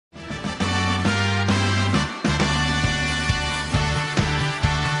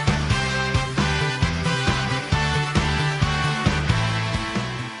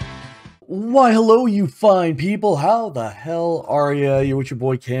Why, hello, you fine people. How the hell are ya? You're with your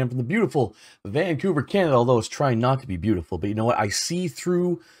boy Cam from the beautiful Vancouver, Canada, although it's trying not to be beautiful. But you know what? I see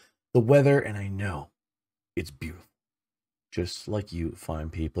through the weather, and I know it's beautiful. Just like you fine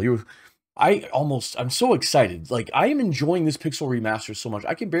people. I'm so excited. Like, I am enjoying this Pixel Remaster so much,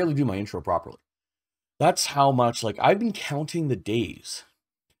 I can barely do my intro properly. That's how much, like, I've been counting the days.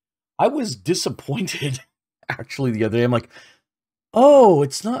 I was disappointed, actually, the other day. I'm like, oh,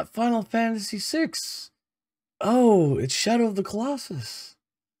 it's not Final Fantasy VI. Oh, it's Shadow of the Colossus.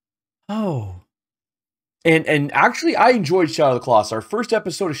 Oh. And actually, I enjoyed Shadow of the Colossus. Our first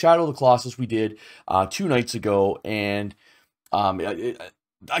episode of Shadow of the Colossus we did 2 nights ago, and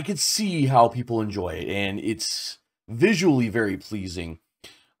I could see how people enjoy it, and it's visually very pleasing.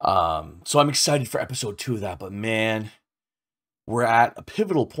 So I'm excited for episode 2 of that, but man, we're at a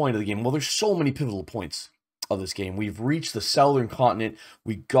pivotal point of the game. Well, there's so many pivotal points of this game. We've reached the southern continent,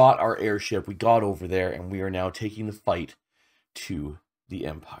 we got our airship, we got over there, and we are now taking the fight to the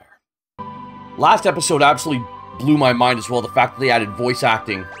Empire. Last episode absolutely blew my mind as well, the fact that they added voice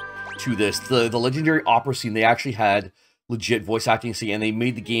acting to this. The legendary opera scene, they actually had legit voice acting scene, and they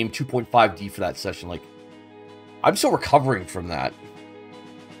made the game 2.5D for that session. Like, I'm still recovering from that.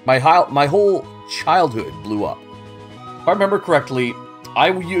 My whole childhood blew up. If I remember correctly, I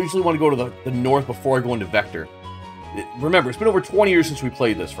usually want to go to the north before I go into Vector. Remember, it's been over 20 years since we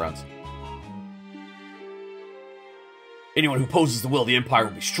played this, friends. Anyone who opposes the will of the Empire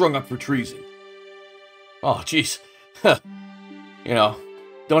will be strung up for treason. Oh, jeez. You know,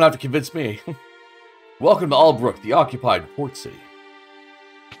 don't have to convince me. Welcome to Albrook, the occupied port city.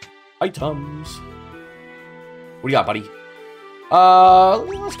 Items. What do you got, buddy?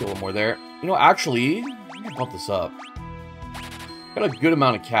 Let's get one more there. You know, actually, let me bump this up. Got a good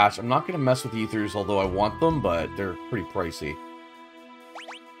amount of cash. I'm not going to mess with ethers, although I want them, but they're pretty pricey.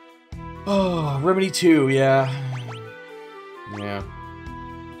 Oh, Remedy 2, yeah. Yeah.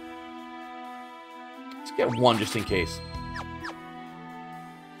 Let's get one just in case.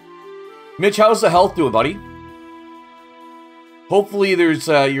 Mitch, how's the health doing, buddy? Hopefully there's,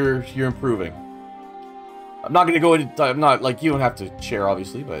 you're improving. I'm not going to go into, I'm not, like, you don't have to share,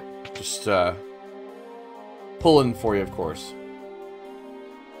 obviously, but just, pulling for you, of course.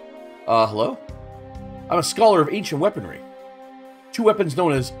 Hello? I'm a scholar of ancient weaponry. 2 weapons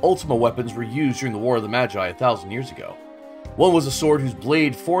known as Ultima weapons were used during the War of the Magi 1,000 years ago. One was a sword whose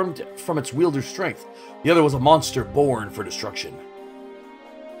blade formed from its wielder's strength. The other was a monster born for destruction.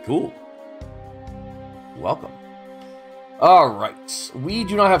 Cool. Welcome. Alright. We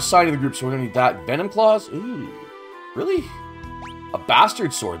do not have sight of the group, so we're going to need that. Venom Claws? Ooh. Really? A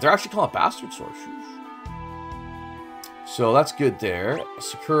bastard sword. They're actually calling it bastard sword. So that's good there.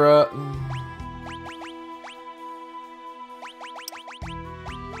 Sakura.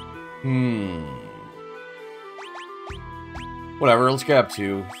 Whatever, let's grab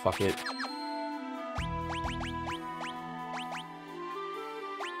 2. Fuck it.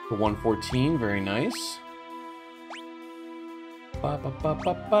 For 114, very nice.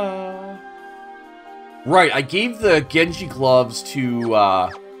 Right, I gave the Genji gloves to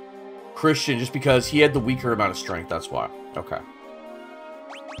Christian just because he had the weaker amount of strength, that's why. Okay.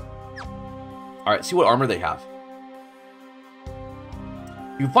 Alright, see what armor they have.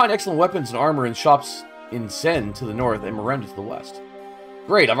 You can find excellent weapons and armor in shops in Sen to the north and Miranda to the west.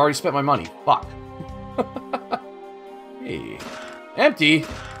 Great, I've already spent my money. Fuck. Hey. Empty.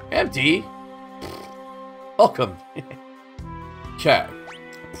 Empty. Welcome. Okay.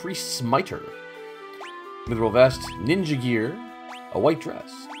 Priest's Mitre. Mithril vest. Ninja gear. A white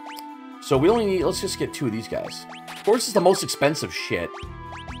dress. So we only need, let's just get 2 of these guys. Of course, it's the most expensive shit.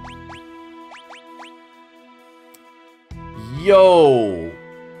 Yo!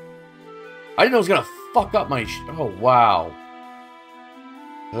 I didn't know it was gonna fuck up my oh, wow.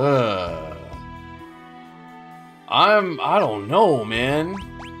 I don't know, man.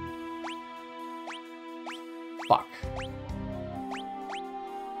 Fuck.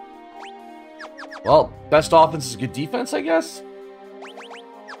 Well, best offense is good defense, I guess?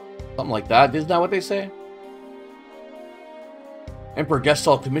 Something like that. Isn't that what they say? Emperor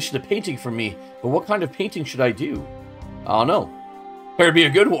Gestalt commissioned a painting from me, but what kind of painting should I do? I don't know. Better be a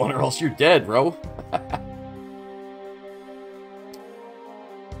good one or else you're dead, bro.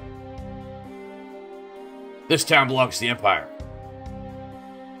 This town belongs to the Empire.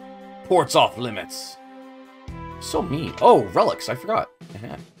 Port's off limits. So mean. Oh, relics. I forgot.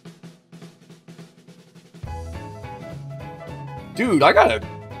 Dude, I gotta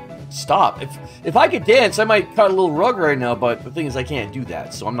stop. If I could dance, I might cut a little rug right now, but the thing is I can't do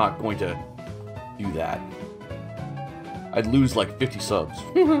that, so I'm not going to do that. I'd lose like 50 subs.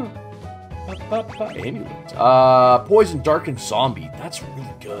 Amulet. Poison Darkened Zombie. That's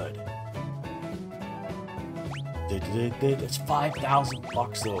really good. It's 5,000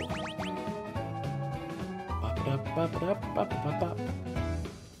 bucks though.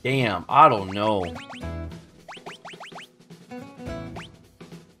 Damn, I don't know.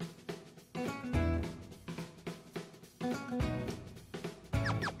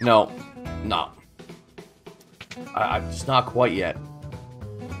 No. Just not quite yet.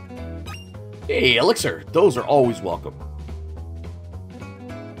 Hey, Elixir. Those are always welcome.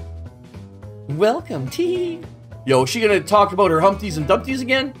 Welcome, T. Yo, is she gonna talk about her Humpties and Dumpties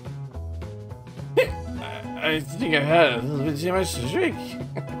again? I think I had a little bit too much to drink.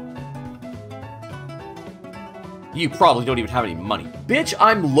 You probably don't even have any money. Bitch,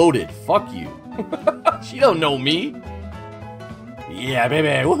 I'm loaded. Fuck you. She don't know me. Yeah, baby.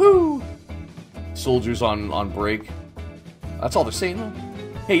 Woohoo! Soldiers on break. That's all they're saying, though.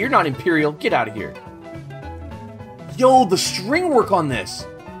 Hey, you're not Imperial. Get out of here. Yo, the string work on this.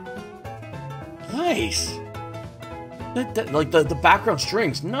 Nice. Like the background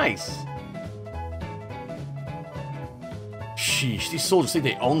strings. Nice. Sheesh, these soldiers think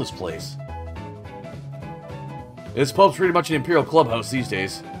they own this place. This pub's pretty much an Imperial clubhouse these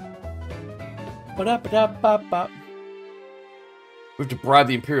days. We have to bribe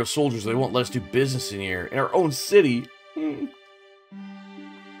the Imperial soldiers so they won't let us do business in here. In our own city.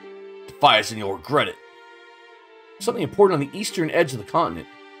 Defy us and you'll regret it. Something important on the eastern edge of the continent.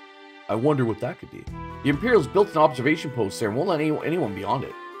 I wonder what that could be. The Imperials built an observation post there and won't let anyone beyond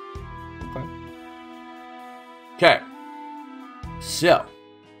it. Okay. So.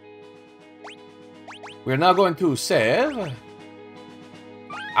 We're now going to save.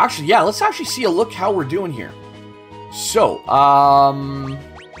 Actually, yeah, let's actually see a look how we're doing here. So,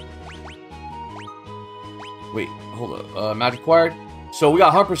 wait, hold up. Magic acquired. So we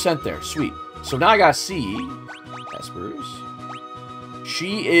got 100% there. Sweet. So now I gotta see. Espers.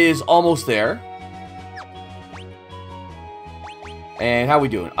 She is almost there. And how we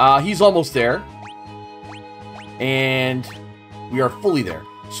doing? He's almost there. And we are fully there.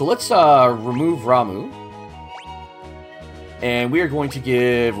 So let's remove Ramu. And we are going to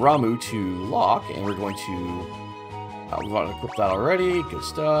give Ramu to Locke. And we're going to... we've got to equip that already. Good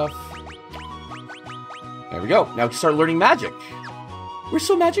stuff. There we go. Now we can start learning magic. We're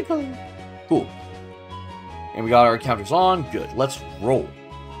so magical. Cool. And we got our encounters on. Good. Let's roll.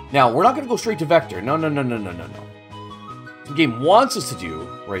 Now, we're not going to go straight to Vector. No. The game wants us to do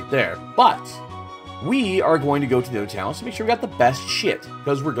right there. But we are going to go to the other towns to make sure we got the best shit.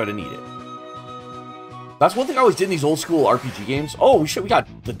 Because we're going to need it. That's one thing I always did in these old school RPG games. Oh, we got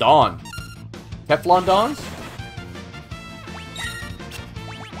the Dawn. Teflon Dawns?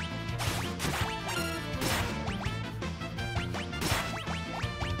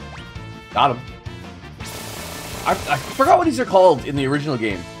 Got him. I forgot what these are called in the original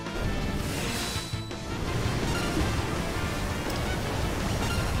game.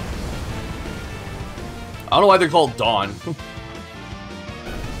 I don't know why they're called Dawn.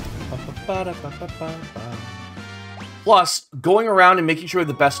 Plus, going around and making sure we have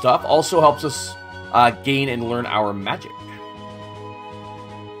the best stuff also helps us gain and learn our magic.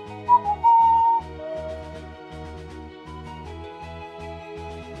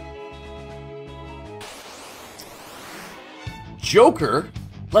 Joker,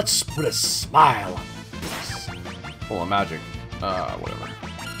 let's put a smile on this. Full of magic. Whatever.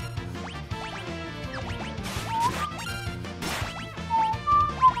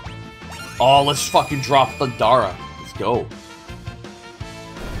 Oh, let's fucking drop Thundara. Let's go.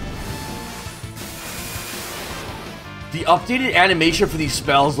 The updated animation for these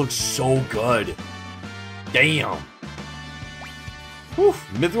spells looks so good. Damn. Whew,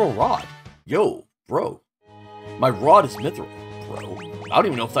 Mithril Rod. Yo, bro. My rod is Mithril. Bro. I don't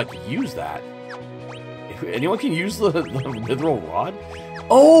even know if I could use that. If anyone can use the Mithril Rod?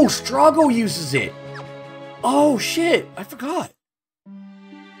 Oh, Strago uses it! Oh, shit! I forgot.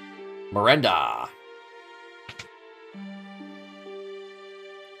 Miranda.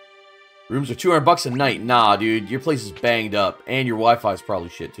 Rooms are 200 bucks a night. Nah, dude. Your place is banged up. And your Wi-Fi is probably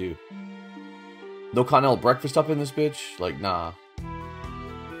shit, too. No continental breakfast up in this bitch? Like, nah.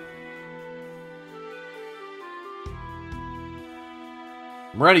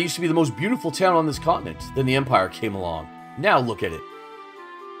 Miranda used to be the most beautiful town on this continent. Then the Empire came along. Now look at it.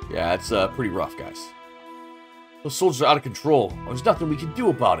 Yeah, it's pretty rough, guys. Those soldiers are out of control. There's nothing we can do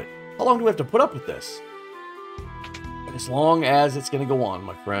about it. How long do we have to put up with this? And as long as it's going to go on,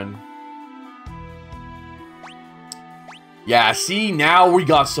 my friend. Yeah, see? Now we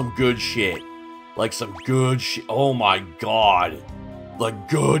got some good shit. Like some good shit. Oh my god. Like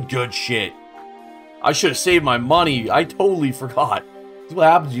good shit. I should have saved my money. I totally forgot. This is what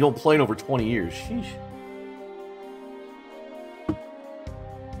happens when you don't play in over 20 years. Sheesh.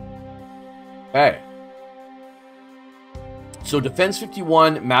 Okay. So defense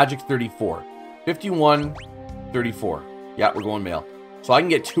 51, magic 34. 51, 34. Yeah, we're going male. So I can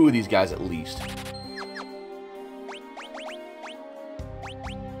get 2 of these guys at least.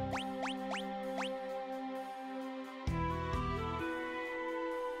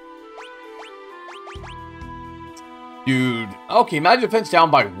 Dude. Okay, magic defense down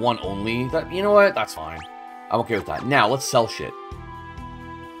by 1 only. That, you know what? That's fine. I'm okay with that. Now, let's sell shit.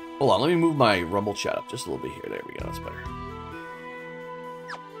 Hold on, let me move my rumble chat up just a little bit here. There we go, that's better.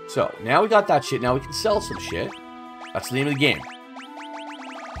 So, now we got that shit. Now we can sell some shit. That's the name of the game.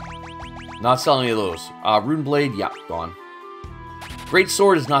 Not selling any of those. Rune Blade, yeah, gone. Great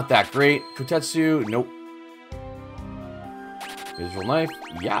Sword is not that great. Kotetsu, nope. Mithril Knife,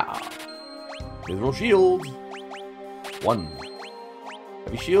 yeah. Mithril Shield. 1.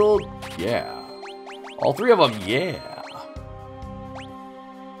 Heavy Shield, yeah. All 3 of them, yeah.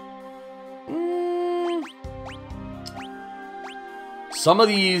 Some of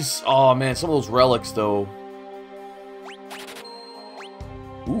these, oh man, some of those relics though.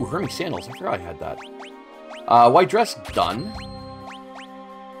 Ooh, Hermes Sandals, I forgot I had that. White Dress, done.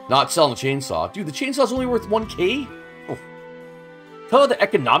 Not selling the chainsaw. Dude, the chainsaw's only worth 1K? Oh. Tell the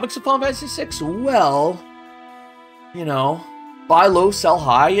economics of Final Fantasy VI? Well, you know, buy low, sell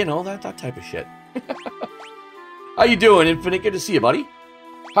high, you know, that type of shit. How you doing, Infinite? Good to see you, buddy.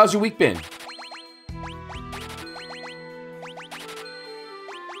 How's your week been?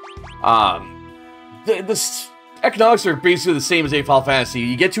 The economics are basically the same as a Final Fantasy.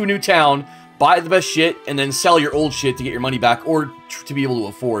 You get to a new town, buy the best shit, and then sell your old shit to get your money back, or to be able to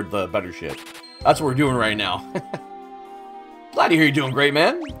afford the better shit. That's what we're doing right now. Glad to hear you're doing great,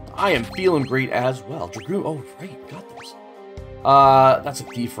 man. I am feeling great as well. Dragoon, oh right, we got those. That's a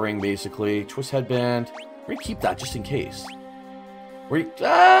thief ring, basically. Twist headband. We're gonna keep that just in case. You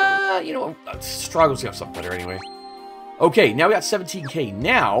know, Strago's gonna have something better anyway. Okay, now we got 17K.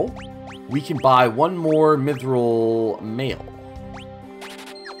 Now, we can buy 1 more Mithril Mail.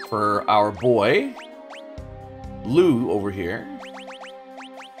 For our boy, Lou over here.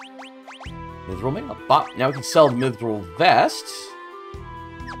 Mithril Mail. Bop. Now we can sell the Mithril Vest.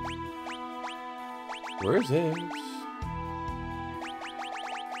 Where is this?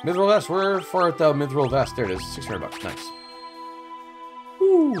 Mithril Vest. Where for it the Mithril Vest? There it is. 600 bucks. Nice.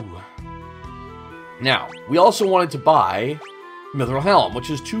 Woo. Now, we also wanted to buy Mithril Helm,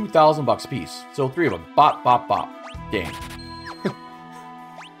 which is 2,000 bucks a piece. So 3 of them. Bop, bop, bop. Dang.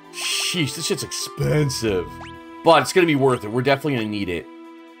 Sheesh, this shit's expensive. But it's going to be worth it. We're definitely going to need it.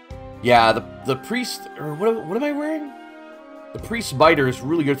 Yeah, the Priest... Or what am I wearing? The Priest Biter is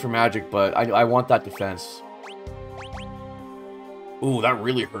really good for magic, but I want that defense. Ooh, that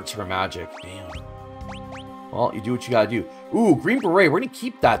really hurts her magic. Damn. Well, you do what you gotta do. Ooh, Green Beret. We're going to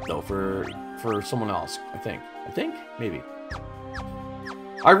keep that, though, for someone else, I think. Maybe.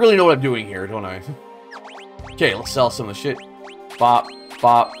 I really know what I'm doing here, don't I? Okay, let's sell some of the shit. Bop,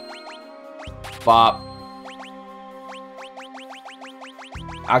 bop, bop.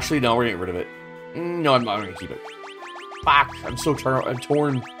 Actually, no, we're gonna get rid of it. No, I'm not gonna keep it. Fuck, I'm so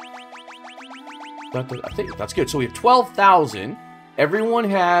torn. I think that's good. So we have 12,000. Everyone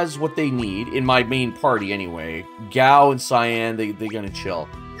has what they need in my main party anyway. Gao and Cyan, they're gonna chill.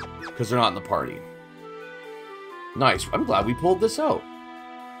 Because they're not in the party. Nice. I'm glad we pulled this out.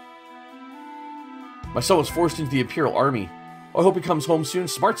 My son was forced into the Imperial Army. Oh, I hope he comes home soon.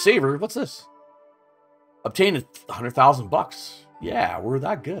 Smart Saver. What's this? Obtained 100,000 bucks. Yeah, we're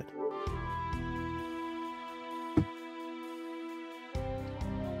that good.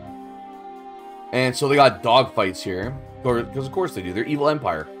 And so they got dogfights here. Because of course they do. They're evil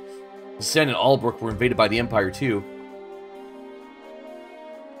empire. The Sen and Albrook were invaded by the Empire too.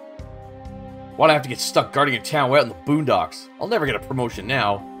 Why'd I have to get stuck guarding a town way out in the boondocks? I'll never get a promotion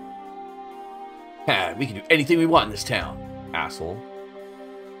now. Ha, we can do anything we want in this town. Asshole.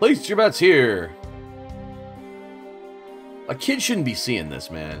 Place your bets here. A kid shouldn't be seeing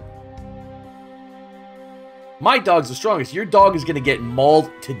this, man. My dog's the strongest. Your dog is going to get mauled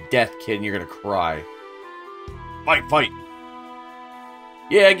to death, kid, and you're going to cry. Fight, fight.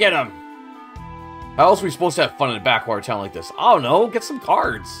 Yeah, get him. How else are we supposed to have fun in a backwater town like this? I don't know. Get some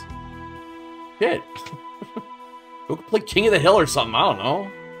cards. Shit. Go play King of the Hill or something. I don't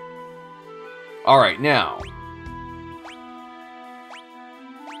know. Alright, now.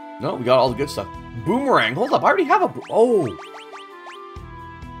 No, we got all the good stuff. Boomerang. Hold up. I already have a... Oh.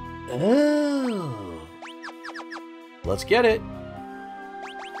 Oh. Let's get it.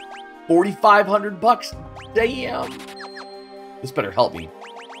 4,500 bucks. Damn. This better help me.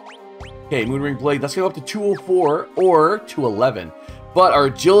 Okay, Moonring Blade. That's going to go up to 204 or 211. But our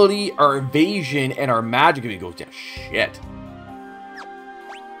agility, our evasion, and our magic going to go down. Shit.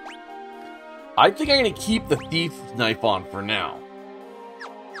 I think I'm going to keep the Thief Knife on for now.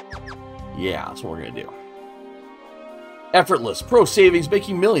 Yeah, that's what we're going to do. Effortless. Pro savings,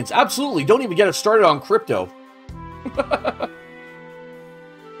 making millions. Absolutely. Don't even get us started on crypto.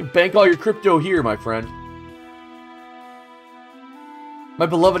 Bank all your crypto here, my friend. My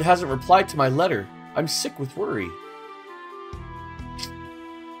beloved hasn't replied to my letter. I'm sick with worry.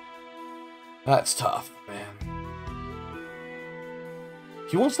 That's tough, man.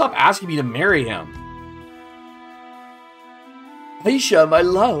 He won't stop asking me to marry him. Aisha, my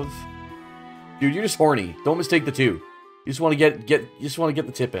love. Dude, you're just horny. Don't mistake the two. You just want to get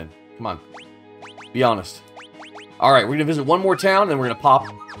the tip in. Come on. Be honest. Alright, we're gonna visit one more town, and then we're gonna pop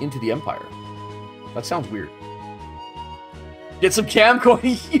into the Empire. That sounds weird. Get some cam coin?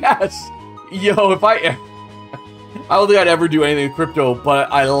 Yes! Yo, if I don't think I'd ever do anything with crypto,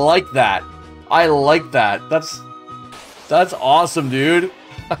 but I like that. I like that. That's awesome, dude.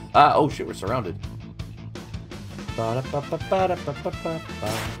 Oh shit, we're surrounded.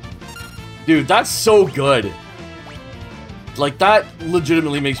 Dude, that's so good. Like, that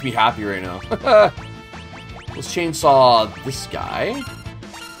legitimately makes me happy right now. Let's chainsaw this guy.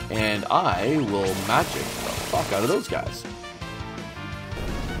 And I will magic the fuck out of those guys.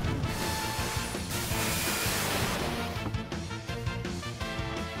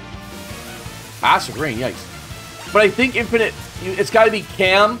 Acid rain, yikes. But I think infinite, it's got to be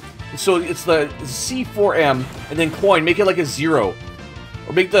cam. So it's the C4M and then coin. Make it like a 0.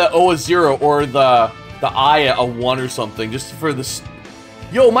 Or make the O a 0 or the I a 1 or something. Just for this.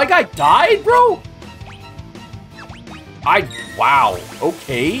 Yo, my guy died, bro? Wow.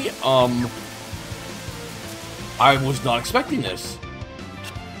 Okay. I was not expecting this.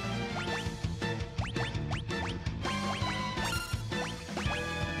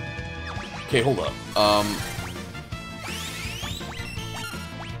 Okay, hold up.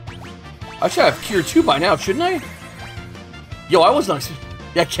 I should have Cure 2 by now, shouldn't I? Yo, I was not...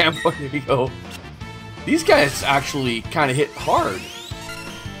 Yeah, Campo, there you go. These guys actually kind of hit hard.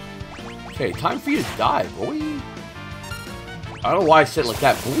 Okay, time for you to die, boy. I don't know why I said it like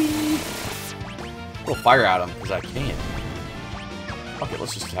that, boy. I'll fire at him, because I can. Okay,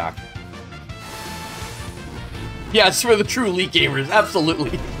 let's just attack. Yeah, it's for the true Elite gamers,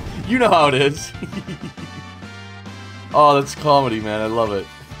 absolutely. You know how it is. Oh, that's comedy, man. I love it.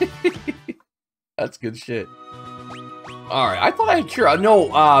 That's good shit. Alright, I thought I had Cure. No,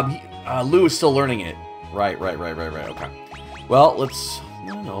 Lou is still learning it. Right. Okay. Well, let's...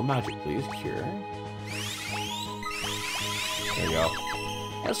 No, magic, please. Cure. There you go.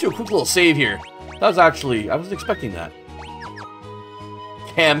 Yeah, let's do a quick little save here. That was actually... I wasn't expecting that.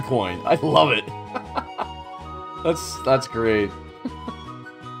 Cam coin. I love it. That's great.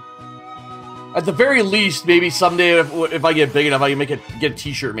 At the very least, maybe someday if I get big enough, I can get a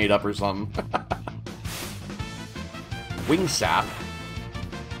t-shirt made up or something. Wing sap.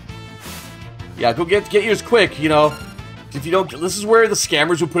 Yeah, go get yours quick, you know. If you don't, this is where the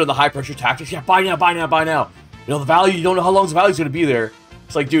scammers will put in the high pressure tactics. Yeah, buy now. You know, the value, you don't know how long the value's gonna be there.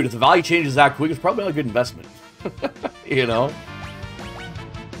 It's like, dude, if the value changes that quick, it's probably not a good investment. You know?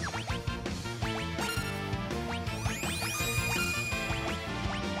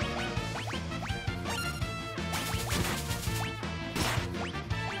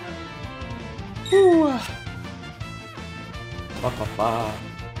 Ooh.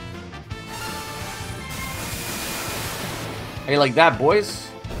 How you like that, boys?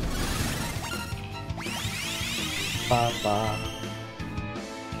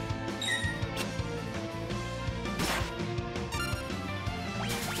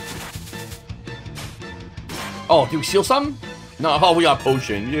 Oh, did we steal something? No, oh, we got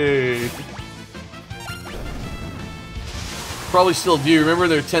potion. Yay. Probably still do. Remember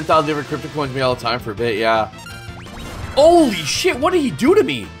there are 10,000 different crypto coins me all the time for a bit, yeah. Holy shit, what did he do to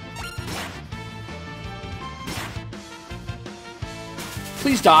me?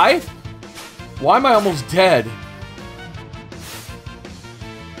 Please die. Why am I almost dead?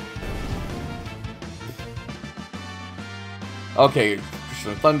 Okay,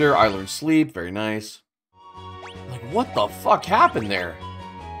 Christian Thunder, I learned sleep, very nice. Like, what the fuck happened there?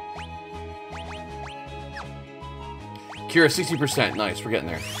 Cure 60%, nice, we're getting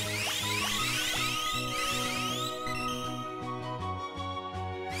there.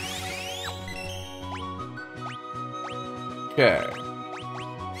 Okay.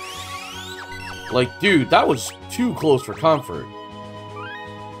 Like, dude, that was too close for comfort.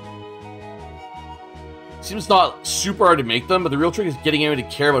 seems not super hard to make them, but the real trick is getting him to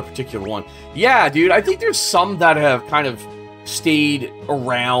care about a particular one. Yeah, dude, I think there's some that have kind of stayed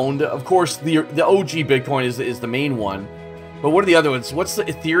around. Of course, the OG Bitcoin is the main one. But what are the other ones? What's the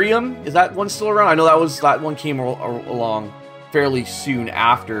Ethereum? Is that one still around? I know that one came along fairly soon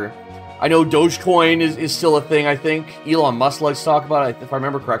after. I know Dogecoin is still a thing, I think. Elon Musk likes to talk about it, if I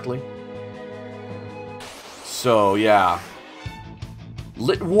remember correctly. So, yeah.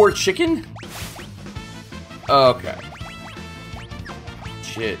 Lit War Chicken? Okay.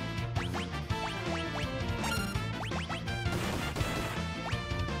 Shit.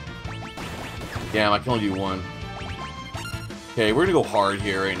 Damn, I can only do one. Okay, we're gonna go hard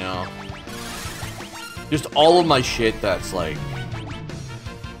here right now. Just all of my shit that's like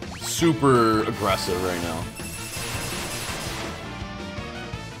super aggressive right now.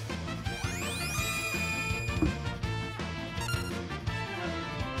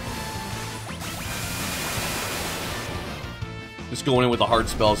 Just going in with the hard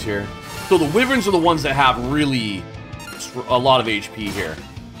spells here. So the Wyverns are the ones that have really a lot of HP here.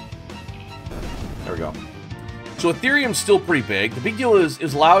 There we go. So Ethereum's still pretty big. The big deal is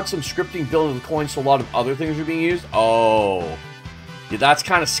allowed some scripting built into the coin, so a lot of other things are being used. Oh. Yeah, that's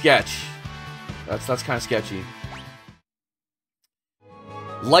kind of sketch. That's kind of sketchy.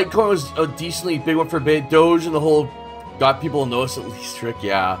 Litecoin was a decently big one for a bit. Doge and the whole got people to notice at least trick,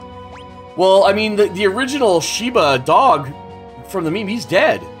 yeah. Well, I mean, the original Shiba dog from the meme, he's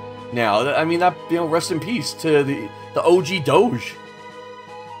dead now. I mean, that, you know, rest in peace to the OG Doge.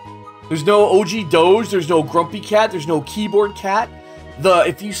 There's no OG Doge, there's no Grumpy Cat, there's no Keyboard Cat.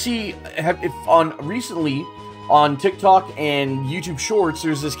 If you see, recently on TikTok and YouTube Shorts,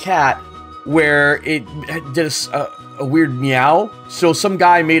 there's this cat where it did a weird meow. So some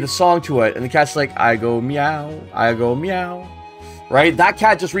guy made a song to it, and the cat's like, I go meow, I go meow. Right? That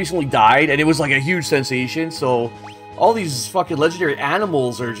cat just recently died, and it was like a huge sensation, so all these fucking legendary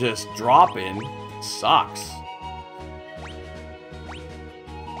animals are just dropping. It sucks.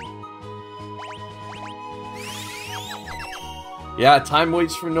 Yeah, time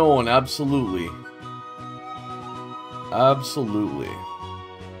waits for no one, absolutely. Absolutely.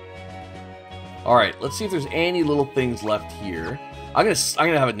 Alright, let's see if there's any little things left here. I'm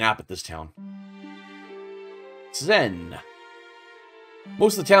gonna have a nap at this town. Zen.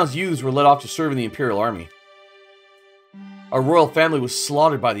 Most of the town's youths were led off to serve in the Imperial Army. Our royal family was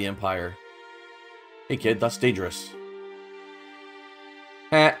slaughtered by the Empire. Hey kid, that's dangerous.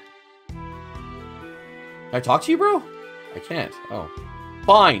 Heh. Can I talk to you, bro? I can't. Oh.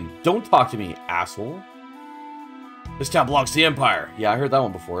 Fine. Don't talk to me, asshole. This town belongs to the Empire. Yeah, I heard that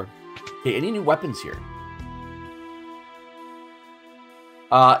one before. Okay, any new weapons here?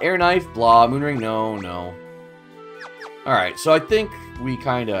 Air knife, blah. Moonring, no, no. Alright, so I think we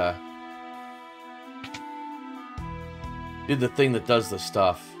kinda did the thing that does the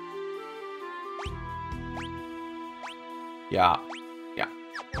stuff. Yeah. Yeah.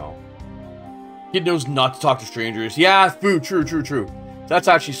 Oh. Kid knows not to talk to strangers. Yeah, food. True, true, true. That's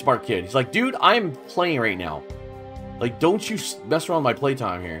actually a smart kid. He's like, dude, I'm playing right now. Like, don't you mess around with my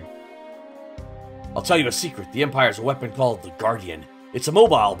playtime here. I'll tell you a secret. The Empire has a weapon called the Guardian. It's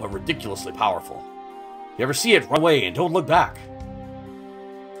immobile, but ridiculously powerful. If you ever see it, run away and don't look back.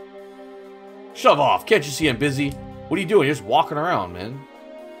 Shove off. Can't you see I'm busy? What are you doing? You're just walking around, man.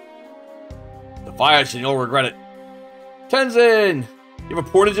 Defy us and you'll regret it. Tenzin! You have a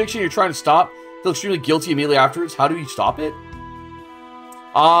porn addiction you're trying to stop? Feel extremely guilty immediately afterwards. How do you stop it?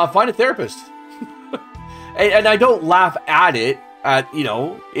 Find a therapist. and I don't laugh at it. You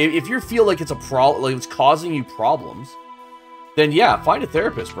know, if you feel like it's a problem, like it's causing you problems, then yeah, find a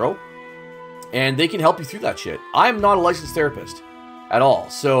therapist, bro. And they can help you through that shit. I'm not a licensed therapist at all.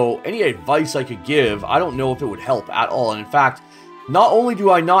 So any advice I could give, I don't know if it would help at all. And in fact, not only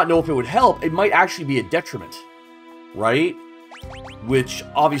do I not know if it would help, it might actually be a detriment, right? Which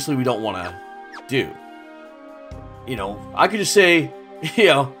obviously we don't want to do. You know, I could just say, you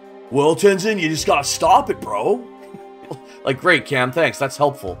know, well, Tenzin, you just gotta stop it, bro. Like, great, Cam, thanks, that's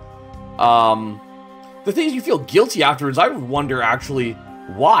helpful. The thing is, you feel guilty afterwards. I would wonder, actually,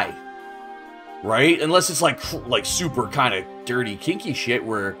 why? Right? Unless it's like super kind of dirty, kinky shit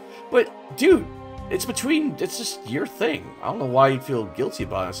where... But, dude, it's just your thing. I don't know why you feel guilty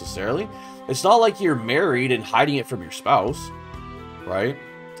about it necessarily. It's not like you're married and hiding it from your spouse. Right?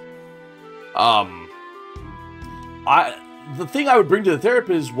 The thing I would bring to the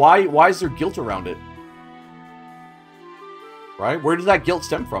therapist is why is there guilt around it? Right? Where does that guilt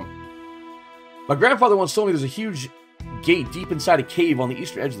stem from? My grandfather once told me there's a huge gate deep inside a cave on the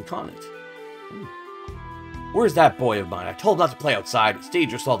eastern edge of the continent. Where's that boy of mine? I told him not to play outside. It's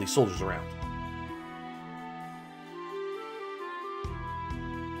dangerous with all these soldiers around.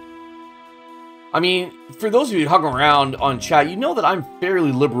 I mean, for those of you who hung around on chat, you know that I'm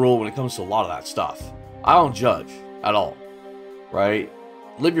fairly liberal when it comes to a lot of that stuff. I don't judge at all, right?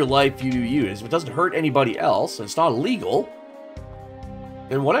 Live your life, you do you. If it doesn't hurt anybody else, and it's not illegal,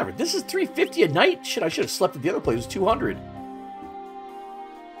 then whatever. This is $350 a night? Shit, I should have slept at the other place. It was $200.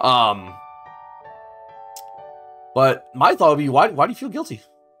 But my thought would be, why do you feel guilty?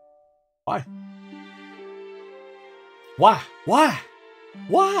 Why? Why? Why?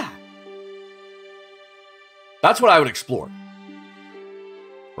 Why? That's what I would explore.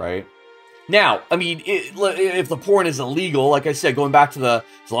 Right? Now, I mean, if the porn is illegal, like I said, going back to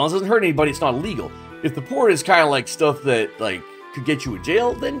as long as it doesn't hurt anybody, it's not illegal. If the porn is kind of like stuff that, like, could get you in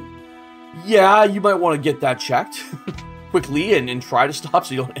jail, then, yeah, you might want to get that checked quickly and try to stop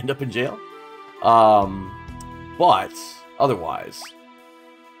so you don't end up in jail. But, otherwise,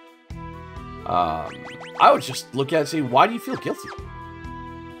 I would just look at it and say, why do you feel guilty?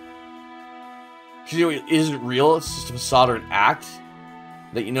 Because, you know, is it real? It's just a facade or an act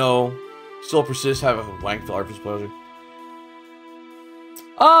that, you know, still persists, have a wank for artist pleasure.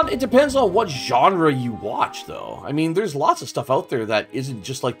 It depends on what genre you watch, though. I mean, there's lots of stuff out there that isn't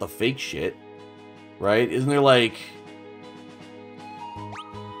just like the fake shit, right? Isn't there, like...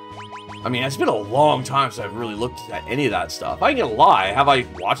 I mean, it's been a long time since I've really looked at any of that stuff. I ain't gonna lie. Have I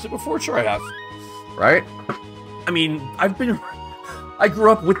watched it before? Sure I have. Right? I mean, I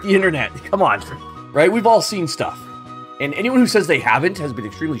grew up with the internet. Come on. Right? We've all seen stuff. And anyone who says they haven't has been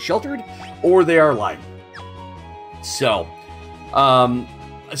extremely sheltered, or they are lying. So,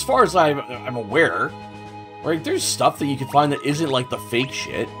 as far as I'm aware, right, there's stuff that you can find that isn't like the fake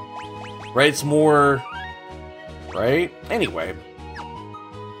shit. Right? It's more... Right? Anyway...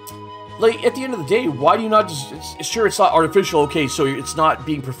 Like, at the end of the day, why do you not just... Sure, it's not artificial, okay, so it's not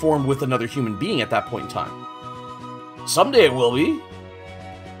being performed with another human being at that point in time. Someday it will be.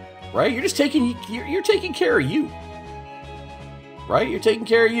 Right? You're just taking... You're taking care of you. Right? You're taking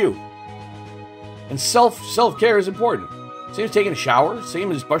care of you. And self-care is important. Same as taking a shower.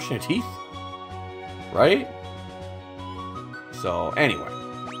 Same as brushing your teeth. Right? So, anyway.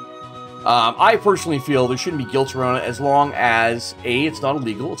 I personally feel there shouldn't be guilt around it as long as, A, it's not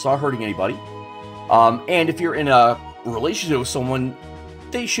illegal, it's not hurting anybody. And if you're in a relationship with someone,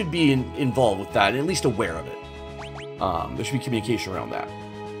 they should be involved with that, and at least aware of it. There should be communication around that.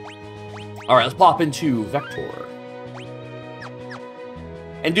 Alright, let's pop into Vector.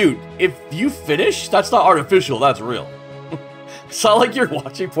 And dude, if you finish, that's not artificial, that's real. It's not like you're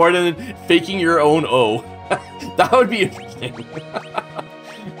watching porn and then faking your own O. That would be interesting.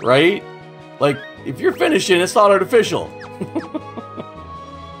 Right? Like, if you're finishing, it's not artificial.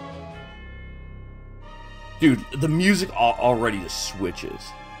 Dude, the music already just switches.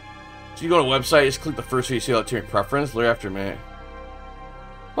 So you go to a website, just click the first thing you see out to your preference, later after me.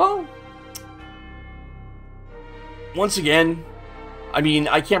 Well, once again, I mean,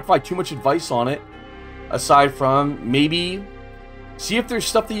 I can't provide too much advice on it, aside from maybe see if there's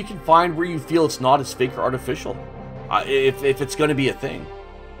stuff that you can find where you feel it's not as fake or artificial. If it's going to be a thing.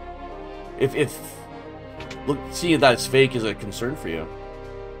 If seeing that it's fake is a concern for you,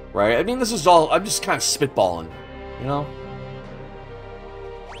 right? I mean, this is all, I'm just kind of spitballing, you know?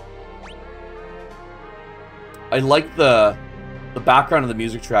 I like the background of the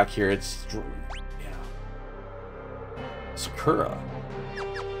music track here. It's, yeah. Sakura.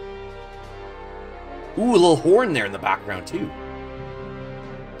 Ooh, a little horn there in the background, too.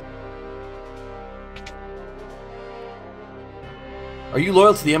 Are you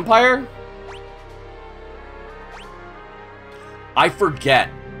loyal to the Empire? I forget.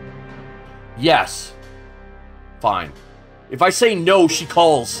 Yes. Fine. If I say no, she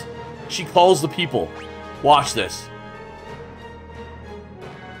calls. She calls the people. Watch this.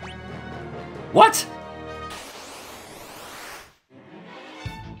 What?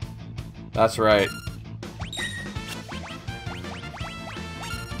 That's right.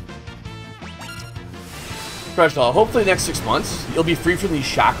 Professional, hopefully the next 6 months, you'll be free from these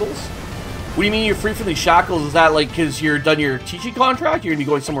shackles. What do you mean you're free from these shackles? Is that like because you're done your teaching contract? You're going to be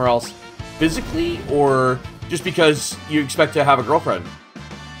going somewhere else physically? Or just because you expect to have a girlfriend?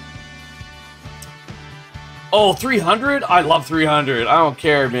 Oh, 300? I love 300. I don't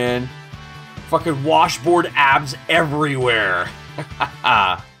care, man. Fucking washboard abs everywhere.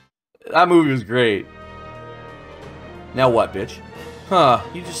 That movie was great. Now what, bitch? Huh,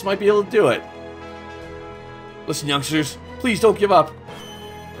 you just might be able to do it. Listen, youngsters, please don't give up.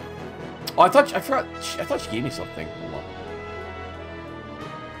 Oh, I thought she gave me something. Hold on.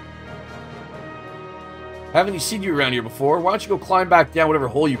 Haven't you seen you around here before? Why don't you go climb back down whatever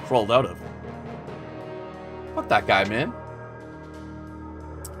hole you crawled out of? Fuck that guy, man.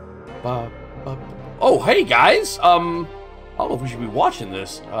 Oh, hey guys. I don't know if we should be watching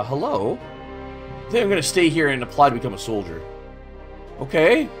this. Hello. I think I'm gonna stay here and apply to become a soldier.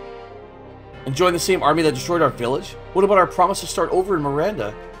 Okay. And join the same army that destroyed our village? What about our promise to start over in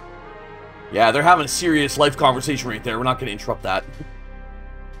Miranda? Yeah, they're having a serious life conversation right there. We're not gonna interrupt that.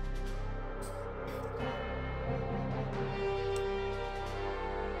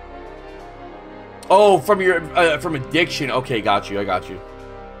 Oh, from your from addiction. Okay, got you. I got you.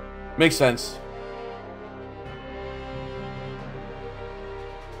 Makes sense.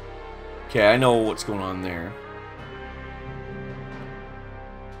 Okay, I know what's going on there.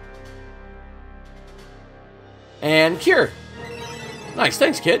 And cure. Nice,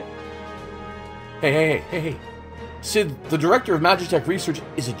 thanks, kid. Hey. Sid, the director of Magitech Research,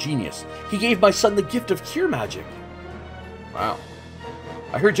 is a genius. He gave my son the gift of cure magic. Wow.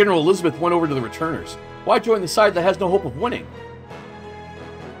 I heard General Elizabeth went over to the returners. Why join the side that has no hope of winning?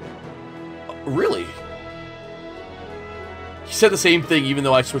 Really? He said the same thing even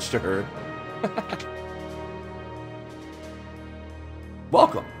though I switched to her.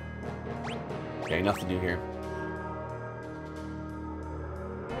 Welcome. Okay, nothing new here.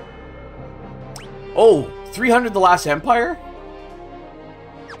 Oh, 300 The Last Empire?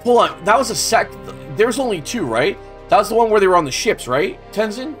 Hold on, that was a sec... There's only 2, right? That was the one where they were on the ships, right,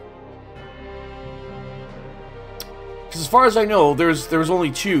 Tenzin? Because as far as I know, there was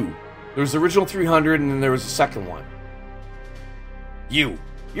only 2. There was the original 300, and then there was a second one. You're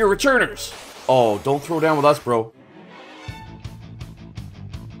returners! Oh, don't throw down with us, bro.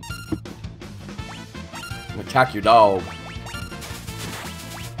 Attack your dog.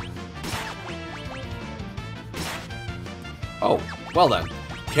 Oh, well then.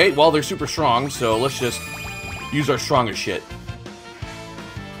 Okay, well, they're super strong, so let's just use our strongest shit.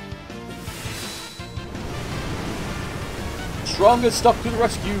 Strongest stuff to the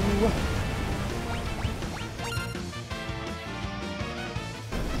rescue!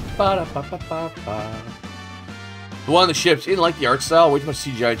 Ba-da-ba-ba-ba-ba. The one on the ships, you didn't like the art style? Way too much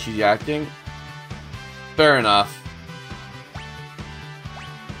CGI and cheesy acting? Fair enough.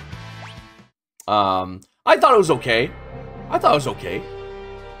 I thought it was okay.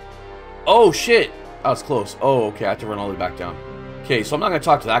 Oh, shit! That was close. Oh, okay, I have to run all the way back down. Okay, so I'm not going to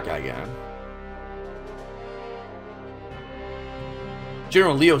talk to that guy again.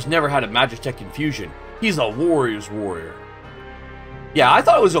 General Leo's never had a Magitech infusion. He's a warrior's warrior. Yeah, I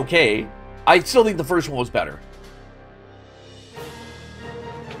thought it was okay. I still think the first one was better.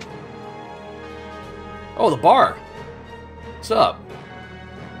 Oh, the bar. What's up?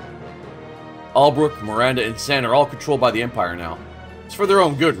 Albrook, Miranda, and Sen are all controlled by the Empire now. It's for their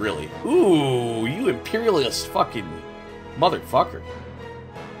own good, really. Ooh, you imperialist fucking motherfucker.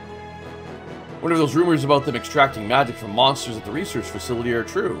 Wonder if those rumors about them extracting magic from monsters at the research facility are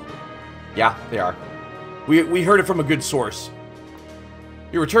true. Yeah, they are. We heard it from a good source.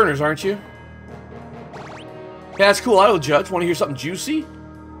 You're returners, aren't you? Yeah, that's cool. I don't judge. Want to hear something juicy?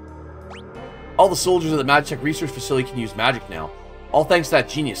 All the soldiers at the Magitech research facility can use magic now. All thanks to that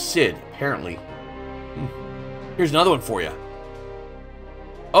genius Sid, apparently. Here's another one for you.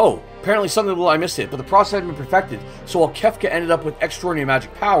 Oh, apparently something little I missed it, but the process hadn't been perfected, so while Kefka ended up with extraordinary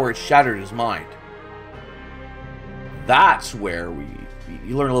magic power, it shattered his mind. That's where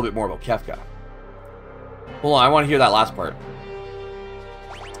you learn a little bit more about Kefka. Hold on, I want to hear that last part.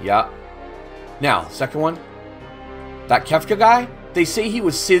 Yeah. Now, second one. That Kefka guy, they say he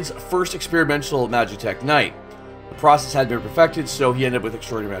was Sid's first experimental Magitech knight. The process had been perfected, so he ended up with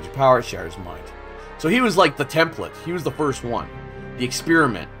extraordinary magic power, it shattered his mind. So he was like the template. He was the first one. The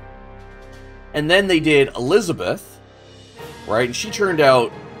experiment. And then they did Elizabeth, right? And she turned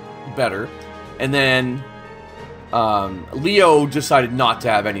out better. And then Leo decided not to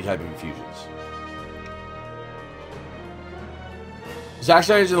have any type of infusions. Zack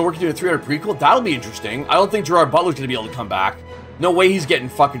Snyder's gonna work into a 300 prequel? That'll be interesting. I don't think Gerard Butler's gonna be able to come back. No way he's getting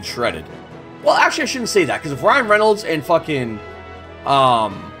fucking shredded. Well, actually, I shouldn't say that, because if Ryan Reynolds and fucking...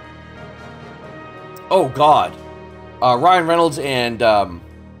 oh, God. Ryan Reynolds and...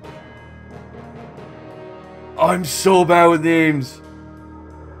 I'm so bad with names.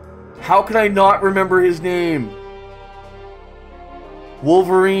 How can I not remember his name?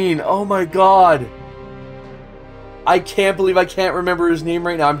 Wolverine. Oh, my God. I can't believe I can't remember his name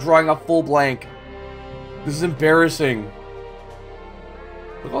right now. I'm drawing a full blank. This is embarrassing.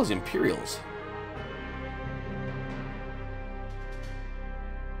 Look at all these Imperials.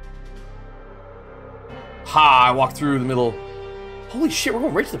 Ha! I walked through the middle. Holy shit, we're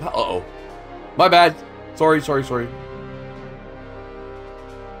going right to the... Uh-oh. My bad. Sorry.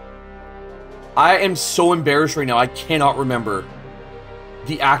 I am so embarrassed right now. I cannot remember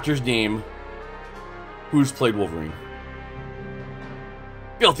the actor's name Who's played Wolverine?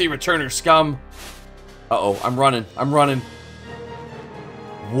 Filthy returner scum. Uh-oh, I'm running. I'm running.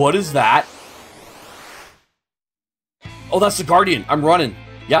 What is that? Oh, that's the Guardian. I'm running.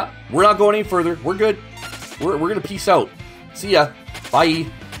 Yeah, we're not going any further. We're good. We're gonna peace out. See ya. Bye.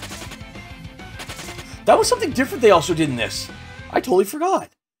 That was something different they also did in this. I totally forgot.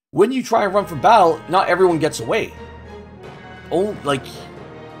 When you try and run from battle, not everyone gets away. Oh, like...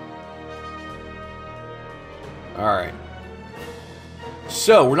 Alright.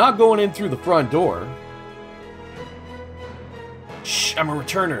 So, we're not going in through the front door. Shh, I'm a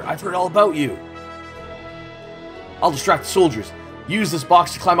returner. I've heard all about you. I'll distract the soldiers. Use this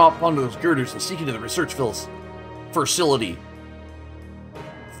box to climb up onto those girders and sneak into the research facility.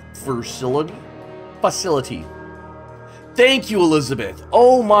 Facility. Thank you, Elizabeth.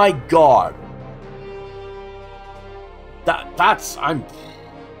 Oh my god. I'm...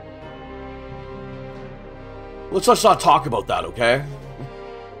 Let's just not talk about that, okay?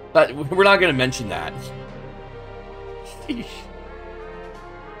 We're not gonna mention that. Sheesh.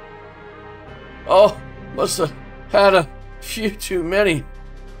 Oh, must have had a few too many.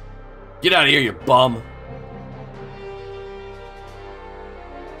 Get out of here, you bum.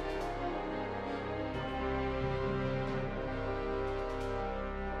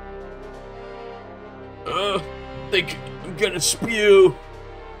 Think I'm gonna spew.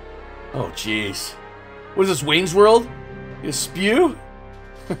 Oh, jeez. What is this, Wayne's World? You spew?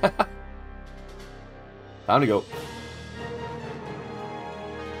 Time to go.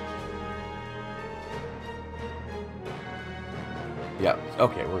 Yeah,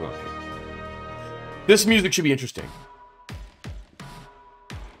 okay, we're going to. This music should be interesting.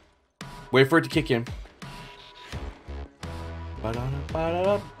 Wait for it to kick in.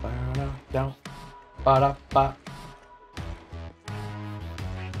 Down. Ba-da-ba.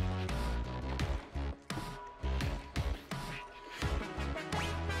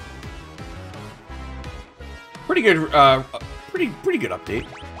 Pretty good, pretty good update.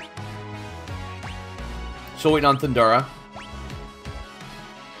 So waiting on Thundara.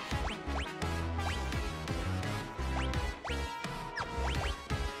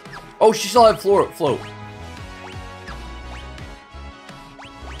 Oh, she still had float.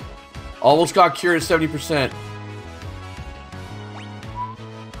 Almost got cured at 70%.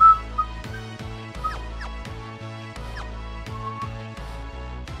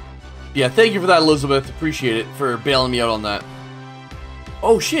 Yeah, thank you for that, Elizabeth. Appreciate it for bailing me out on that.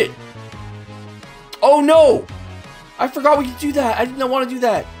 Oh, shit. Oh, no! I forgot we could do that. I did not want to do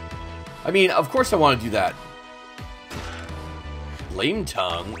that. I mean, of course I want to do that. Flame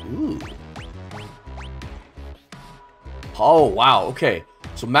Tongue. Ooh. Oh, wow. Okay.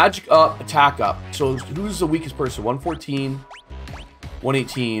 So magic up, attack up. So who's the weakest person? 114,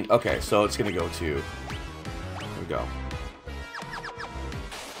 118. Okay, so it's going to go to... There we go.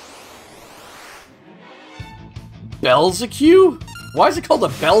 Belzeq? Why is it called a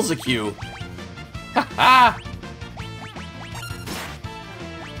Belzeq? Ha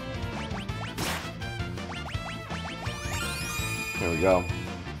There we go.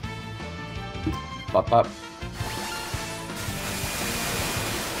 Pop, pop.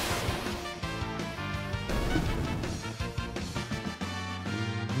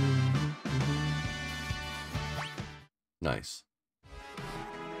 Nice.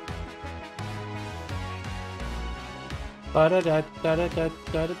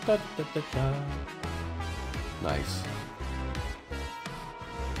 Nice.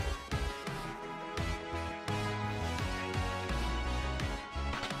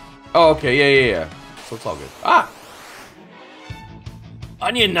 Oh, okay, yeah. So it's all good. Ah!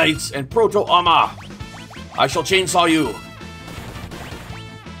 Onion Knights and Proto Ama! I shall chainsaw you!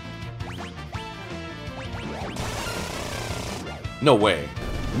 No way.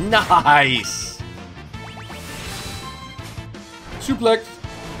 Nice! Suplex!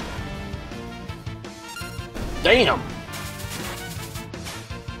 Damn!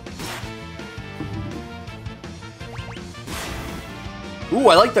 Ooh,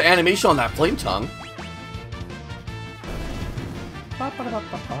 I like the animation on that flame tongue.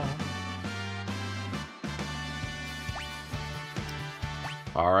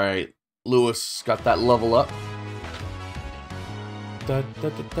 Alright, Lewis got that level up.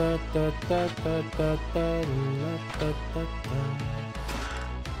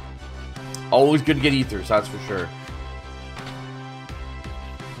 Always good to get ethers, that's for sure.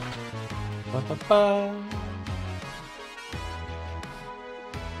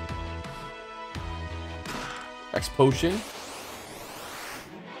 X potion.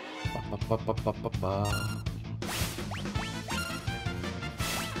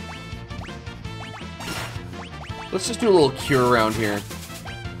 Let's just do a little cure around here.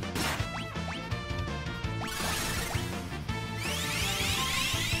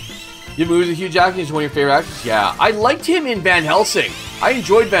 Your movies a Hugh Jackman is one of your favorite actors? Yeah, I liked him in Van Helsing. I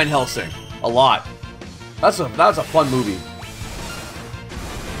enjoyed Van Helsing a lot. That's a fun movie.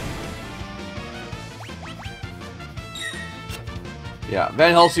 Yeah,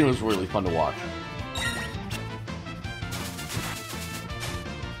 Van Helsing was really fun to watch.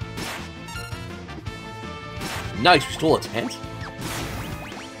 Nice, we stole a tent?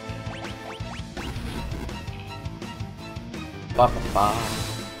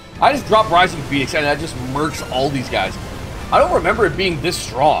 I just dropped Rising Phoenix and I just murked all these guys. I don't remember it being this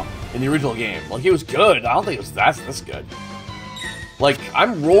strong in the original game. Like, it was good. I don't think it was this good. Like,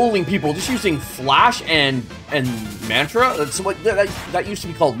 I'm rolling people just using Flash and Mantra. That's what that used to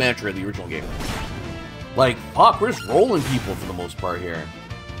be called Mantra in the original game. Like, fuck, we're just rolling people for the most part here.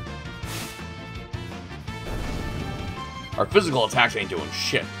 Our physical attacks ain't doing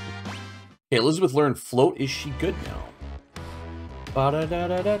shit. Okay, Elizabeth learned float. Is she good now?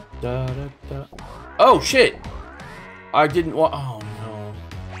 Oh, shit! I didn't want... Oh, no.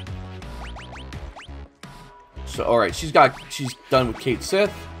 So, alright, she's done with Kate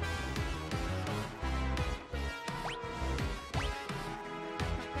Sith.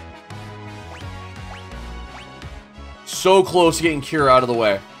 So close to getting Kira out of the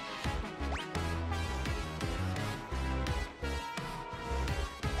way.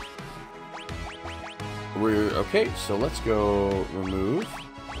 Okay, so let's go remove.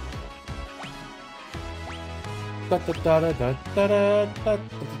 I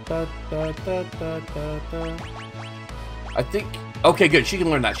think... Okay, good. She can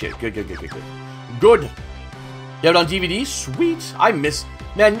learn that shit. Good. Good. You have it on DVD? Sweet. I miss...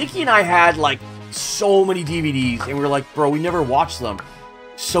 Man, Nikki and I had, like, so many DVDs, and we were like, bro, we never watched them.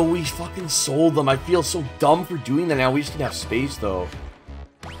 So we fucking sold them. I feel so dumb for doing that now. We just didn't have space, though.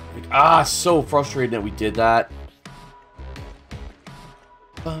 Like, so frustrated that we did that.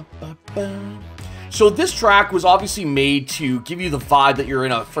 So this track was obviously made to give you the vibe that you're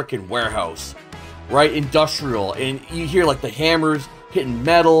in a freaking warehouse, right? Industrial, and you hear like the hammers hitting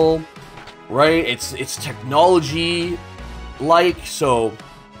metal, right? It's technology like. So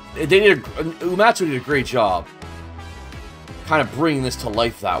they did Uematsu did a great job kind of bringing this to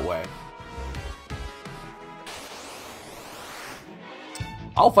life that way.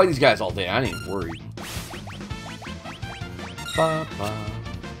 I'll fight these guys all day. I ain't worried.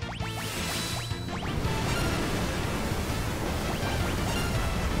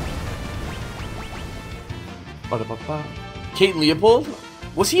 Kate Leopold?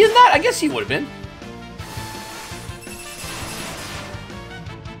 Was he in that? I guess he would have been.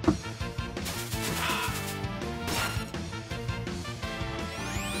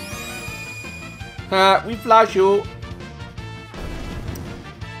 We flash you.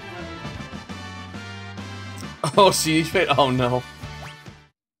 Oh, Siege Fate. Oh, no.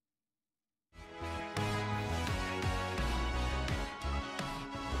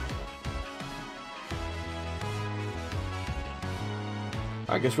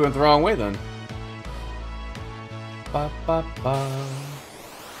 I guess we went the wrong way then.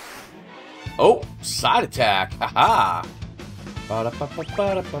 Oh, side attack. Haha.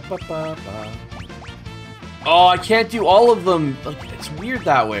 Oh, I can't do all of them. Like, it's weird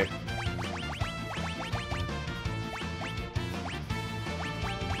that way.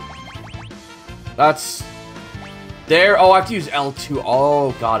 That's... There. Oh, I have to use L2.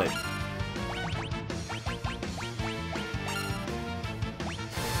 Oh, got it.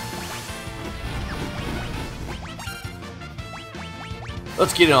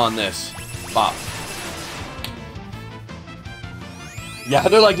 Let's get in on this. Bop. Yeah,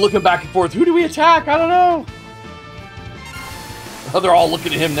 they're like looking back and forth. Who do we attack? I don't know. Oh, they're all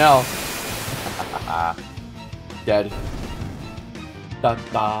looking at him now. Dead. Da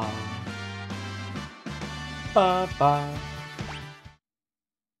da. Ba ba.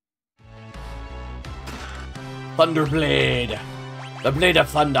 Thunderblade. The Blade of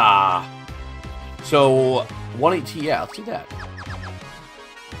Thunder. So, 180, yeah, let's do that.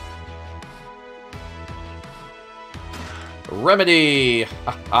 Remedy!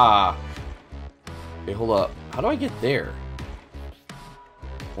 Haha! Okay, hold up. How do I get there?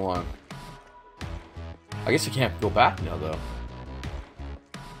 Hold on. I guess I can't go back now, though.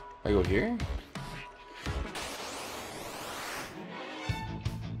 I go here?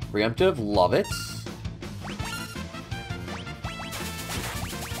 Preemptive, love it.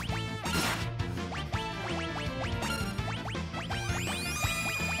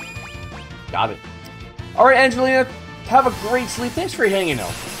 Got it. Alright, Angelina. Have a great sleep. Thanks for hanging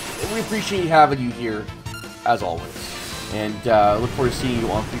out. We appreciate having you here. as always. And look forward to seeing you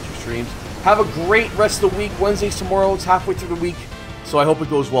on future streams. Have a great rest of the week. Wednesday's tomorrow. It's halfway through the week. So I hope it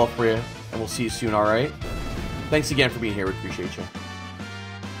goes well for you. And we'll see you soon, alright? Thanks again for being here. We appreciate you.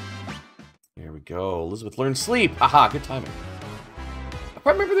 Here we go. Elizabeth learns sleep. Aha, good timing. I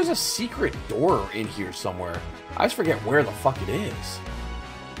remember there's a secret door in here somewhere. I just forget where the fuck it is.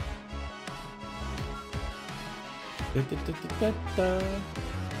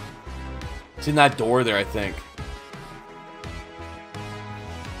 It's in that door there, I think.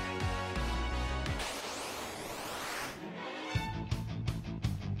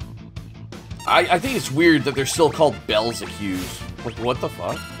 I think it's weird that they're still called bells accused. Like, what the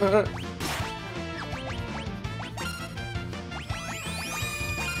fuck?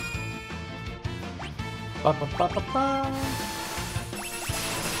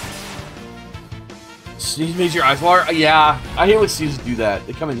 Sneeze makes your eyes water? Yeah, I hate when sneezes do that.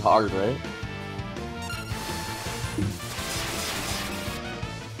 They come in hard, right?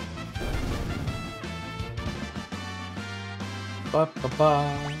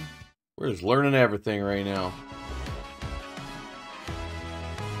 We're just learning everything right now.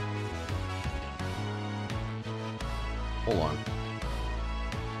 Hold on.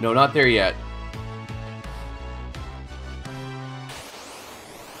 No, not there yet.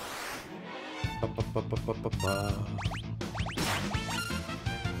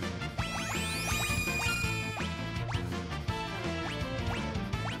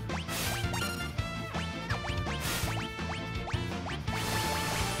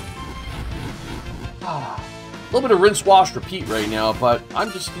 A little bit of rinse, wash, repeat right now, but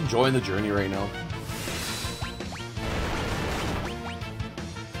I'm just enjoying the journey right now.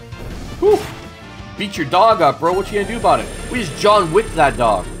 Whew. Beat your dog up, bro. What you gonna do about it? We just John Wick that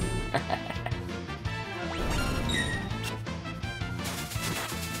dog.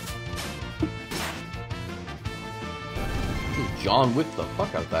 John Wick the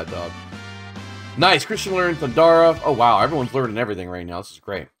fuck out of that dog. Nice. Christian learned Thundara. Oh, wow. Everyone's learning everything right now. This is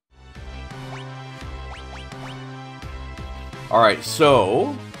great. Alright,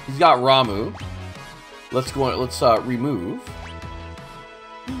 so he's got Ramu. Let's go. Let's remove.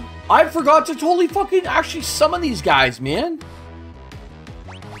 I forgot to totally fucking actually summon these guys, man.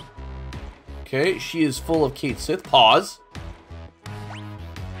 Okay, she is full of Kate Sith. Pause.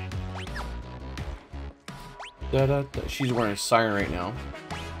 She's wearing a siren right now.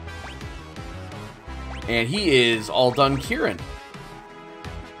 And he is all done Kieran.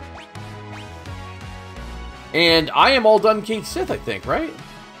 And I am all done Kate Sith, I think, right?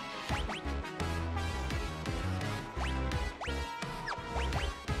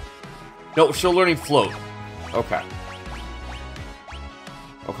 No, we're still learning float. Okay.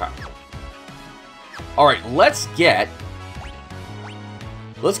 Okay. Alright, let's get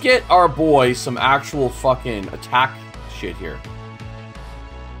our boy some actual fucking attack shit here.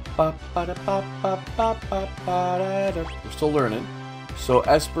 We're still learning. So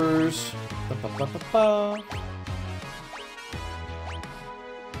Esper's.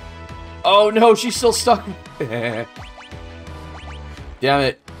 Oh no, she's still stuck. Damn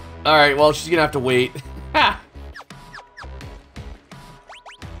it. Alright, well, she's gonna have to wait.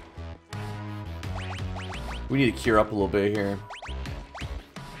 We need to cure up a little bit here.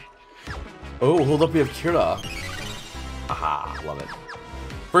 Oh, hold up, we have Kira. Aha, love it.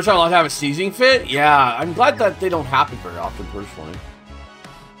 First time I'll have a seizing fit? Yeah, I'm glad that they don't happen very often, personally.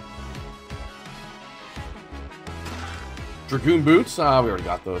 Dragoon boots? Ah, we already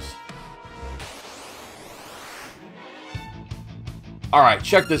got those. Alright,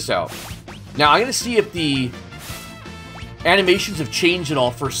 check this out. Now, I'm gonna see if the animations have changed at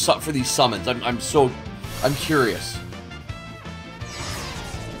all for these summons. I'm curious.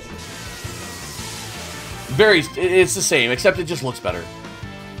 It's the same, except it just looks better.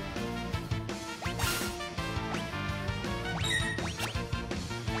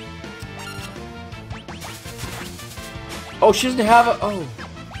 Oh, she doesn't have a... Oh.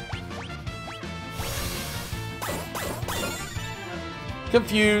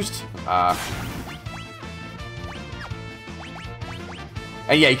 Confused. And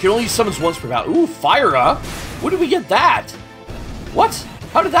yeah, you can only use summons once per battle. Ooh, fire up! When did we get that? What?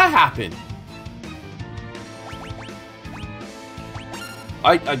 How did that happen?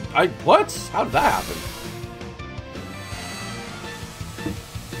 What? How did that happen?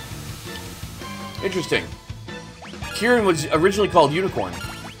 Interesting. Kieran was originally called Unicorn.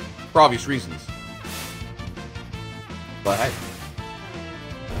 For obvious reasons. But hey.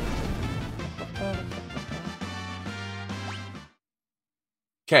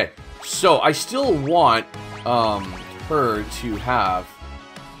 Okay, so I still want her to have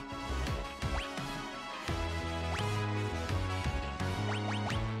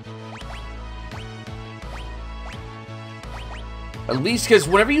At least, because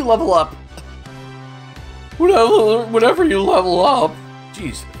whenever you level up... Whenever you level up...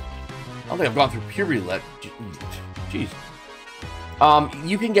 Jeez. I don't think I've gone through puberty yet. Jeez.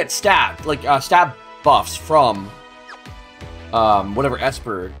 You can get stab, like, stab buffs from... whatever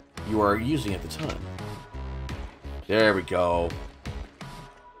Esper you are using at the time. There we go.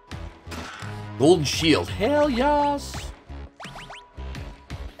 Golden shield. Hell yes!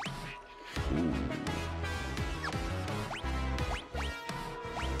 Ooh.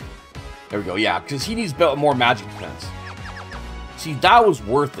 There we go, yeah, because he needs more magic defense. See, that was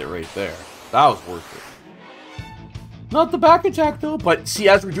worth it right there. That was worth it. Not the back attack, though. But, see,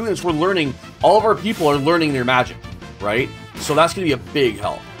 as we're doing this, we're learning... All of our people are learning their magic, right? So that's going to be a big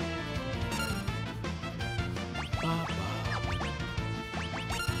help.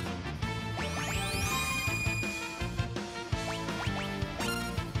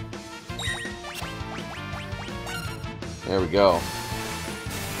 There we go.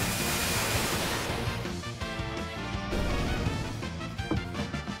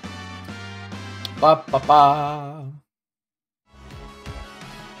 Ba ba ba.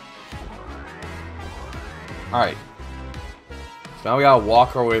 Alright. So now we gotta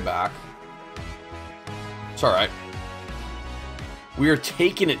walk our way back. It's alright. We are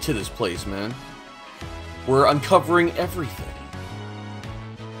taking it to this place, man. We're uncovering everything.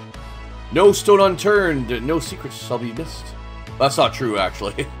 No stone unturned, no secrets shall be missed. That's not true,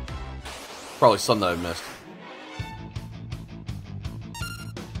 actually. Probably some that I've missed.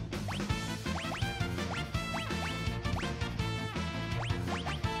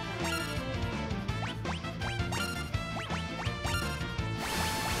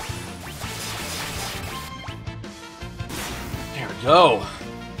 There we go.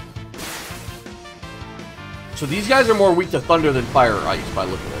 So these guys are more weak to thunder than fire or ice by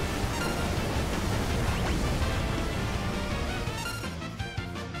looking at it.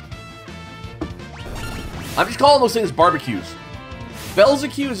 I'm just calling those things barbecues.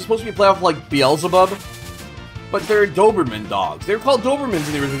 Belzecues is supposed to be a playoff like Beelzebub, but they're Doberman dogs. They were called Dobermans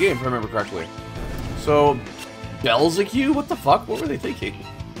in the original game, if I remember correctly. So, Belzecue? What the fuck? What were they thinking?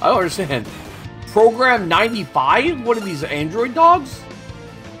 I don't understand. Program 95? What are these, Android dogs?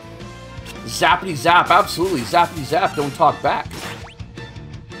 Zappity zap, absolutely. Zappity zap, don't talk back.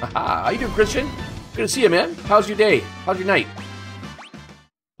 Haha, how you doing, Christian? Good to see you, man. How's your day? How's your night?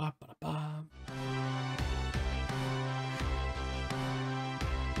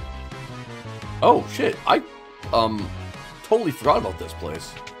 Oh, shit. I, totally forgot about this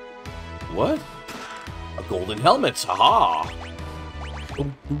place. What? A golden helmet. Haha.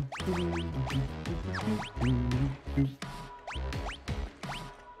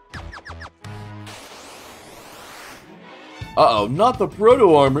 Uh-oh, not the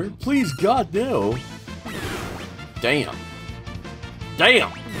proto armor. Please, God, no. Damn.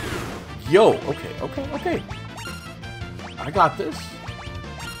 Damn. Yo, okay. I got this.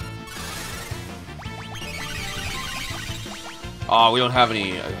 Oh, we don't have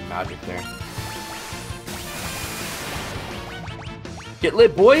any magic there. Get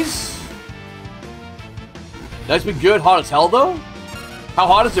lit, boys. That's been good. Hot as hell, though. How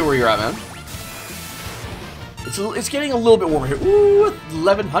hot is it where you're at, man? It's getting a little bit warmer here. Ooh,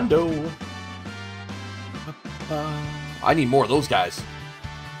 11 hundo. I need more of those guys.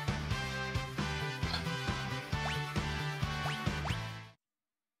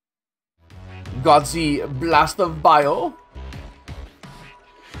 Got the blast of bio.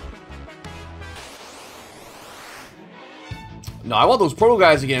 No, I want those proto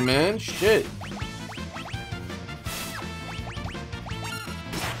guys again, man. Shit.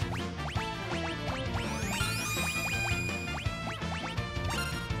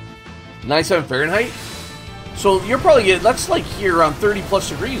 (97 Fahrenheit? So you're probably getting, that's like here around 30 plus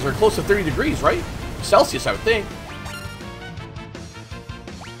degrees, or close to 30 degrees, right? Celsius, I would think.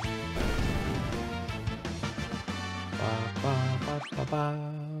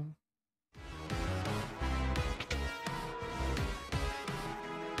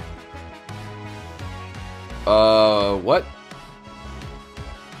 What?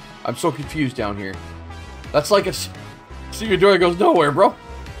 I'm so confused down here. That's like a secret door that goes nowhere, bro.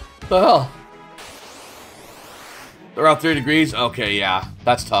 What the hell? Around 30 degrees? Okay, yeah.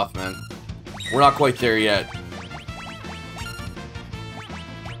 That's tough, man. We're not quite there yet.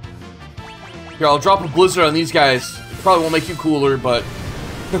 Here, I'll drop a blizzard on these guys. It probably won't make you cooler, but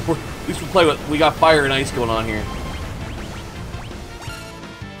at least we got fire and ice going on here.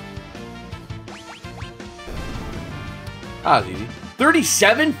 Ah, that's easy.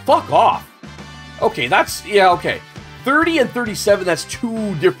 37? Fuck off. Okay, that's... Yeah, okay. 30 and 37, that's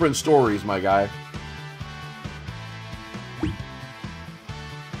two different stories, my guy.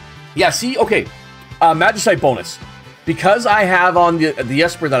 Yeah, see? Okay. Magicite bonus. Because I have on the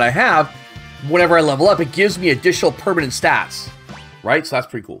Esper that I have, whenever I level up, it gives me additional permanent stats. Right? So that's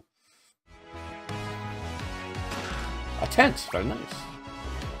pretty cool. A tent. Very nice.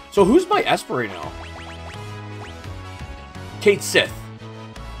 So who's my Esper right now? Kate Sith.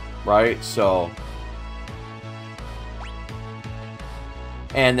 Right? So...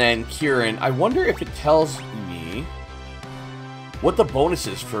 And then Kieran. I wonder if it tells me what the bonus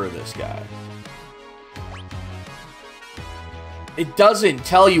is for this guy. It doesn't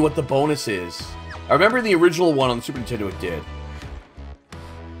tell you what the bonus is. I remember the original one on the Super Nintendo it did.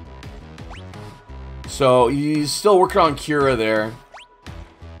 So he's still working on Kira there.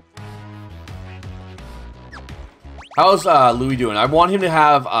 How's Louis doing? I want him to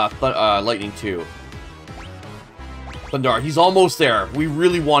have Lightning too. Thundar, he's almost there. We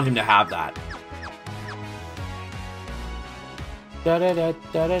really want him to have that.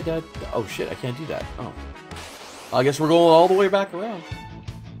 Oh shit, I can't do that. Oh. I guess we're going all the way back around.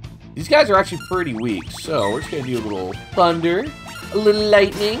 These guys are actually pretty weak, so we're just gonna do a little thunder, a little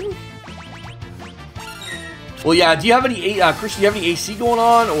lightning. Well, yeah, do you have any, Christian, do you have any AC going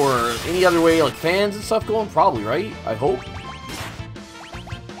on, or any other way, like fans and stuff going? Probably, right? I hope.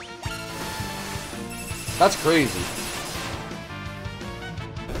 That's crazy.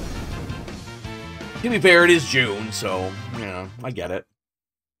 To be fair, it is June, so, yeah, I get it.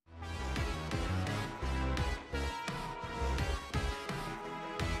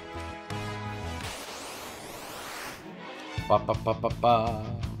 Ba ba ba ba ba.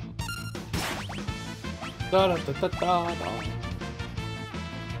 Da, da, da, da, da, da.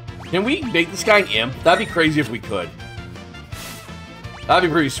 Can we make this guy an imp? That'd be crazy if we could. That'd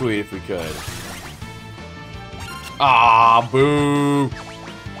be pretty sweet if we could. Ah, boo.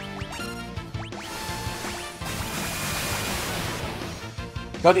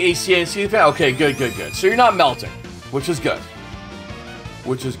 Got the AC and CD fan? Okay, good, good, good. So you're not melting, which is good.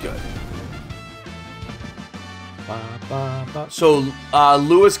 Which is good. Ba, ba, ba. So,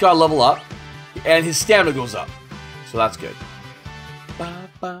 Lewis got level up. And his stamina goes up. So that's good. Ba,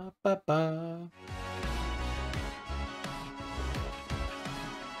 ba, ba, ba.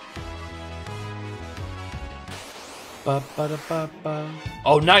 Ba, ba, da, ba, ba.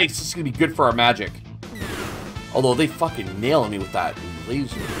 Oh, nice. This is going to be good for our magic. Although they fucking nailing me with that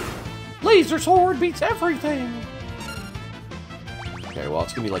laser. Laser sword beats everything. Okay, well,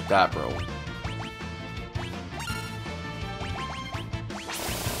 it's going to be like that, bro.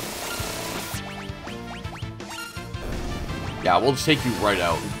 Yeah, we'll just take you right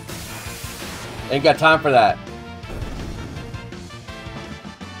out. Ain't got time for that.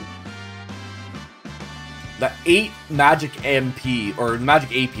 The 8 magic MP, or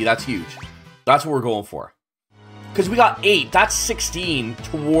magic AP, that's huge. That's what we're going for. Because we got 8, that's 16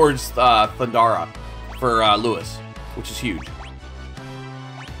 towards Thundara for Lewis, which is huge.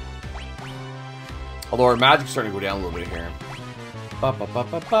 Although our magic's starting to go down a little bit here. Ba, ba, ba,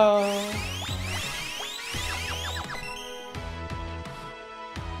 ba, ba.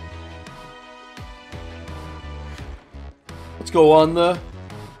 Let's go on the...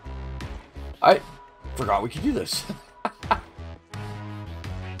 I forgot we could do this.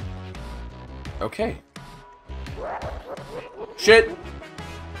 Okay. Shit.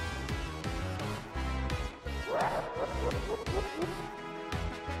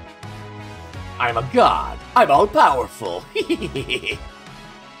 I'm a god. I'm all powerful.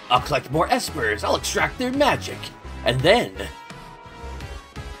 I'll collect more espers. I'll extract their magic. And then...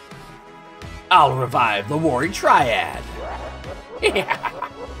 I'll revive the Warring Triad.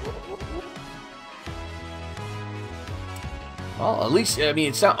 Well, at least, I mean,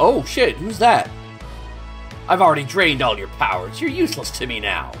 it sounds... Oh, shit, who's that? I've already drained all your powers. You're useless to me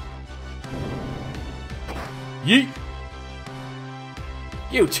now. Yeet.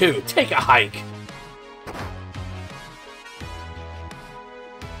 You too, take a hike.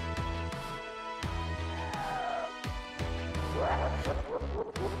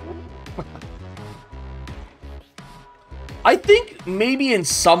 I think maybe in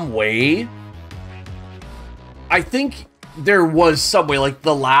some way, I think there was some way, like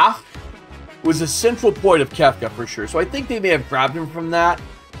the laugh was a central point of Kefka for sure. So I think they may have grabbed him from that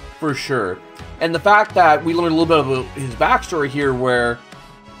for sure. And the fact that we learned a little bit of his backstory here where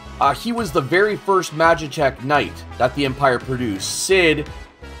he was the very first Magitech knight that the Empire produced. Sid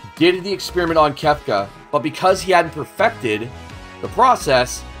did the experiment on Kefka, but because he hadn't perfected the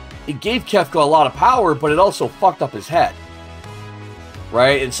process, it gave Kefka a lot of power, but it also fucked up his head.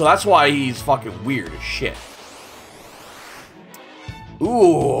 Right? And so that's why he's fucking weird as shit.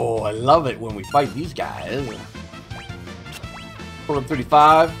 Ooh, I love it when we fight these guys. Program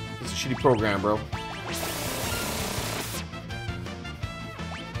 35. It's a shitty program, bro.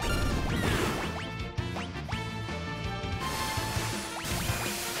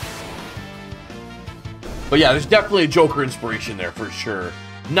 But yeah, there's definitely a Joker inspiration there for sure.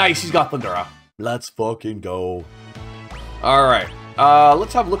 Nice, he's got Thundera. Let's fucking go. Alright.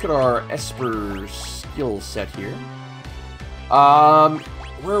 Let's have a look at our Esper skill set here.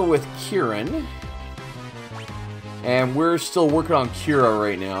 We're with Kieran. And we're still working on Kira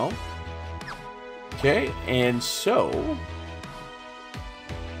right now. Okay, and so...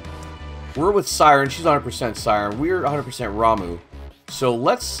 we're with Siren. She's 100% Siren. We're 100% Ramu. So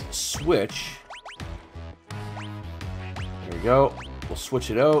let's switch... there we go. We'll switch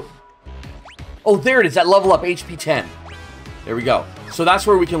it out. Oh, there it is. That level up HP 10. There we go. So that's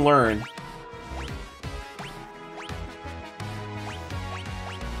where we can learn.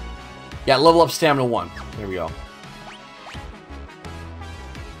 Yeah, level up stamina 1. There we go.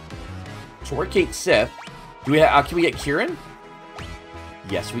 So we're Kate Sith. Do we have, can we get Kieran?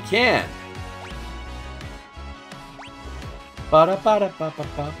 Yes, we can.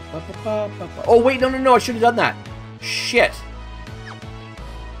 Oh, wait, no. I should have done that. Shit.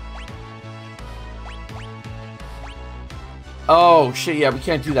 Oh, shit, yeah, we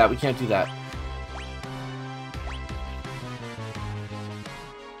can't do that. We can't do that.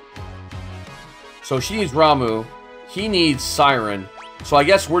 So she needs Ramu. He needs Siren. So I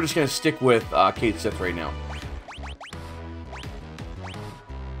guess we're just going to stick with Kate Sith right now.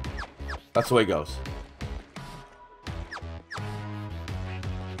 That's the way it goes.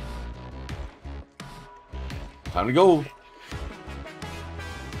 Time to go.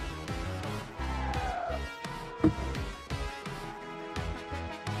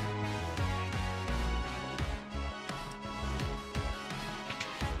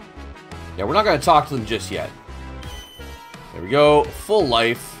 Yeah, we're not going to talk to them just yet. There we go. Full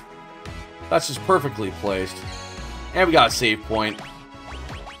life. That's just perfectly placed. And we got a save point.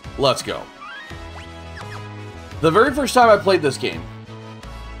 Let's go. The very first time I played this game,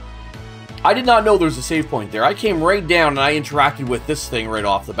 I did not know there was a save point there. I came right down and I interacted with this thing right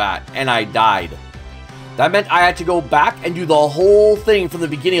off the bat, and I died. That meant I had to go back and do the whole thing from the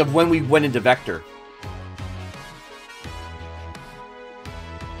beginning of when we went into Vector.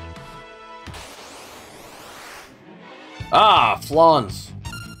 Ah, flans.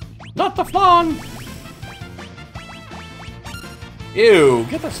 Not the flan! Ew,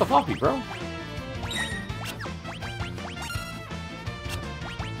 get that stuff off me, bro.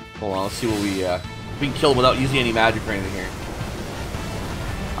 Hold on, let's see what we can kill without using any magic or anything here.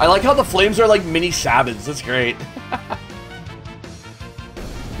 I like how the flames are like mini sabins. That's great.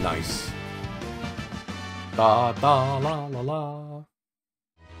 Nice. Da da la la la.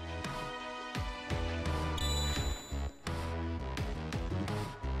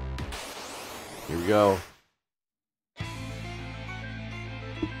 Here we go.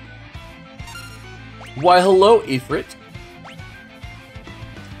 Why, hello, Ifrit.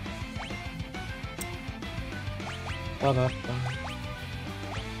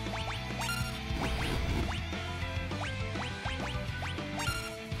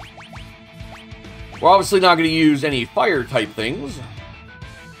 We're obviously not going to use any fire type things.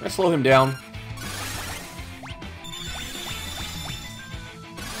 Let's slow him down.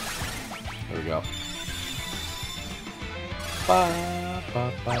 There we go.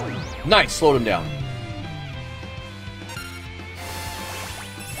 Nice, slowed him down.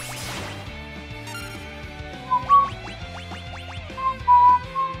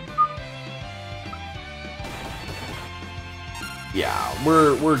 Yeah,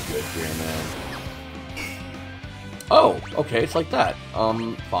 we're good here, man. Oh, okay, it's like that.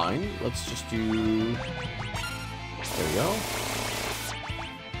 Fine. Let's just do... there we go.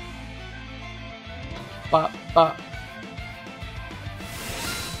 Bop, bop.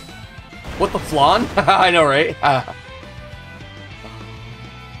 What the flan? I know, right?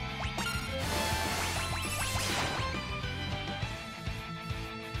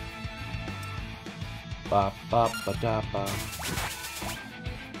 Ba, ba, ba, da, ba.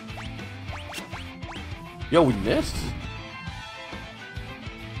 Yo, we missed?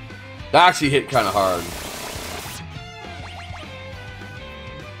 That actually hit kind of hard.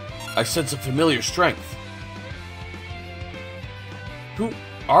 I sense a familiar strength. Who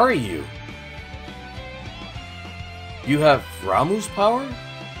are you? You have Ramu's power?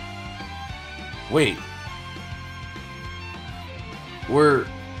 Wait. We're...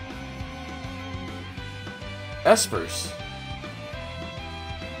 Espers.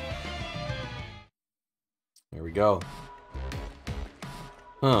 There we go.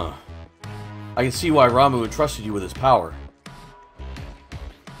 Huh. I can see why Ramu entrusted you with his power.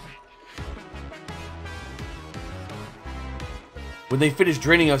 When they finish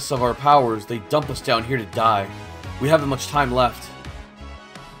draining us of our powers, they dump us down here to die. We haven't much time left.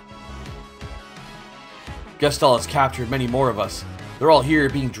 Gestal has captured many more of us. They're all here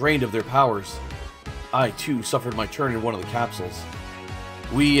being drained of their powers. I, too, suffered my turn in one of the capsules.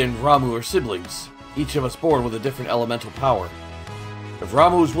 We and Ramu are siblings, each of us born with a different elemental power. If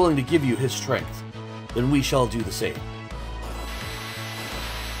Ramu is willing to give you his strength, then we shall do the same.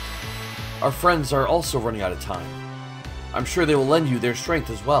 Our friends are also running out of time. I'm sure they will lend you their strength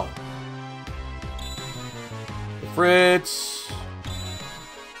as well. Fritz!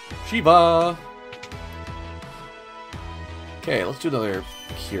 Shiva! Okay, let's do another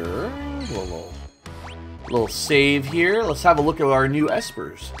cure. Little save here. Let's have a look at our new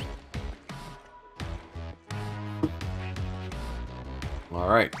espers.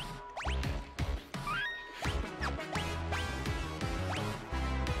 Alright.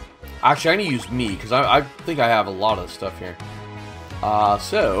 Actually, I need to use me, because I think I have a lot of stuff here.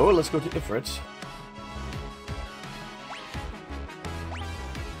 So, let's go to Ifrit.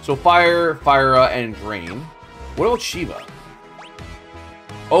 So, Fire, Fira, and Drain. What about Shiva?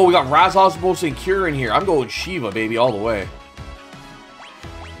 Oh, we got Raz Osmos and Cure in here. I'm going Shiva, baby, all the way.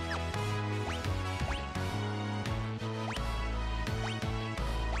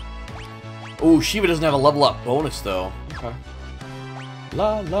 Oh, Shiva doesn't have a level up bonus, though. Okay.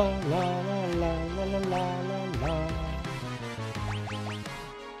 La la la la la la la la la.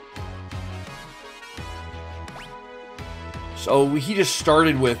 So he just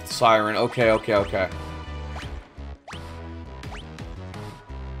started with Siren. Okay, okay, okay.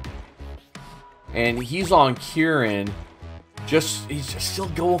 And he's on Kieran. He's just still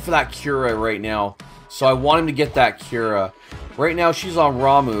going for that Cura right now. So I want him to get that Cura. Right now she's on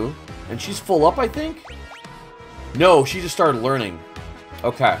Ramu. And she's full up, I think? No, she just started learning.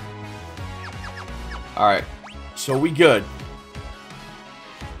 Okay. Alright. So we good.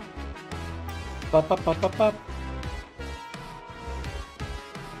 Bop, bop, bop, bop, bop.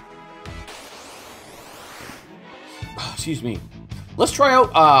 Excuse me. Let's try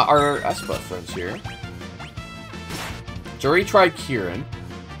out our Espa friends here. So already tried Kieran.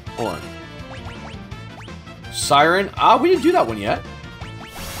 Hold on. Siren. We didn't do that one yet.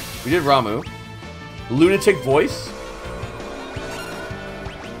 We did Ramu. Lunatic voice.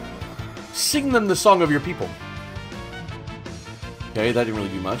 Sing them the song of your people. Okay, that didn't really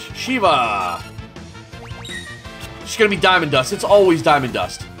do much. Shiva! She's gonna be Diamond Dust. It's always Diamond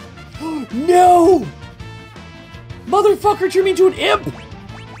Dust. No! Motherfucker, turn me into an imp!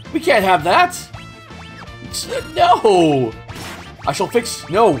 We can't have that! No! I shall fix...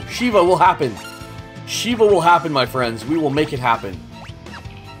 No, Shiva will happen. Shiva will happen, my friends. We will make it happen.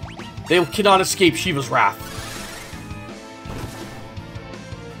 They cannot escape Shiva's wrath.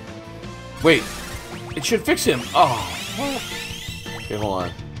 Wait. It should fix him. Oh. Okay, hold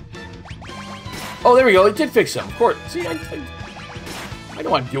on. Oh, there we go. It did fix him. Of course. See, I know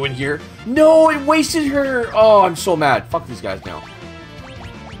what I'm doing here. No, it wasted her. Oh, I'm so mad. Fuck these guys now.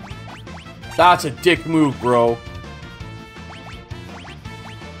 That's a dick move, bro.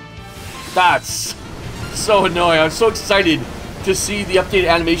 That's so annoying. I'm so excited to see the updated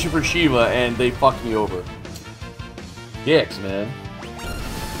animation for Shiva, and they fucked me over. Dicks, man.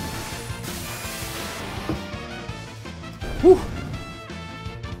 Whew.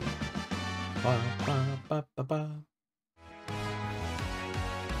 Ba, ba, ba, ba, ba.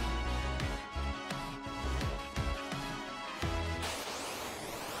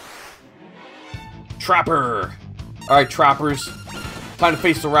 Trapper! Alright, trappers. Time to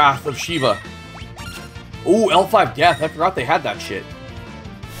face the wrath of Shiva. Ooh, L5 Death. I forgot they had that shit.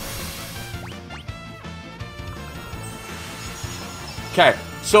 Okay,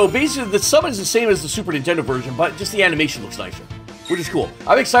 so basically the summon is the same as the Super Nintendo version, but just the animation looks nicer, which is cool.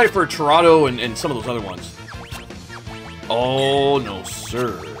 I'm excited for Toronto and some of those other ones. Oh, no,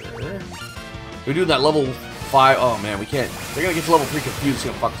 sir. They're doing that level 5. Oh, man, we can't. They're going to get to level 3 confused. It's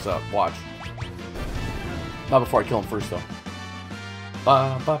going to fuck us up. Watch. Not before I kill him first, though.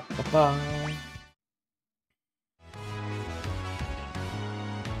 Ba, ba, ba, ba.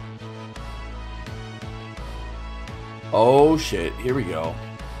 Oh, shit. Here we go.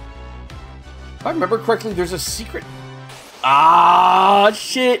 If I remember correctly, there's a secret. Ah,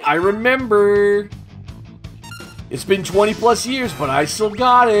 shit. I remember. It's been 20 plus years, but I still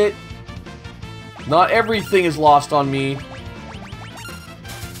got it. Not everything is lost on me.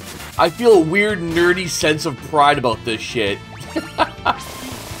 I feel a weird, nerdy sense of pride about this shit.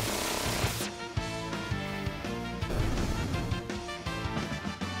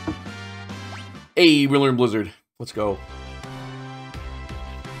 Hey, we learned Blizzard. Let's go.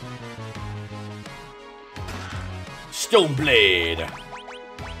 Stone Blade.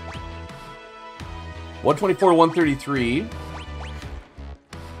 124 to 133.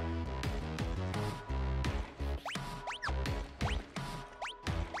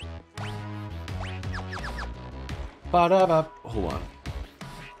 Ba-da-ba. Hold on.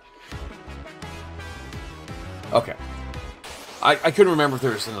 Okay. I couldn't remember if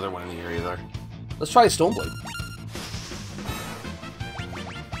there was another one in the area there. Let's try a Stone Blade.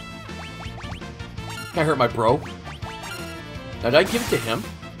 Can I hurt my bro? Now, did I give it to him?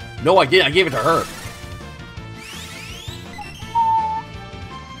 No, I didn't. I gave it to her.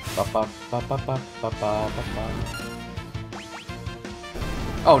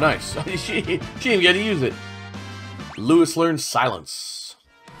 Oh, nice. she didn't even get to use it. Lewis learns silence.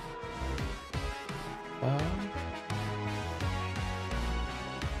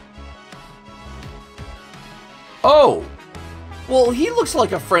 Oh! Well, he looks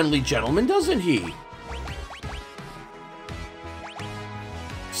like a friendly gentleman, doesn't he?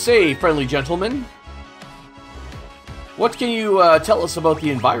 Say, friendly gentleman, what can you tell us about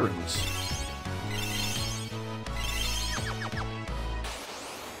the environs?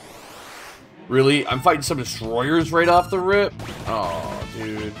 Really? I'm fighting some destroyers right off the rip? Oh,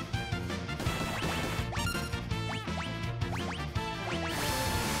 dude.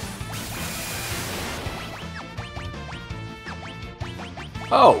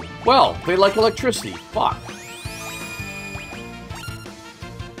 Oh, well, they like electricity. Fuck.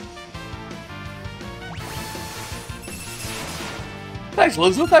 Thanks,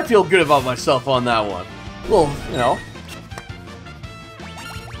 Elizabeth. I feel good about myself on that one. Well, you know.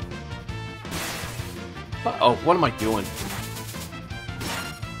 Uh-oh, what am I doing?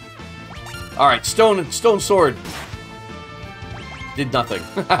 Alright, stone sword. Did nothing.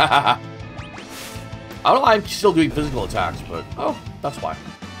 I don't know why I'm still doing physical attacks, but... Oh, that's why.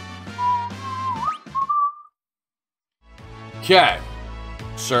 Okay.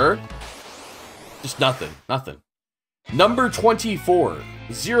 Sir? Just nothing. Nothing. Number 24.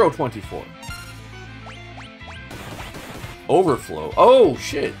 024. Overflow. Oh,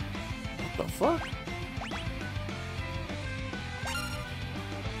 shit. What the fuck?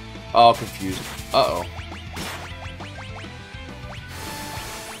 Oh, confused. Uh-oh.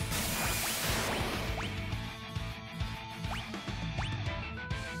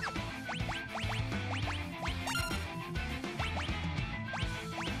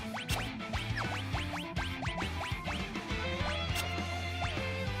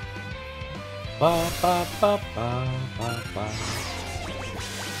 Ba, ba, ba, ba, ba, ba.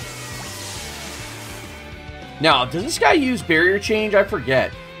 Now, does this guy use barrier change? I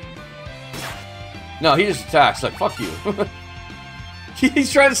forget. No, he just attacks. Like, fuck you.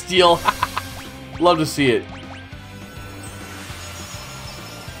 He's trying to steal. Love to see it.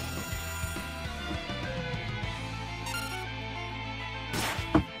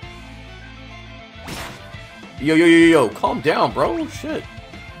 Yo, yo, yo, yo, yo. Calm down, bro. Shit.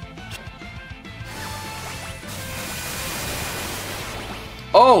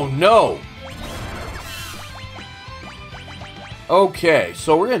 Oh, no. Okay,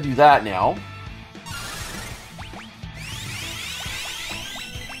 so we're going to do that now.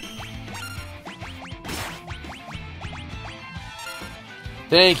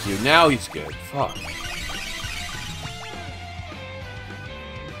 Thank you. Now he's good. Fuck.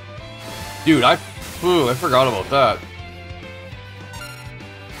 Dude, I forgot about that.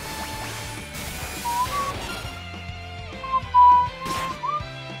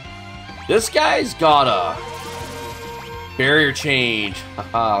 This guy's got a barrier change.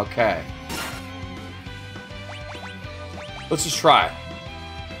 Haha, okay. Let's just try.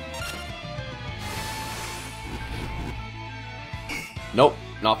 Nope,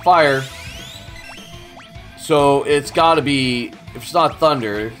 not fire. So it's gotta be, if it's not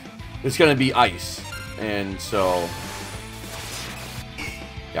thunder, it's gonna be ice. And so,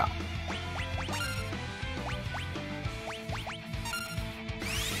 yeah.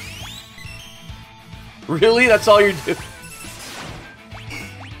 Really? That's all you're doing?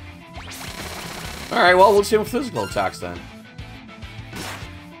 Alright, well, let's see with physical attacks then.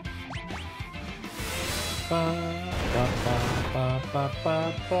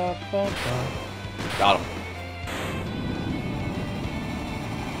 Got him.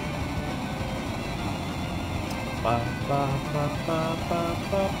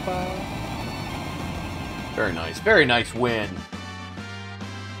 Very nice win.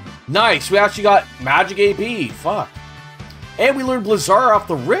 Nice, we actually got magic AP. Fuck. And we learned Blizzard off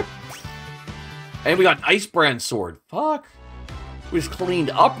the rip. And we got an Ice Brand sword. Fuck. We just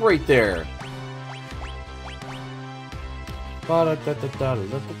cleaned up right there.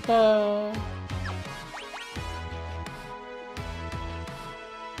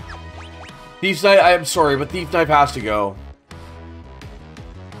 Thief's Knife, I'm sorry, but Thief Knife has to go.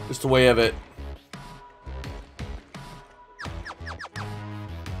 Just the way of it.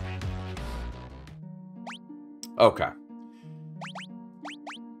 Okay.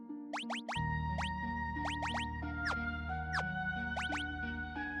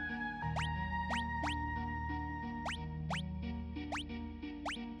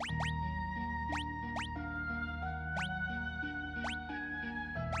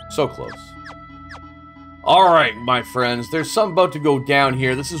 So close. Alright, my friends. There's something about to go down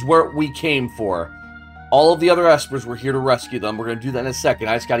here. This is where we came for. All of the other Espers were here to rescue them. We're going to do that in a second.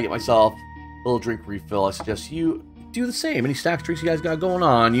 I just got to get myself a little drink refill. I suggest you do the same. Any snacks, drinks you guys got going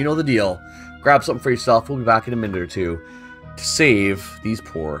on, you know the deal. Grab something for yourself. We'll be back in a minute or two to save these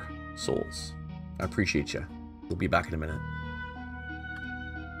poor souls. I appreciate you. We'll be back in a minute.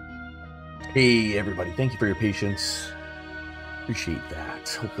 Hey, everybody. Thank you for your patience. Appreciate that.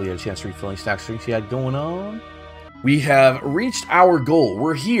 Hopefully you had a chance to refill any snacks, drinks you had going on. We have reached our goal.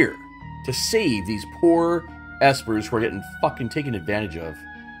 We're here to save these poor Espers who are getting fucking taken advantage of.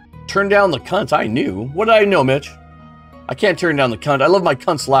 Turn down the cunt, I knew. What did I know, Mitch? I can't turn down the cunt. I love my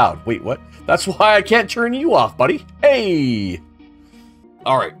cunts loud. Wait, what? That's why I can't turn you off, buddy. Hey!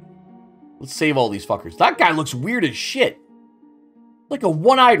 Alright. Let's save all these fuckers. That guy looks weird as shit. Like a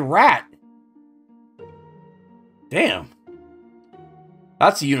one-eyed rat. Damn.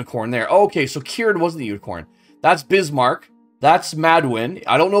 That's a unicorn there. Oh, okay, so Kieran wasn't the unicorn. That's Bismarck. That's Madwin.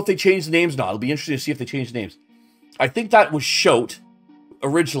 I don't know if they changed the names or not. It'll be interesting to see if they changed the names. I think that was Shote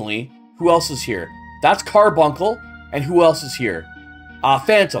originally. Who else is here? That's Carbuncle. And who else is here?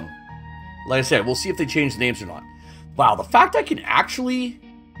 Phantom. Like I said, we'll see if they changed the names or not. Wow, the fact I can actually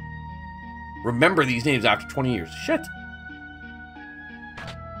remember these names after 20 years. Shit.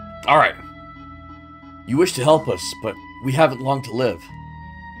 Alright. You wish to help us, but we haven't long to live.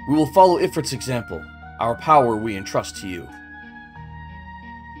 We will follow Ifrit's example. Our power we entrust to you.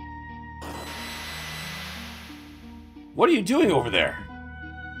 What are you doing over there?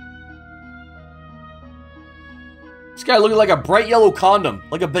 This guy looking like a bright yellow condom.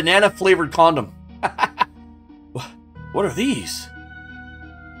 Like a banana-flavored condom. What are these?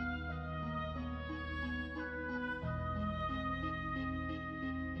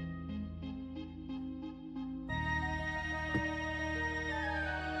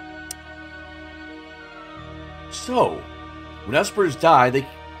 So, when Espers die, they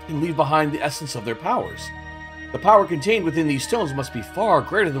can leave behind the essence of their powers. The power contained within these stones must be far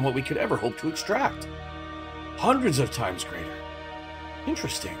greater than what we could ever hope to extract. Hundreds of times greater.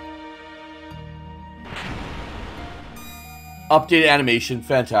 Interesting. Updated animation,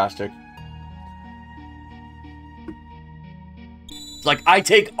 fantastic. It's like, I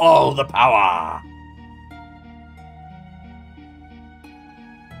take all the power.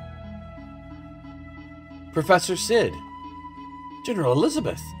 Professor Sid. General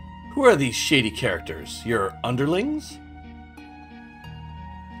Elizabeth. Who are these shady characters? Your underlings?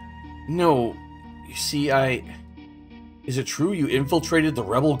 No, you see, Is it true you infiltrated the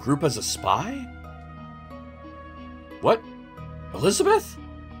rebel group as a spy? What? Elizabeth?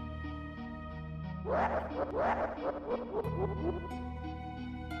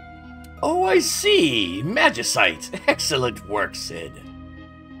 Oh, I see. Magicite. Excellent work, Sid.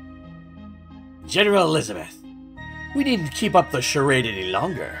 General Elizabeth, we needn't keep up the charade any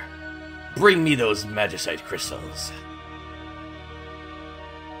longer. Bring me those magicite crystals.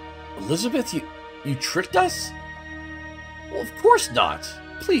 Elizabeth, you tricked us? Well, of course not.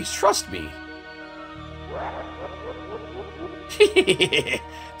 Please, trust me.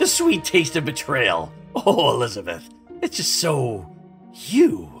 The sweet taste of betrayal. Oh, Elizabeth, it's just so...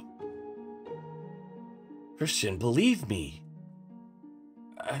 you. Christian, believe me.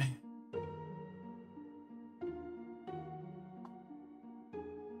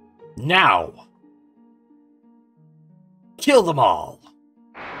 Now! Kill them all!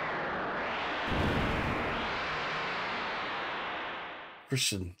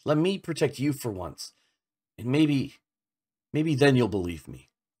 Christian, let me protect you for once. And maybe then you'll believe me.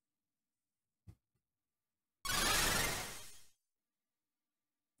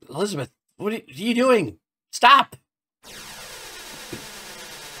 Elizabeth, what are you doing? Stop!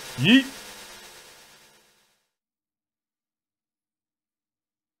 Yeet!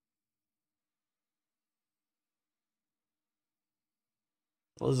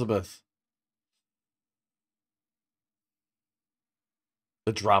 Elizabeth.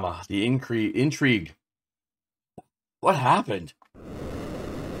 The drama, the intrigue. What happened?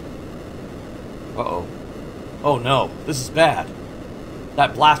 Uh-oh. Oh no, this is bad.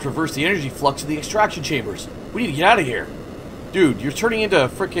 That blast reversed the energy flux of the extraction chambers. We need to get out of here. Dude, you're turning into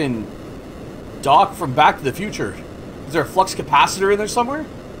frickin'... Doc from Back to the Future. Is there a flux capacitor in there somewhere?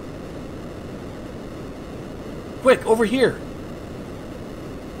 Quick, over here.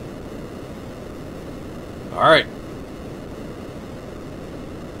 Alright.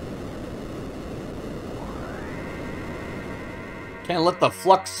 Can't let the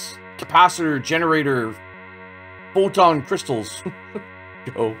flux capacitor generator photon crystals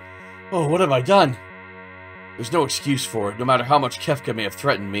go. Oh, what have I done? There's no excuse for it, no matter how much Kefka may have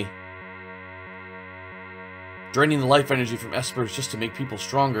threatened me. Draining the life energy from espers just to make people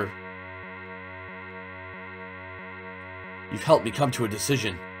stronger. You've helped me come to a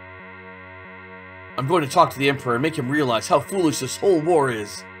decision. I'm going to talk to the Emperor and make him realize how foolish this whole war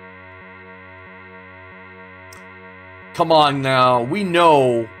is. Come on now, we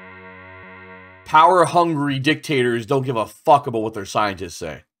know power-hungry dictators don't give a fuck about what their scientists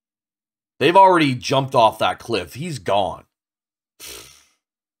say. They've already jumped off that cliff. He's gone.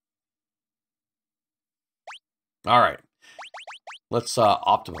 Alright. Let's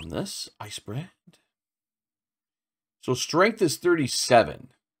optimum this. Ice bread. So strength is 37.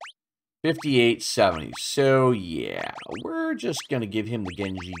 58, 70. So yeah, we're just going to give him the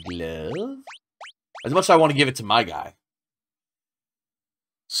Genji glove. As much as I want to give it to my guy.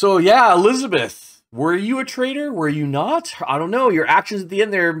 So yeah, Elizabeth, were you a traitor? Were you not? I don't know. Your actions at the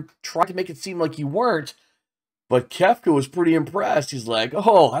end there tried to make it seem like you weren't. But Kefka was pretty impressed. He's like,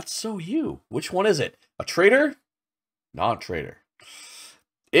 oh, that's so you. Which one is it? A traitor? Not a traitor.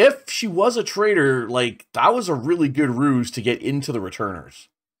 If she was a traitor, like, that was a really good ruse to get into the returners.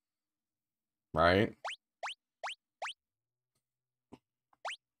 Right?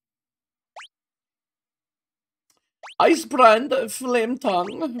 Ice brand, flame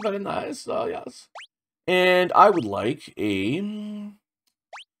tongue. Very nice. Oh, yes. And I would like a...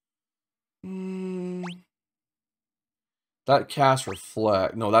 that cast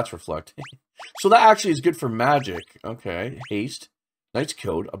reflect. No, that's reflect. So that actually is good for magic. Okay. Haste. Knight's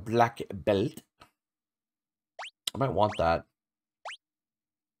Code. A black belt. I might want that.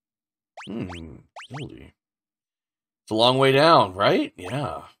 Really. It's a long way down, right?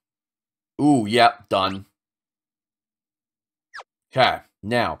 Yeah. Ooh, yep, done. Okay,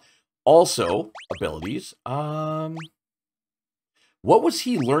 now, also, abilities. What was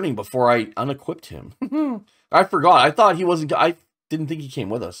he learning before I unequipped him? I forgot. I thought he wasn't... I didn't think he came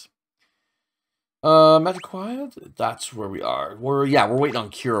with us. Magic Quiet? That's where we are. We're waiting on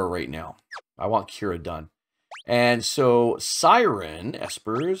Kira right now. I want Kira done. And so, Siren,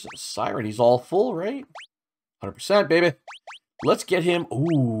 Espers, Siren, he's all full, right? 100%, baby. Let's get him...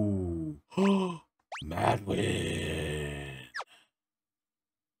 Ooh. Madwin.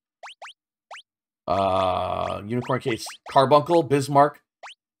 Unicorn Case, Carbuncle, Bismarck.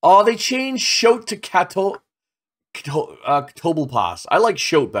 Oh, they changed Shoat to Katoblepas. I like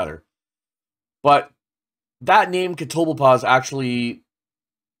Shoat better. But that name, Katoblepas, actually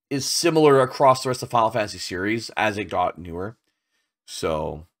is similar across the rest of the Final Fantasy series as it got newer.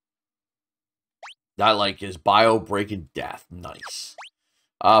 So, that, like, is Bio, Break, and Death. Nice.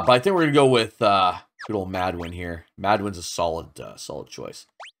 But I think we're going to go with good old Madwin here. Madwin's a solid choice.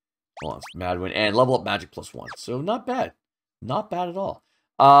 Hold on, Madwin. And level up magic +1. So, not bad. Not bad at all.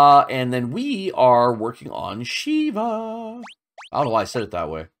 And then we are working on Shiva. I don't know why I said it that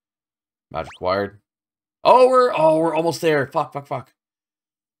way. Magic acquired. Oh, we're almost there. Fuck.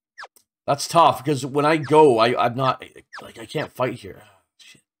 That's tough, because when I go, I'm not... Like, I can't fight here.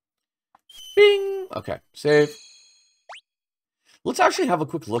 Shit. Bing! Okay, save. Let's actually have a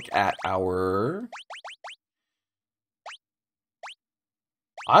quick look at our...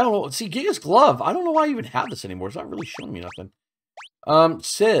 I don't know. See, Giga's Glove. I don't know why I even have this anymore. It's not really showing me nothing.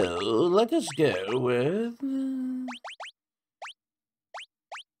 So, let us go with...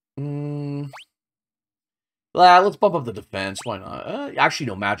 let's bump up the defense. Why not? Actually,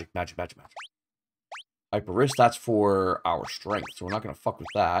 no. Magic. Hyper Wrist, that's for our strength. So we're not going to fuck with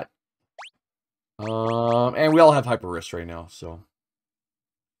that. And we all have Hyper Wrist right now, so...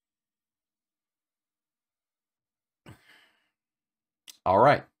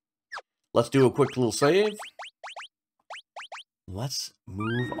 Alright. Let's do a quick little save. Let's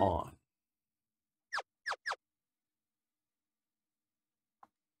move on.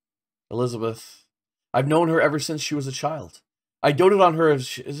 Elizabeth. I've known her ever since she was a child. I doted on her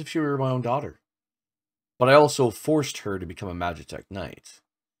as if she were my own daughter. But I also forced her to become a Magitech Knight.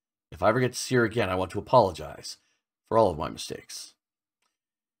 If I ever get to see her again, I want to apologize for all of my mistakes.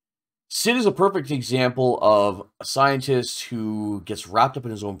 Sid is a perfect example of a scientist who gets wrapped up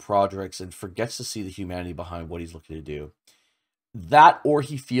in his own projects and forgets to see the humanity behind what he's looking to do. That, or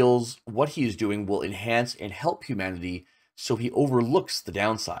he feels what he is doing will enhance and help humanity, So he overlooks the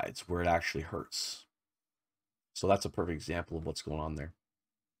downsides where it actually hurts. So that's a perfect example of what's going on there.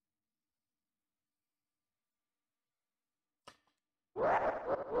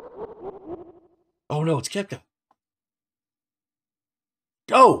 Oh no, it's Kepka.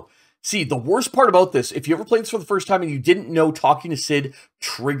 Go! See, the worst part about this, if you ever played this for the first time and you didn't know talking to Sid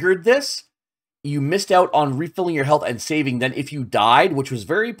triggered this, you missed out on refilling your health and saving. Then if you died, which was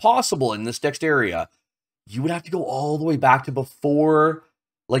very possible in this next area, you would have to go all the way back to before,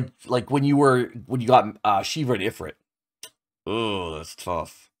 like when you got Shiva and Ifrit. Oh, that's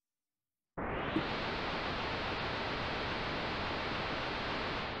tough.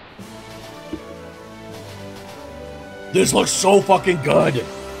 This looks so fucking good.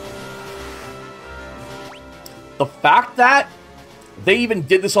 The fact that they even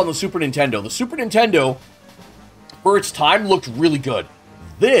did this on the Super Nintendo. The Super Nintendo, for its time, looked really good.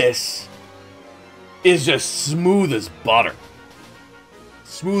 This is just smooth as butter.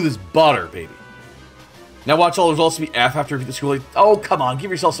 Smooth as butter, baby. Now watch all the results be F after the school. Oh, come on. Give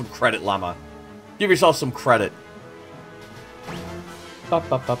yourself some credit, Llama. Give yourself some credit. Ba,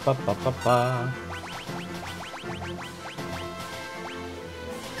 ba, ba, ba, ba, ba, ba.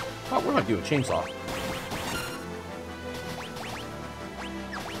 Oh, we're not doing a chainsaw.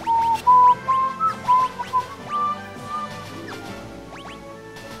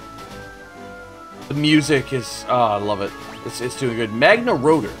 The music is, oh, I love it. It's doing good. Magna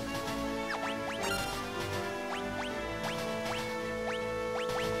Rotor.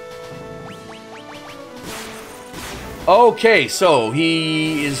 Okay, so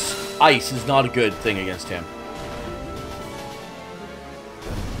ice is not a good thing against him.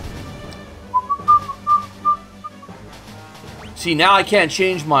 See, now I can't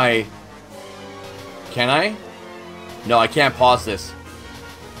change my... Can I? No, I can't pause this.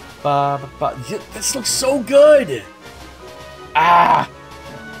 This looks so good! Ah!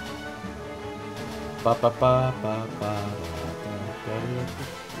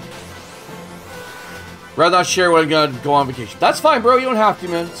 Rather not share when I'm gonna go on vacation. That's fine, bro. You don't have to,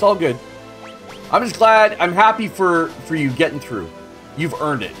 man. It's all good. I'm just glad. I'm happy for you getting through. You've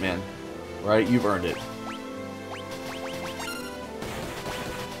earned it, man. Right? You've earned it.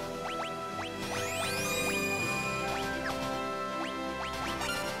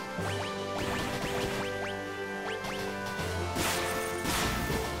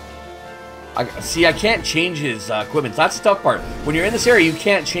 See, I can't change his equipment. That's the tough part. When you're in this area, you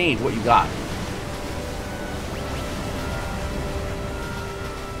can't change what you got.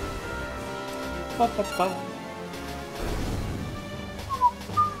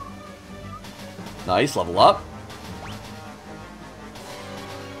 Nice, level up.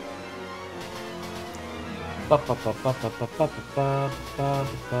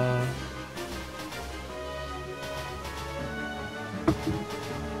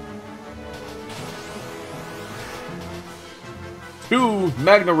 Two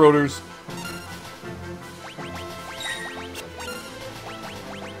Magna Rotors.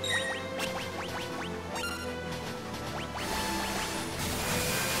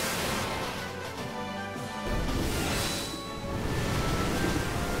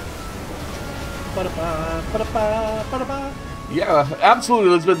 Yeah,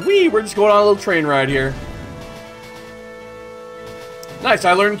 absolutely, Elizabeth. We're just going on a little train ride here. Nice,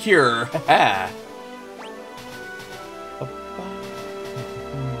 I learned Cure.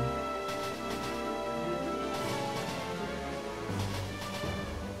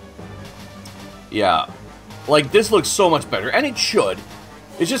 Yeah, like this looks so much better, and it should.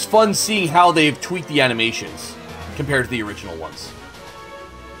 It's just fun seeing how they've tweaked the animations compared to the original ones.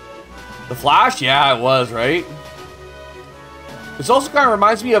 The Flash, yeah, it was, right? This also kind of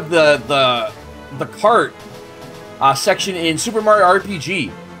reminds me of the cart section in Super Mario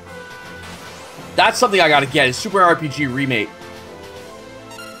RPG. That's something I gotta get, is Super Mario RPG Remake.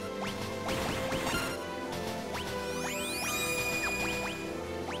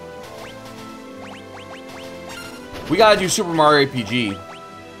 We gotta do Super Mario RPG.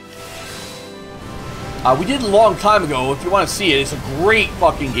 We did it a long time ago. If you want to see it, it's a great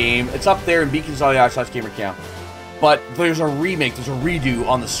fucking game. It's up there in beacons.ai/gamercamp. But there's a remake, there's a redo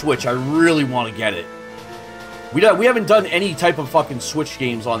on the Switch. I really want to get it. We haven't done any type of fucking Switch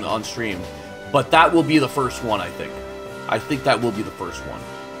games on stream. But that will be the first one, I think. I think that will be the first one.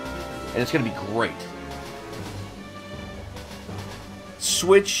 And it's going to be great.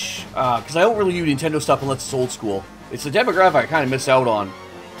 Switch, because I don't really do Nintendo stuff unless it's old school. It's a demographic I kind of miss out on.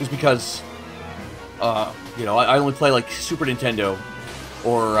 Just because... you know, I only play like Super Nintendo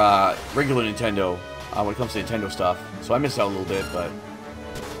or regular Nintendo when it comes to Nintendo stuff. So I miss out a little bit, but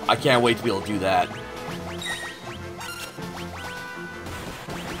I can't wait to be able to do that.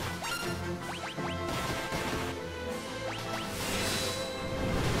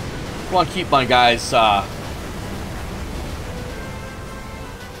 want to keep my guys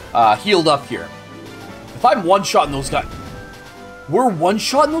healed up here. If I'm one-shotting those guys... We're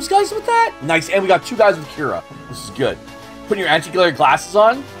one-shotting those guys with that? Nice, and we got 2 guys with Kira. This is good. Putting your anti-glare glasses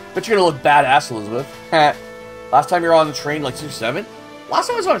on? Bet you're going to look badass, Elizabeth. Last time you were on the train, like 6 or 7? Last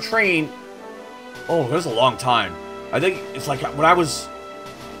time I was on a train... Oh, it was a long time. I think it's like when I was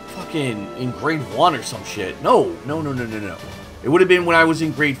fucking in grade 1 or some shit. No. It would have been when I was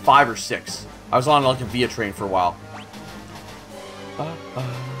in grade 5 or 6. I was on like a VIA train for a while.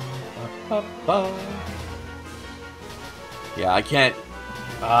 Yeah, I can't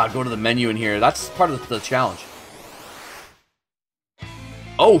go to the menu in here. That's part of the challenge.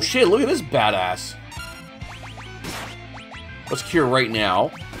 Oh shit, look at this badass. Let's cure right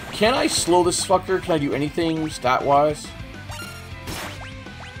now. Can I slow this fucker? Can I do anything stat-wise?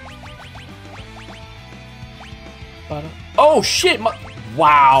 Oh shit!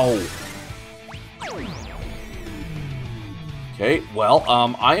 Wow! Okay, well,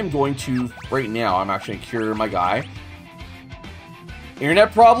 I am going to, right now, I'm actually going to cure my guy.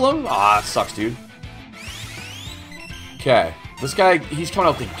 Internet problem? Ah, it sucks, dude. Okay, this guy, he's coming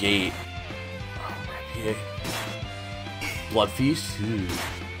out the gate. Blood Feast. Ooh.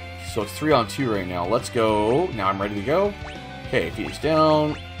 So it's 3 on 2 right now. Let's go. Now I'm ready to go. Okay, Phoenix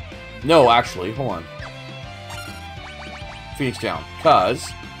down. No, actually, hold on. Phoenix down,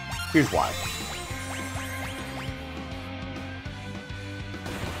 because here's why.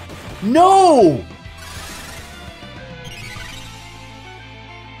 No!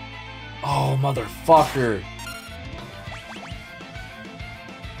 Oh, motherfucker.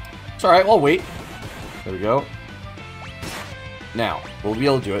 It's alright, I'll wait. There we go. Now, we'll be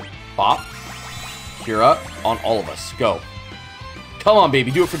able to do it. Bop. Kira on all of us. Go. Come on, baby.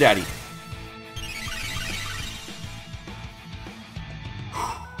 Do it for daddy.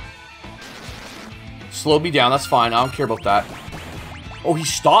 Slow me down. That's fine. I don't care about that. Oh, he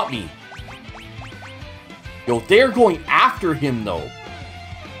stopped me. Yo, they're going after him, though.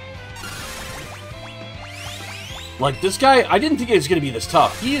 Like, this guy, I didn't think it was going to be this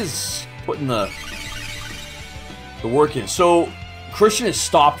tough. He is putting the work in. So, Christian is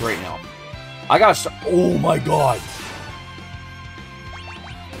stopped right now. I gotta stop. Oh, my God.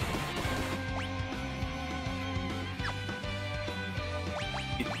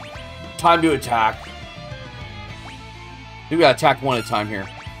 Time to attack. We gotta attack one at a time here.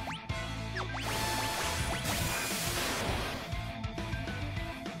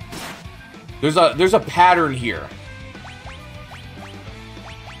 There's a pattern here.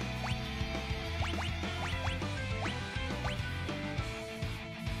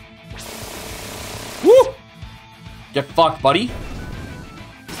 Woo! Get fucked, buddy.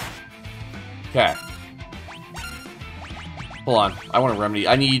 Okay. Hold on. I want a remedy.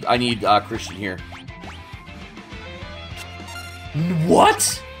 I need Christian here.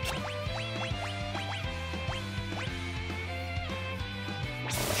 What?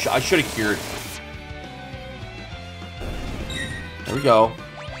 I should have cured. There we go.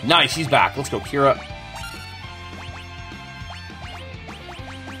 Nice, he's back. Let's go, Kira.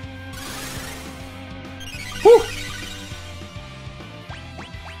 Whew.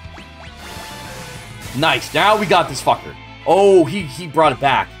 Nice, now we got this fucker. Oh, he brought it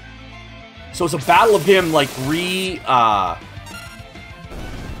back. So it's a battle of him, like,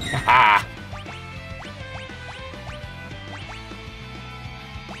 haha.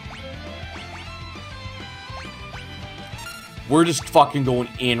 We're just fucking going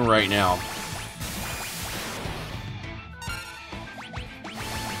in right now.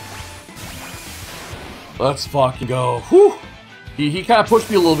 Let's fucking go. Whew. He kind of pushed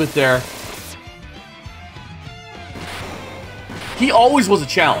me a little bit there. He always was a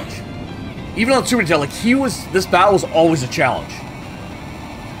challenge. Even on Super Nintendo, like, this battle was always a challenge.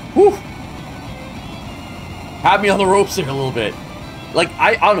 Whew. Had me on the ropes there a little bit. Like,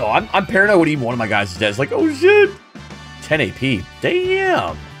 I don't know. I'm paranoid when even one of my guys is dead. It's like, oh shit. 10 AP.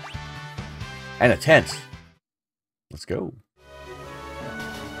 Damn. And a tent. Let's go.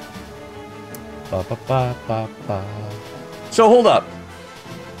 Ba, ba, ba, ba, ba. So, hold up.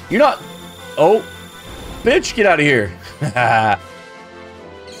 You're not... Oh. Bitch, get out of here.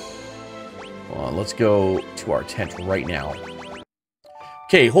 Hold on, let's go to our tent right now.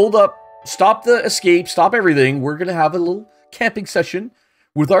 Okay, hold up. Stop the escape. Stop everything. We're going to have a little camping session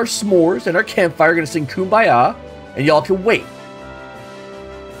with our s'mores and our campfire. We're going to sing Kumbaya. And y'all can wait.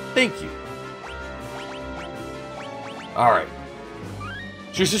 Thank you. Alright.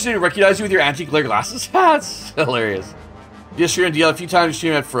 Should your sister recognize you with your anti-glare glasses? That's hilarious. Yes, you're in DL a few times.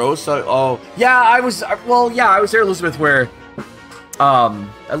 Stream had froze. So, oh, yeah, I was there, Elizabeth, where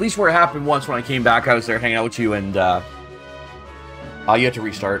At least where it happened once when I came back, I was there hanging out with you, and you had to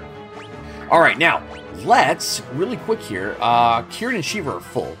restart. Alright, now, let's, really quick here, Kieran and Shiva are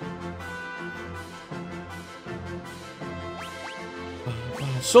full.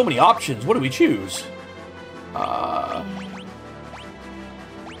 So many options, what do we choose?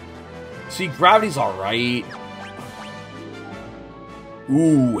 See, gravity's alright.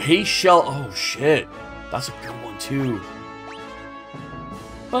 Ooh, Haze Shell, oh shit. That's a good one, too.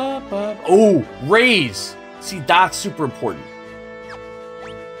 Oh, Raise! See, that's super important.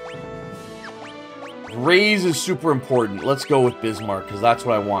 Raise is super important. Let's go with Bismarck, because that's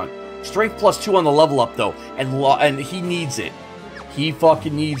what I want. Strength +2 on the level up, though. And he needs it. He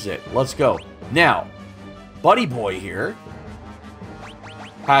fucking needs it. Let's go. Now, Buddy Boy here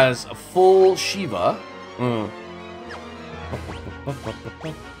has a full Shiva. You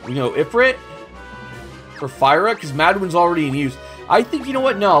know, Ifrit for Fyra, because Madwin's already in use. I think, you know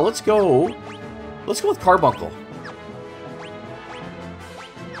what? No, let's go. Let's go with Carbuncle.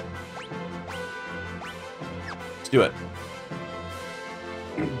 Let's do it.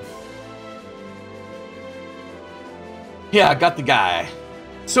 Yeah, I got the guy.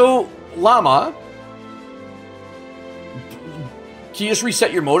 So, Llama, can you just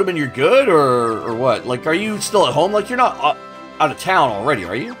reset your modem and you're good, or what? Like, are you still at home? Like, you're not out of town already,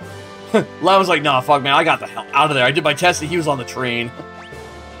 are you? Llama's like, nah, fuck, man, I got the hell out of there. I did my testing, he was on the train.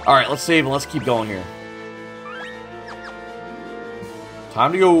 Alright, let's save and let's keep going here.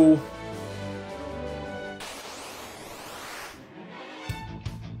 Time to go.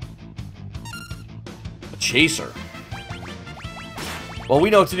 A chaser. Well, we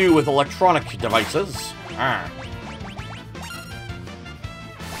know what to do with electronic devices. Ah.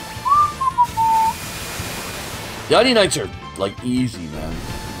 The Onion Knights are, like, easy, man.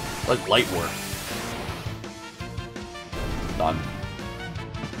 Like, light work. Done.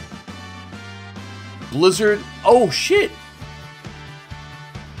 Blizzard. Oh, shit!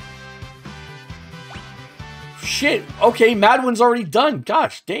 Shit. Okay, Madwin's already done.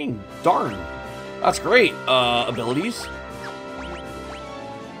 Gosh, dang. Darn. That's great. Abilities.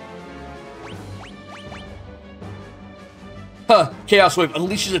 Huh. Chaos Wave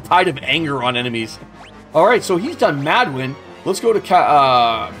unleashes a tide of anger on enemies. Alright, so he's done Madwin. Let's go to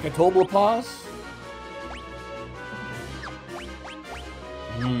Catoblapaz.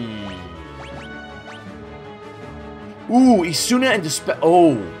 Ooh, Isuna and Dispe...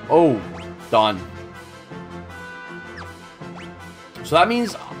 Oh, done. So that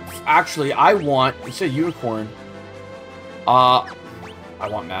means, actually, I want... You said Unicorn. I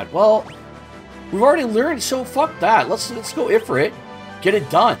want Mad... Well, we've already learned, so fuck that. Let's go Ifrit. Get it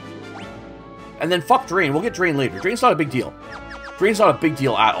done. And then fuck Drain. We'll get Drain later. Drain's not a big deal. Drain's not a big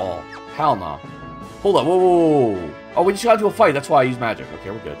deal at all. Hell no. Hold up. Whoa, whoa, whoa. Oh, we just got into a fight. That's why I use magic. Okay,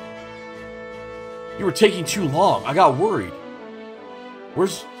 we're good. You were taking too long. I got worried.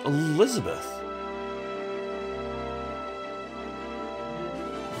 Where's Elizabeth?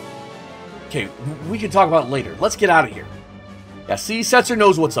 Okay, we can talk about it later. Let's get out of here. Yeah, see, Setzer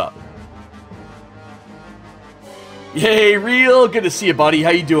knows what's up. Yay, real good to see you, buddy. How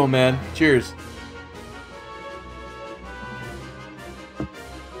you doing, man? Cheers.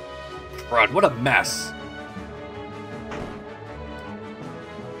 Crud, what a mess.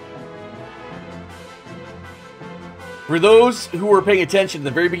 For those who were paying attention at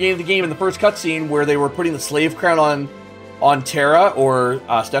the very beginning of the game in the first cutscene where they were putting the slave crown on Terra, or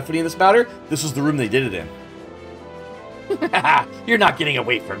Stephanie in this matter, this was the room they did it in. You're not getting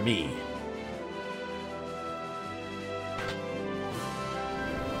away from me.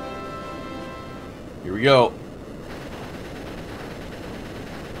 Here we go.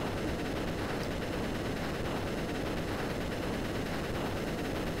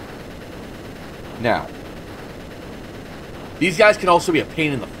 Now, these guys can also be a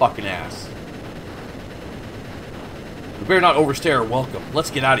pain in the fucking ass. We better not overstay our welcome.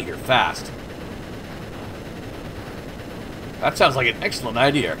 Let's get out of here fast. That sounds like an excellent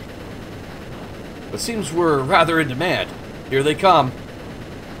idea. It seems we're rather in demand. Here they come.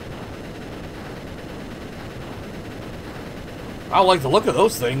 I don't like the look of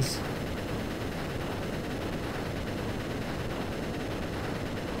those things.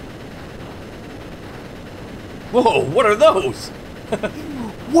 Whoa, what are those?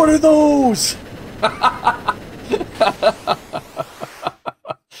 What are those?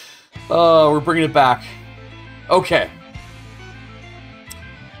 Oh, we're bringing it back. Okay.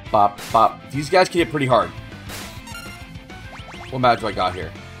 Bop, bop. These guys can hit pretty hard. What match do I got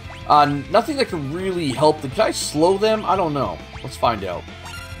here? Nothing that can really help them. Can I slow them? I don't know. Let's find out.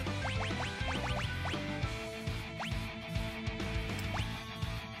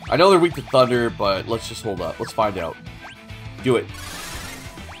 I know they're weak to thunder, but let's just hold up. Let's find out. Do it.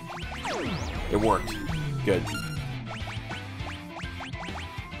 It worked. Good.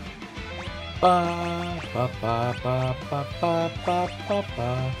 I'm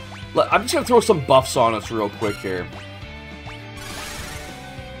just gonna throw some buffs on us real quick here.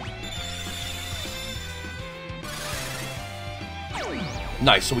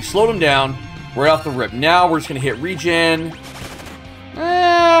 Nice, so we slowed him down right off the rip. Now we're just gonna hit regen.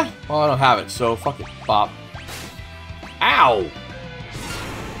 Well, I don't have it, so fuck it. Bop. Ow!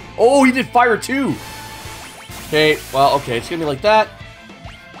 Oh, he did fire too! Okay, well, okay, it's gonna be like that.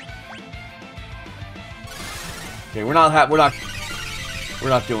 Okay, we're not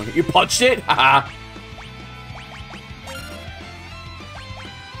doing it. You punched it? Haha.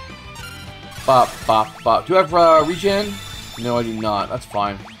 Bop, bop, bop. Do I have regen? No, I do not. That's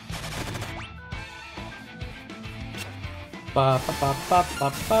fine. Ba, ba, ba, ba,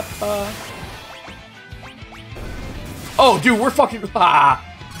 ba, ba, ba. Oh, dude, we're fucking...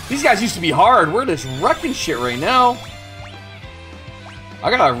 These guys used to be hard. We're just wrecking shit right now.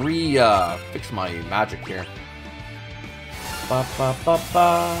 I gotta fix my magic here. Ba, ba, ba,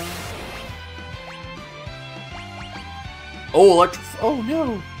 ba. Oh, oh,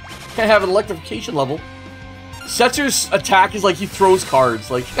 no. Can't have an electrification level. Setzer's attack is like he throws cards.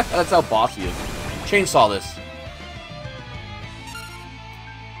 Like, that's how bossy he is. Chainsaw this.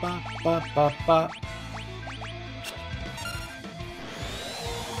 Ba, ba, ba, ba.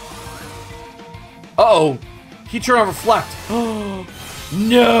 Uh-oh. He turned on reflect. Oh,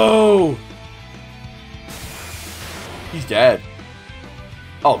 no. He's dead.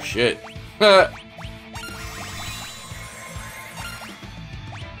 Oh, shit.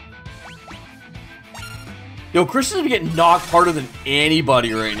 Yo, Chris is getting knocked harder than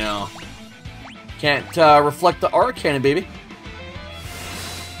anybody right now. Can't reflect the arc cannon, baby.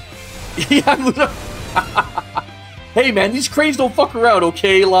 Yeah, hey, man, these cranes don't fuck around,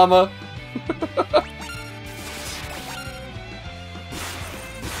 okay, llama?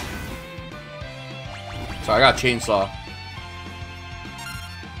 Sorry, I got a chainsaw.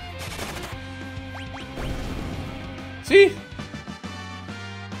 See?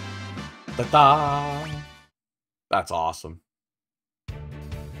 Ta-da! That's awesome.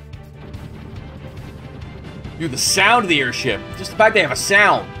 Dude, the sound of the airship. Just the fact they have a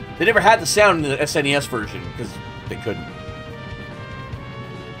sound. They never had the sound in the SNES version, because they couldn't.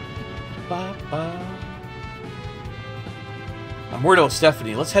 Ba, ba. I'm worried about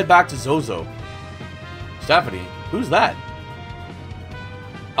Stephanie. Let's head back to Zozo. Stephanie? Who's that?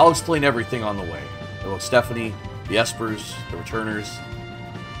 I'll explain everything on the way. About Stephanie, the Espers, the Returners.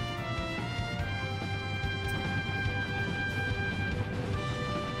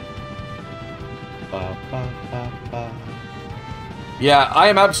 Ba, ba, ba, ba. Yeah, I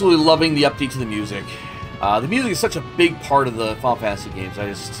am absolutely loving the update to the music. The music is such a big part of the Final Fantasy games. I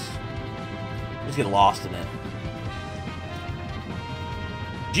just get lost in it.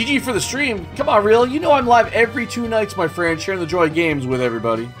 GG for the stream. Come on, Real. You know I'm live every 2 nights, my friend, sharing the joy of games with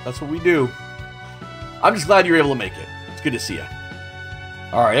everybody. That's what we do. I'm just glad you're able to make it. It's good to see you.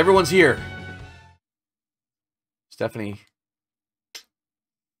 All right, everyone's here. Stephanie.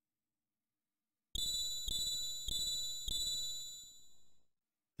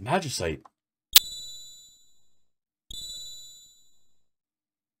 Magicite.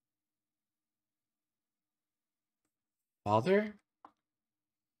 Father?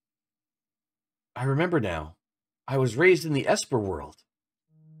 I remember now. I was raised in the Esper world.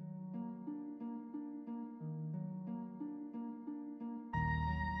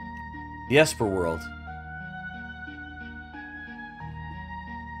 The Esper world.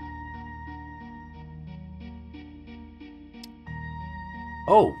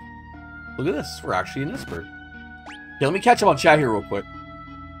 Oh, look at this. We're actually in Esper. Okay, let me catch up on chat here real quick.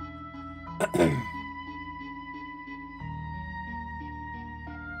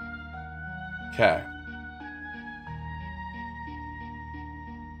 Okay.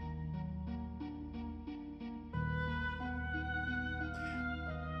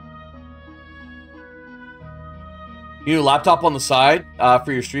 You need a laptop on the side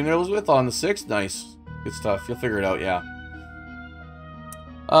for your stream there, Elizabeth, on the 6th? Nice. Good stuff. You'll figure it out, yeah.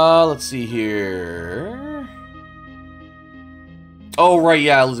 Let's see here. Oh, right,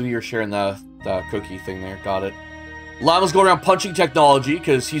 yeah, Elizabeth, you're sharing the cookie thing there. Got it. Llama's going around punching technology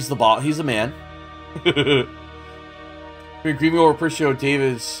because he's the boss. He's the man. We're grieving over Percio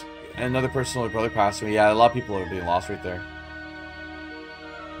David's and another person, brother passed away. Yeah, a lot of people are being lost right there.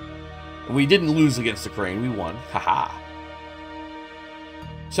 We didn't lose against the crane. We won. Haha.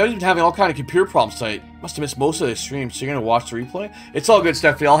 So I've been having all kind of computer problems tonight. Must have missed most of the stream, so you're gonna watch the replay? It's all good,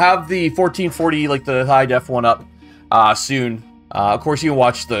 Stephanie. I'll have the 1440, like the high def one up soon. Of course, you can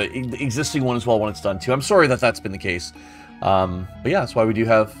watch the existing one as well when it's done too. I'm sorry that that's been the case. But yeah, that's why we do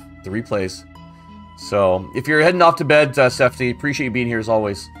have the replays. So if you're heading off to bed, Stephanie, appreciate you being here as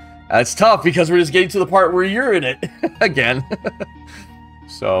always. It's tough because we're just getting to the part where you're in it again.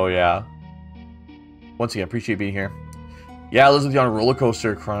 So yeah. Once again, appreciate being here. Yeah, Elizabeth, on a roller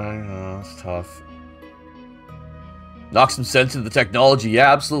coaster crying. Oh, it's tough. Knock some sense into the technology.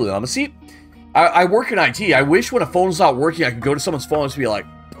 Yeah, absolutely. I'm see. I work in IT. I wish when a phone's not working, I could go to someone's phone and just be like,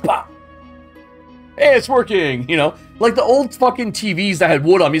 bah! Hey, it's working. You know, like the old fucking TVs that had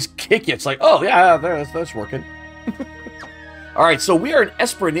wood on. You just kick it. It's like, oh yeah, that's working. All right, so we are in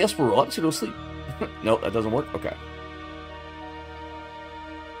Esper in the Esper world. I'm just gonna go sleep. No, that doesn't work. Okay.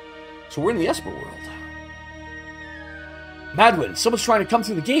 So we're in the Esper world. Madwin, someone's trying to come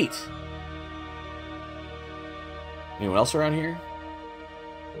through the gate. Anyone else around here?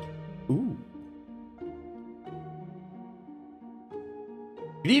 Ooh.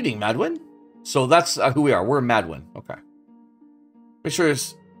 Good evening, Madwin. So that's who we are. We're Madwin. Okay. Make sure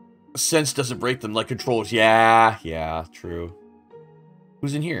his sense doesn't break them like controllers. Yeah, true.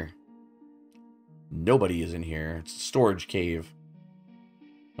 Who's in here? Nobody is in here. It's a storage cave.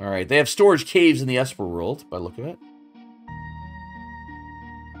 Alright, they have storage caves in the Esper world, by the look of it.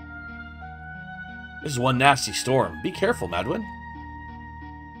 This is one nasty storm. Be careful, Madwin.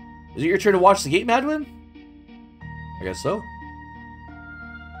 Is it your turn to watch the gate, Madwin? I guess so.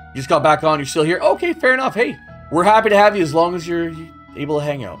 You just got back on, you're still here? Okay, fair enough. Hey, we're happy to have you as long as you're able to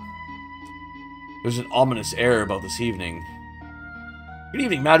hang out. There's an ominous air about this evening. Good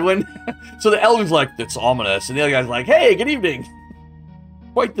evening, Madwin. So the elder's like, it's ominous, and the other guy's like, hey, good evening.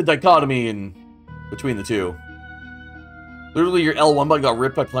 Quite the dichotomy in between the two. Literally, your L1 button got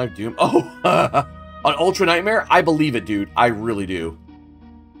ripped by Planet Doom. Oh, on Ultra Nightmare? I believe it, dude. I really do.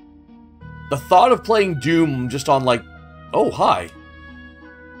 The thought of playing Doom just on, like... Oh, hi.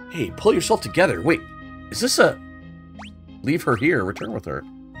 Hey, pull yourself together. Wait, is this a... Leave her here, return with her.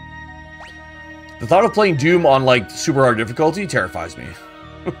 The thought of playing Doom on, like, super hard difficulty terrifies me.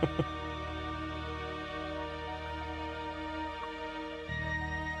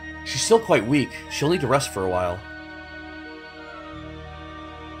 She's still quite weak. She'll need to rest for a while.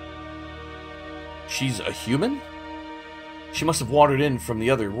 She's a human? She must have wandered in from the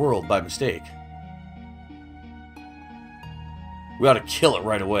other world by mistake. We ought to kill it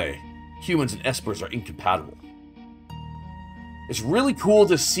right away. Humans and Espers are incompatible. It's really cool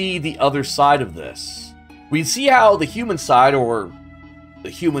to see the other side of this. We see how the human side, or the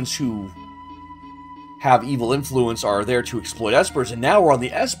humans who have evil influence, are there to exploit Espers, and now we're on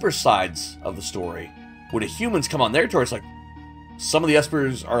the Esper sides of the story. When the humans come on their tour, it's like, some of the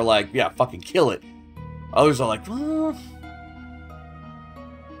Espers are like, yeah, fucking kill it. Others are like,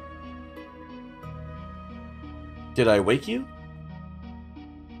 Did I wake you?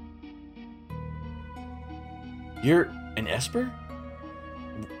 You're an Esper?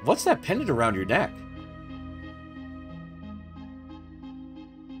 What's that pendant around your neck?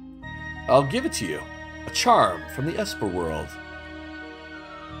 I'll give it to you. A charm from the Esper world.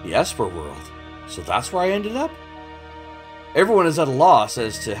 The Esper world? So that's where I ended up? Everyone is at a loss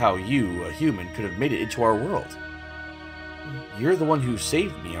as to how you, a human, could have made it into our world. You're the one who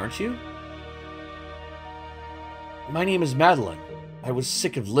saved me, aren't you? My name is Madeline. I was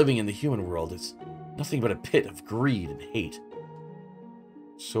sick of living in the human world. It's nothing but a pit of greed and hate.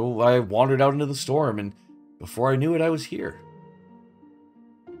 So I wandered out into the storm, and before I knew it, I was here.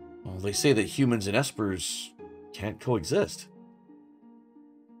 Well, they say that humans and Espers can't coexist.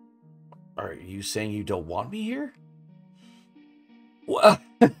 Are you saying you don't want me here? Well,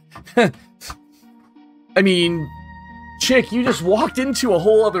 I mean, chick, you just walked into a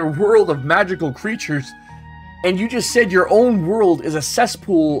whole other world of magical creatures, and you just said your own world is a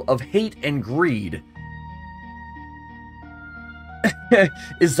cesspool of hate and greed.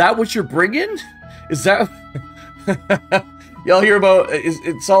 Is that what you're bringing? Is that... Y'all hear about...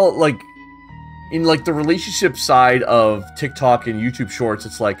 It's all, like... In, like, the relationship side of TikTok and YouTube Shorts,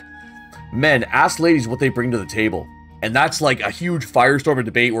 it's like... Men, ask ladies what they bring to the table. And that's, like, a huge firestorm of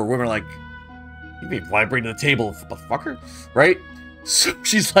debate where women are like... You mean, what I bring to the table, fucker? Right? So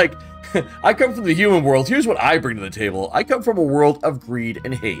she's like... I come from the human world. Here's what I bring to the table. I come from a world of greed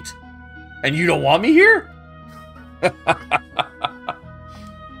and hate. And you don't want me here?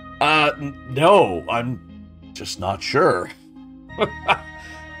 No, I'm just not sure.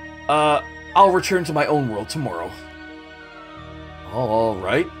 I'll return to my own world tomorrow. All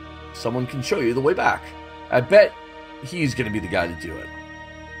right. Someone can show you the way back. I bet he's gonna be the guy to do it.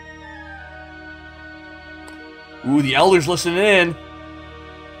 Ooh, the elders listening in.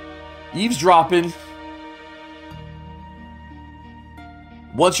 Eavesdropping.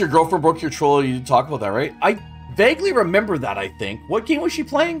 Once your girlfriend broke your troll, you didn't talk about that, right? I vaguely remember that, I think. What game was she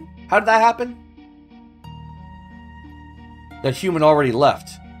playing? How did that happen? That human already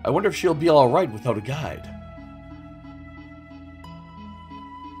left. I wonder if she'll be alright without a guide.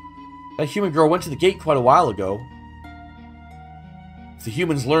 That human girl went to the gate quite a while ago. If the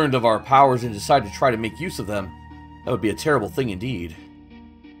humans learned of our powers and decided to try to make use of them, that would be a terrible thing indeed.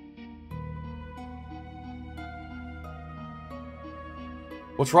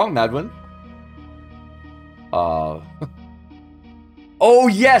 What's wrong, Madwin? Oh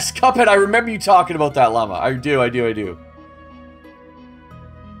yes, Cuphead, I remember you talking about that, Llama. I do.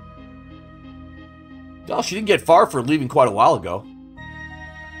 Oh, she didn't get far for leaving quite a while ago.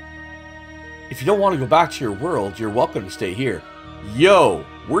 If you don't want to go back to your world, you're welcome to stay here. Yo,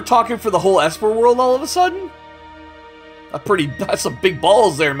 we're talking for the whole Esper world all of a sudden? That's some big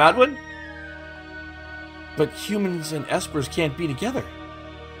balls there, Madwin. But humans and Espers can't be together.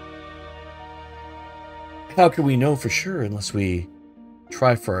 How can we know for sure unless we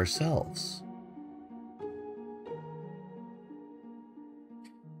try for ourselves?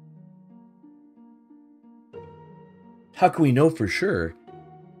 How can we know for sure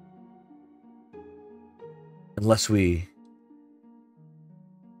unless we...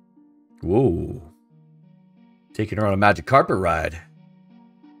 Whoa. Taking her on a magic carpet ride.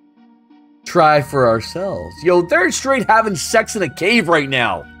 Try for ourselves. Yo, they're straight having sex in a cave right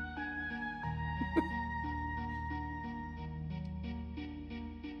now.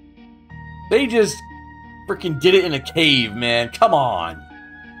 They just freaking did it in a cave, man. Come on.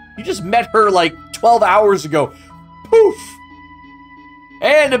 You just met her like 12 hours ago. Poof!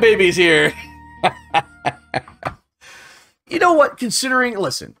 And the baby's here. You know what? Considering,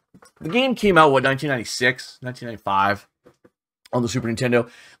 listen, the game came out, what, 1996? 1995? On the Super Nintendo.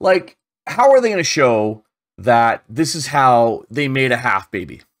 Like, how are they going to show that this is how they made a half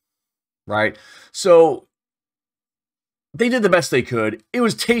baby? Right? So... they did the best they could. It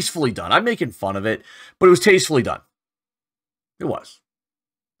was tastefully done. I'm making fun of it, but it was tastefully done. It was.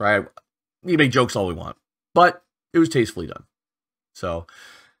 Right? You make jokes all we want. But it was tastefully done. So,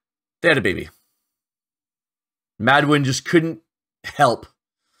 they had a baby. Madwin just couldn't help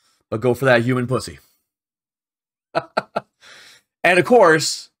but go for that human pussy. And of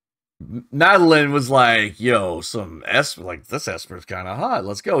course, Madeline was like, yo, some Esper, like, this Esper's kind of hot.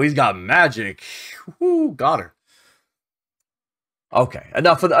 Let's go. He's got magic. Whoo, got her. Okay,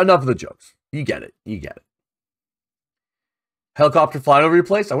 enough of the jokes. You get it. You get it. Helicopter flying over your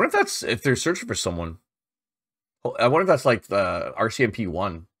place? I wonder if they're searching for someone. I wonder if that's like the RCMP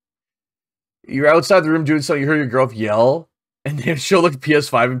 1. You're outside the room doing something, you hear your girl yell, and then she'll look at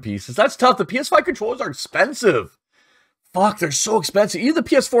PS5 in pieces. That's tough. The PS5 controllers are expensive. Fuck, they're so expensive. Even the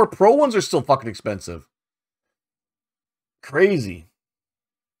PS4 Pro ones are still fucking expensive. Crazy.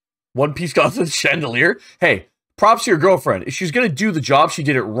 One piece got to the chandelier. Hey, props to your girlfriend. If she's gonna do the job, she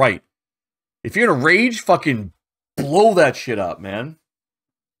did it right. If you're gonna rage, fucking blow that shit up, man.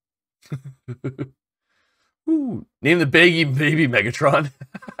 Ooh, name the baby Megatron.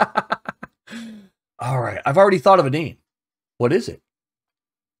 Alright, I've already thought of a name. What is it?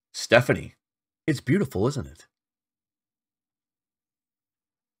 Stephanie. It's beautiful, isn't it?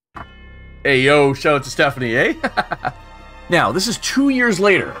 Hey, yo, shout out to Stephanie, eh? Now, this is 2 years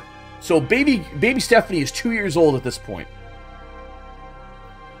later. So baby Stephanie is 2 years old at this point.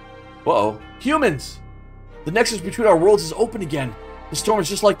 Uh-oh. Humans! The nexus between our worlds is open again. The storm is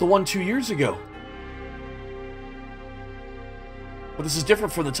just like the one 2 years ago. But this is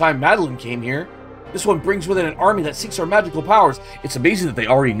different from the time Madeline came here. This one brings with it an army that seeks our magical powers. It's amazing that they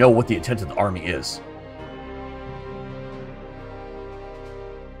already know what the intent of the army is.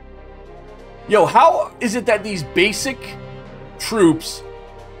 Yo, how is it that these basic troops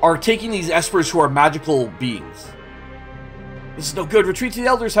are taking these espers who are magical beings? This is no good. Retreat to the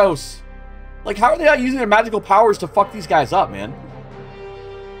Elder's house. Like, how are they not using their magical powers to fuck these guys up, man?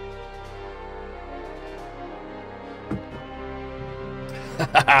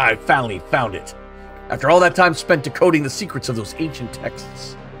 I finally found it. After all that time spent decoding the secrets of those ancient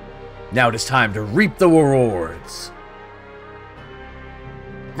texts. Now it is time to reap the rewards.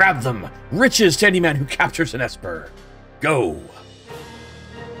 Grab them. Riches to any man who captures an Esper. Go.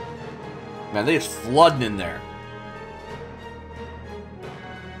 Man, they just flooding in there.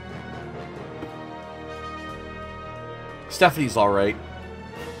 Stephanie's alright.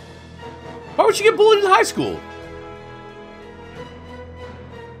 Why would she get bullied in high school?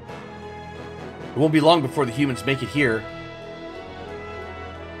 It won't be long before the humans make it here.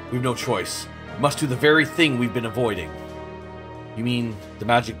 We have no choice. Must do the very thing we've been avoiding. You mean the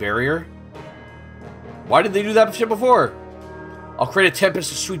magic barrier? Why did they do that shit before? I'll create a tempest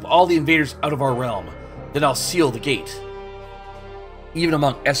to sweep all the invaders out of our realm. Then I'll seal the gate. Even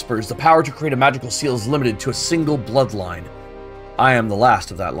among espers, the power to create a magical seal is limited to a single bloodline. I am the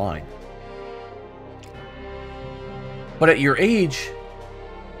last of that line. But at your age,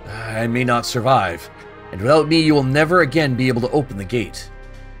 I may not survive. And without me, you will never again be able to open the gate.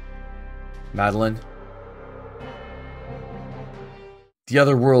 Madeline, the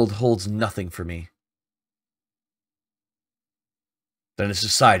other world holds nothing for me. Then it's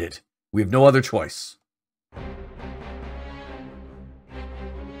decided. We have no other choice.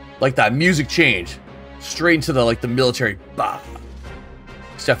 Like that music change. Straight into the military. Bah.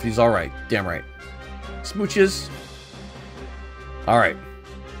 Stephanie's alright. Damn right. Smooches. Alright.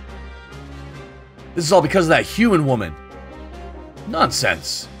 This is all because of that human woman.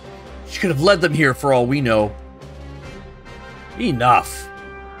 Nonsense. She could have led them here for all we know. Enough.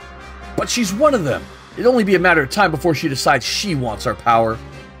 But she's one of them. It'd only be a matter of time before she decides she wants our power.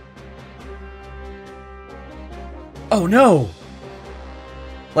 Oh no!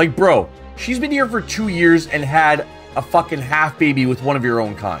 Like, bro, she's been here for 2 years and had a fucking half baby with one of your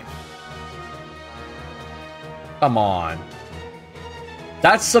own kind. Come on.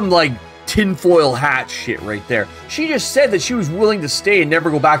 That's some, like, tinfoil hat shit right there. She just said that she was willing to stay and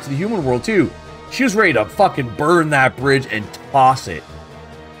never go back to the human world, too. She was ready to fucking burn that bridge and toss it.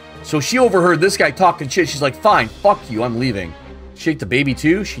 So she overheard this guy talking shit. She's like, fine, fuck you, I'm leaving. Shake the baby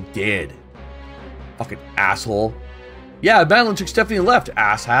too? She did. Fucking asshole. Yeah, Madeline took Stephanie and left,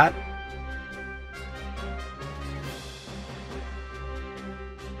 asshat.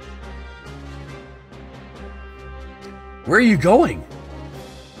 Where are you going?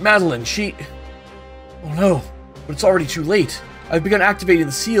 Madeline, she... Oh no, but it's already too late. I've begun activating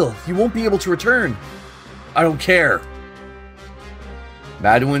the seal. You won't be able to return. I don't care.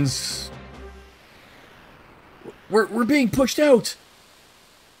 Madeline's... We're being pushed out.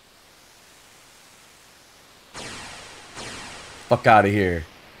 Fuck out of here.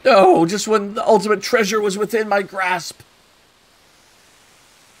 No, just when the ultimate treasure was within my grasp.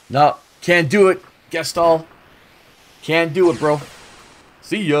 No, can't do it, Gestalt. Can't do it, bro.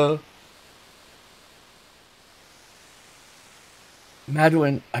 See ya.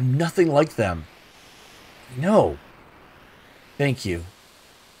 Madeline, I'm nothing like them. No. Thank you.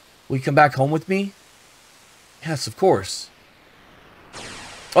 Will you come back home with me? Yes, of course.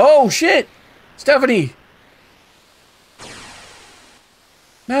 Oh, shit! Stephanie!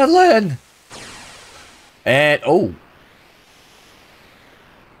 Madeline! And, oh.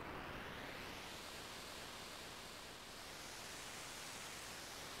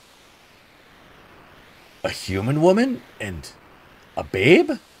 A human woman? And a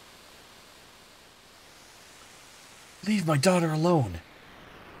babe? Leave my daughter alone.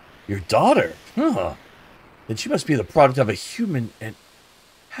 Your daughter? Huh. Then she must be the product of a human and...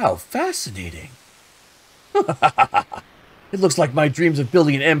 How fascinating. It looks like my dreams of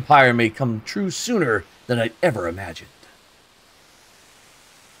building an empire may come true sooner than I'd ever imagined.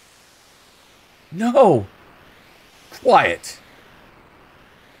 No! Quiet!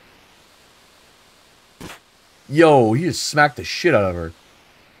 Yo, he just smacked the shit out of her.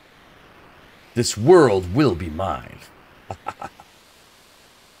 This world will be mine.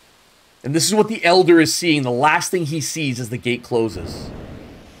 And this is what the Elder is seeing. The last thing he sees as the gate closes.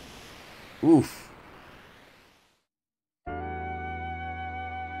 Oof.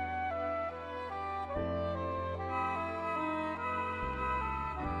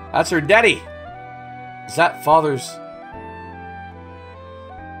 That's her daddy. Is that father's...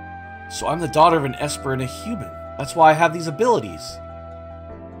 So I'm the daughter of an Esper and a human. That's why I have these abilities.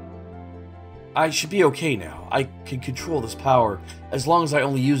 I should be okay now. I can control this power as long as I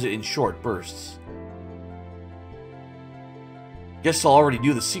only use it in short bursts. Guess I'll already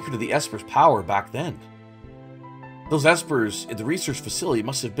knew the secret of the Esper's power back then. Those Espers in the research facility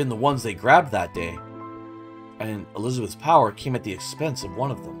must have been the ones they grabbed that day. And Elizabeth's power came at the expense of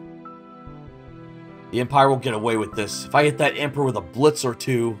one of them. The Empire won't get away with this. If I hit that Emperor with a blitz or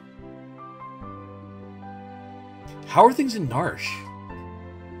two... How are things in Narsh?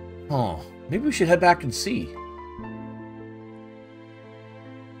 Oh, maybe we should head back and see.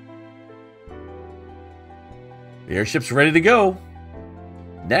 The airship's ready to go.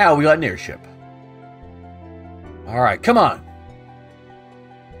 Now we got an airship. Alright, come on.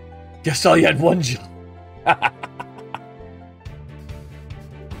 Guess all you had one job. Ba,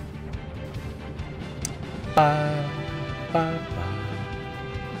 ba, ba.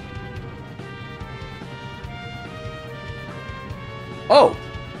 Oh!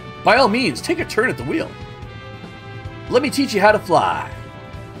 By all means, take a turn at the wheel. Let me teach you how to fly.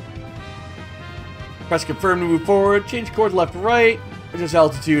 Press confirm to move forward. Change course left to right. Adjust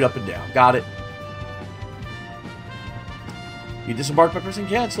altitude up and down. Got it. You disembark by pressing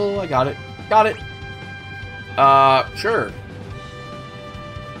cancel. I got it. Got it. Sure.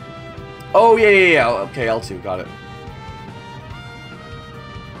 Oh, yeah. Okay, L2. Got it.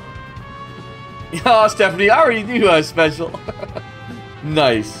 Oh, Stephanie, I already knew I was special.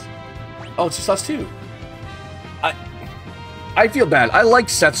 Nice. Oh, it's just us two. I feel bad. I like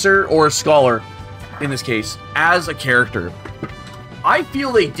Setzer, or Scholar, in this case, as a character. I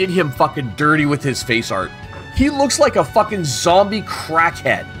feel they did him fucking dirty with his face art. He looks like a fucking zombie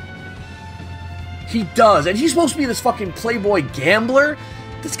crackhead. He does. And he's supposed to be this fucking playboy gambler.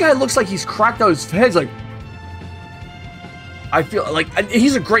 This guy looks like he's cracked out his head. He's like... I feel like...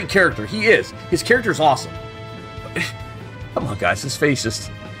 He's a great character. He is. His character's awesome. Come on, guys. His face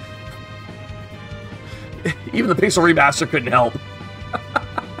just... Even the Pixel Remaster couldn't help.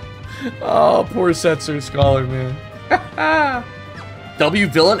 Oh, poor Setzer Scholar, man. W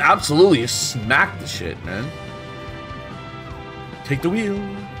villain? Absolutely. You smacked the shit, man. Take the wheel.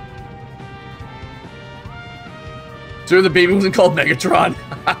 Sure, the baby wasn't called Megatron.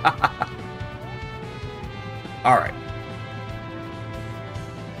 Alright.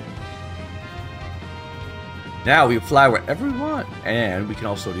 Now we can fly wherever we want. And we can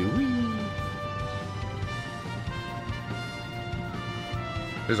also do whee.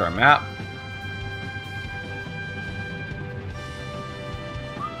 Here's our map.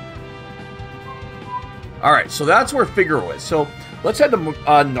 Alright, so that's where Figaro is. So let's head to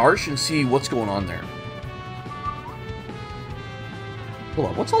Narsh and see what's going on there. Hold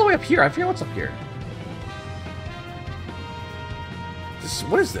on, what's all the way up here? I forget what's up here.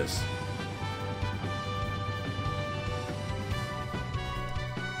 What is this?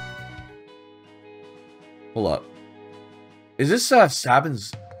 Hold up. Is this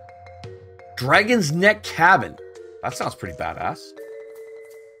Sabin's Dragon's Neck Cabin? That sounds pretty badass.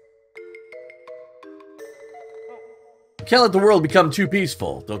 You can't let the world become too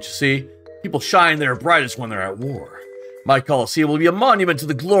peaceful, don't you see? People shine their brightest when they're at war. My Colosseum will be a monument to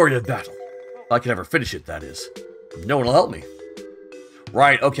the glory of battle. If I can ever finish it, that is. No one will help me.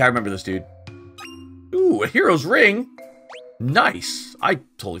 Right, okay, I remember this, dude. Ooh, a hero's ring. Nice. I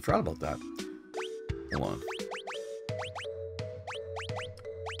totally forgot about that. Hold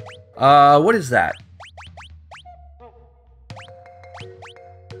on. What is that?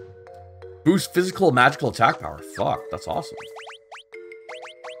 Boost physical and magical attack power. Fuck, that's awesome.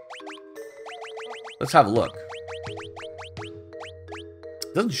 Let's have a look.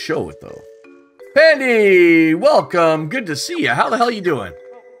 Doesn't show it, though. Pandy! Welcome! Good to see you. How the hell are you doing?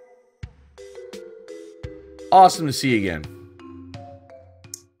 Awesome to see you again.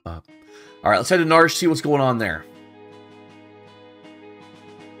 Alright, let's head to Narsh, see what's going on there.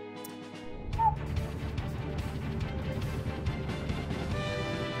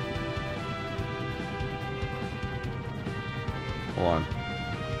 Hold on.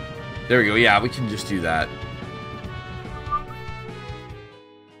 There we go. Yeah, we can just do that.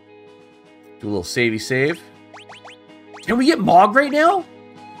 Do a little savey save. Can we get Mog right now?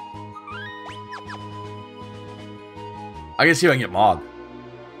 I gotta see if I can get Mog.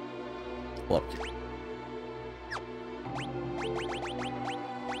 Pull up here.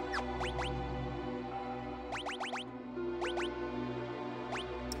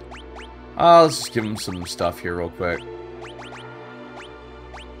 Let's just give him some stuff here real quick.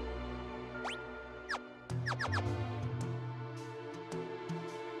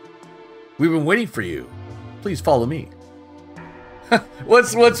 We've been waiting for you. Please follow me.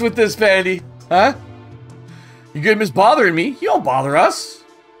 What's with this, Pandy? Huh? You gonna miss bothering me? You don't bother us.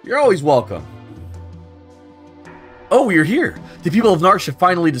 You're always welcome. Oh, you're here. The people of Narsh have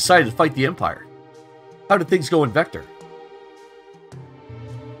finally decided to fight the Empire. How did things go in Vector?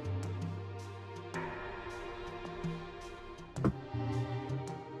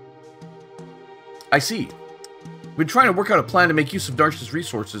 I see. We've been trying to work out a plan to make use of Narsh's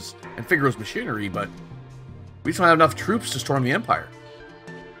resources and Figaro's machinery, but we just don't have enough troops to storm the Empire.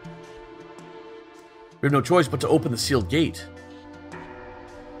 We have no choice but to open the sealed gate.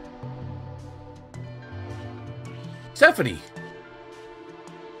 Stephanie!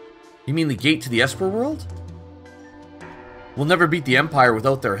 You mean the gate to the Esper world? We'll never beat the Empire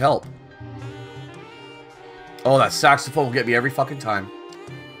without their help. Oh, that saxophone will get me every fucking time.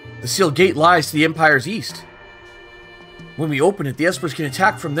 The sealed gate lies to the Empire's east. When we open it, the Espers can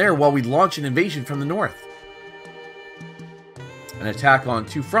attack from there while we launch an invasion from the north. An attack on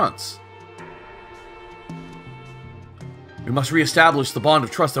two fronts. We must re-establish the bond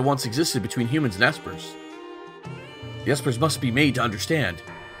of trust that once existed between humans and espers. The espers must be made to understand,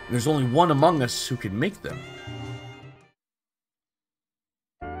 and there's only one among us who can make them.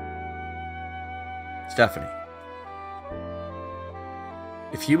 Stephanie.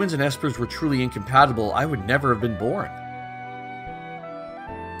 If humans and espers were truly incompatible, I would never have been born.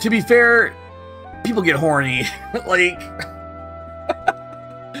 To be fair, people get horny. Like...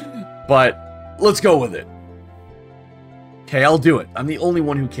 But, let's go with it. Okay, I'll do it. I'm the only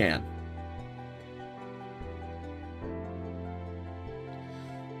one who can.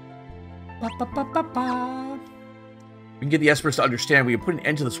 We can get the espers to understand we can put an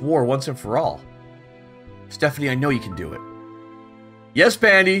end to this war once and for all. Stephanie, I know you can do it. Yes,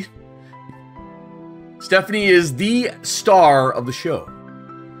 Bandy. Stephanie is the star of the show.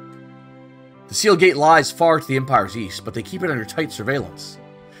 The Seal Gate lies far to the Empire's east, but they keep it under tight surveillance.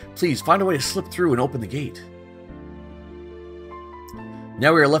 Please, find a way to slip through and open the gate.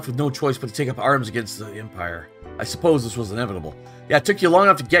 Now we are left with no choice but to take up arms against the Empire. I suppose this was inevitable. Yeah, it took you long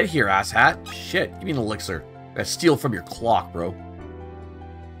enough to get here, asshat. Shit, give me an elixir. I gotta steal from your clock, bro.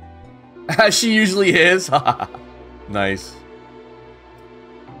 As she usually is. Nice.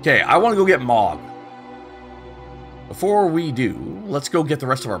 Okay, I want to go get Mog. Before we do, let's go get the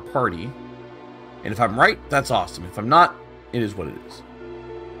rest of our party. And if I'm right, that's awesome. If I'm not, it is what it is.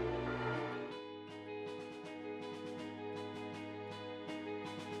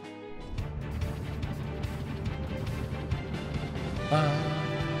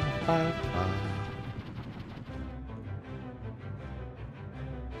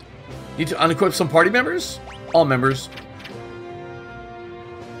 Need to unequip some party members? All members.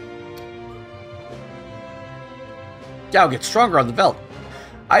 Yeah, I'll get stronger on the Veld.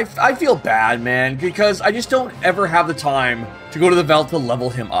 I feel bad, man, because I just don't ever have the time to go to the Veld to level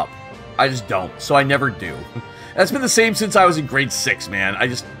him up. I just don't, so I never do. That's been the same since I was in grade 6, man. I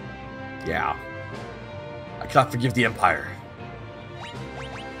just... yeah. I cannot forgive the Empire.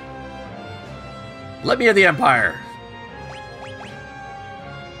 Let me have the Empire.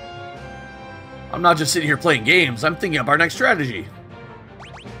 I'm not just sitting here playing games. I'm thinking up our next strategy.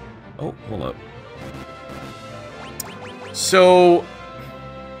 Oh, hold up. So,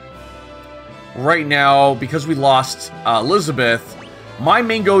 right now, because we lost Elizabeth, my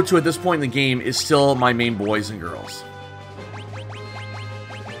main go-to at this point in the game is still my main boys and girls.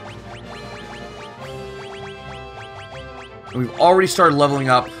 And we've already started leveling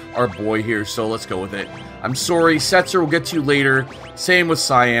up our boy here, so let's go with it. I'm sorry, Setzer, we'll get to you later. Same with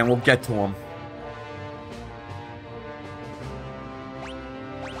Cyan, we'll get to him.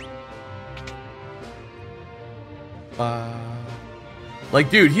 Like,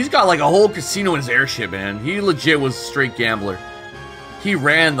 dude, he's got like a whole casino in his airship, man. He legit was a straight gambler. He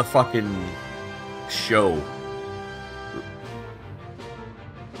ran the fucking show.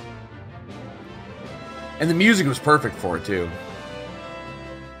 And the music was perfect for it, too.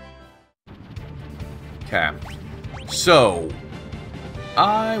 Okay. So,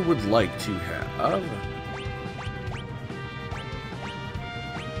 I would like to have...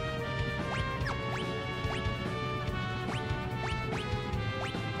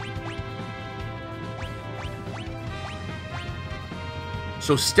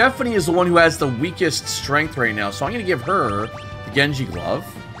 So Stephanie is the one who has the weakest strength right now, so I'm going to give her the Genji Glove.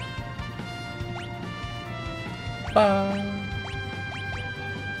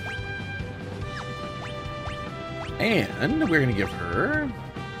 And we're going to give her...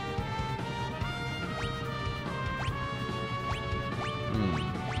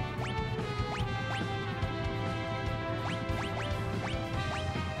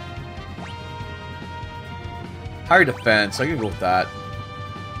 higher defense, I can go with that.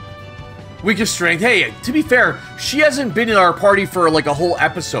 Weakest strength. Hey, to be fair, she hasn't been in our party for like a whole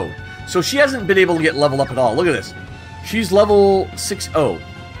episode. So she hasn't been able to get leveled up at all. Look at this. She's level 6-0.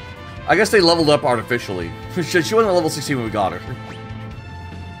 I guess they leveled up artificially. She wasn't level 16 when we got her.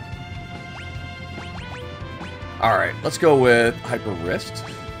 Alright, let's go with Hyper Wrist.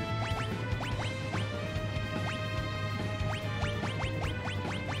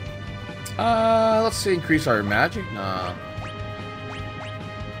 Let's see, increase our magic? Nah.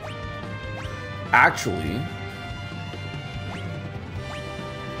 Actually...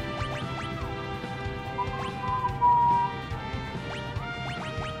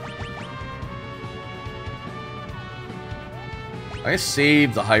 I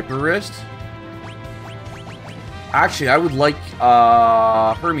saved the Hyper Wrist. Actually, I would like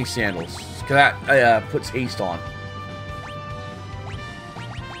Hermes Sandals, because that puts haste on.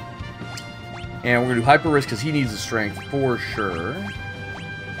 And we're going to do Hyper Wrist because he needs the strength for sure.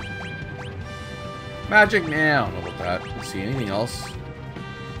 Magic? Nah, I don't know about that. Let's see, anything else?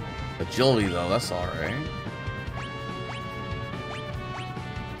 Agility, though, that's alright.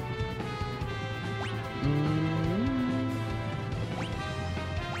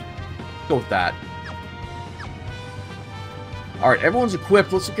 Go with that. Alright, everyone's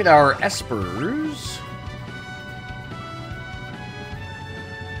equipped. Let's look at our espers.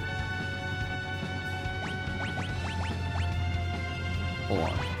 Hold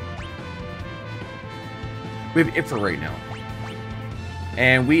on. We have Ifra right now.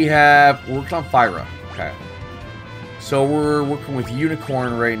 And we're working on Fyra. Okay. So we're working with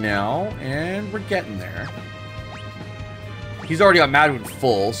Unicorn right now, and we're getting there. He's already got Madwin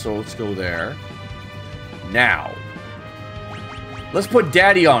full, so let's go there. Now. Let's put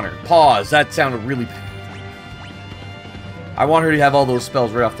Daddy on her. Pause. That sounded really bad. I want her to have all those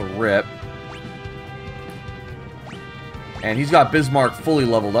spells right off the rip. And he's got Bismarck fully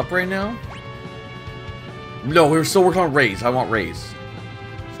leveled up right now. No, we're still working on Raise. I want Raise.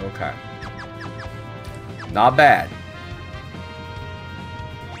 So, okay. Not bad.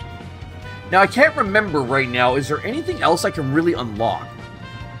 Now, I can't remember right now. Is there anything else I can really unlock?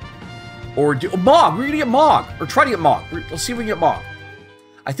 Or do... Mog! We're gonna get Mog! Or try to get Mog. Let's see if we can get Mog.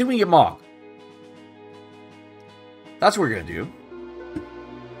 I think we can get Mog. That's what we're gonna do.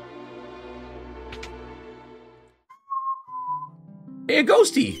 Hey, a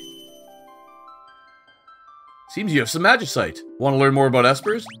Ghosty! Seems you have some magic sight. Want to learn more about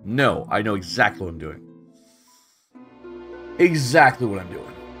espers? No, I know exactly what I'm doing. Exactly what I'm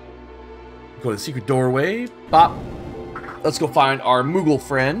doing. Go to the secret doorway. Bop. Let's go find our Moogle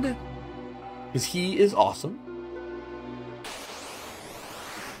friend. Because he is awesome.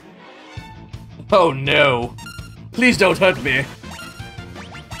 Oh no. Please don't hurt me.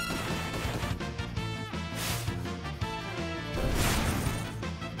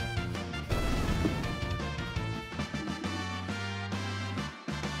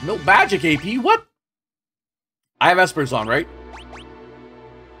 No magic AP, what? I have espers on, right?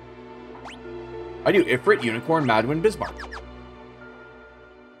 I do. Ifrit, Unicorn, Madwin, Bismarck.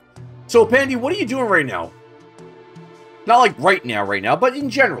 So, Pandy, what are you doing right now? Not like right now, but in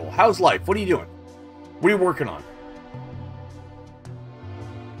general. How's life? What are you doing? What are you working on?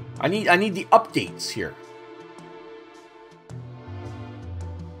 I need the updates here.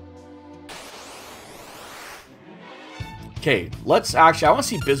 Okay, let's actually... I want to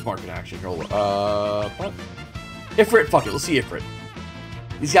see Bismarck in action. Hold on. What? Ifrit, fuck it. Let's see Ifrit.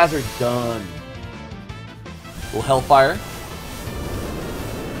 These guys are done. Little Hellfire.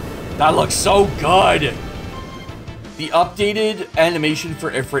 That looks so good! The updated animation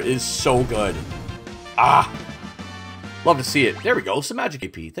for Ifrit is so good. Ah! Love to see it. There we go. Some magic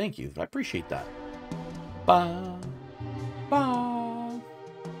AP. Thank you. I appreciate that. Ba, ba.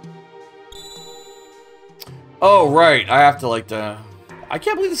 Oh, right. I have to, like, the... I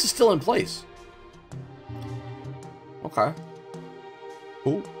can't believe this is still in place. Okay.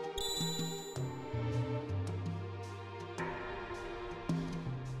 Cool.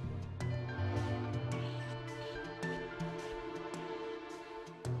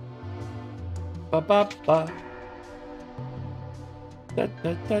 Ba ba ba. Da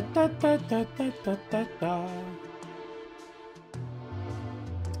da da da da da da da da.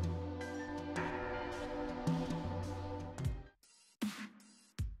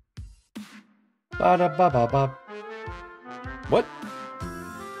 Ba da ba ba ba. What?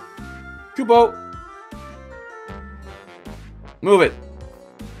 Kubo. Move it.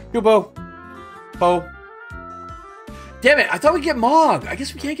 Kubo. Bo. Damn it! I thought we'd get Mog. I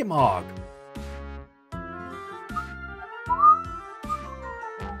guess we can't get Mog.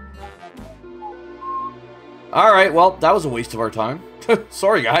 Alright, well, that was a waste of our time.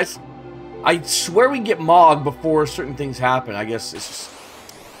 Sorry, guys. I swear we can get Mog before certain things happen. I guess it's just...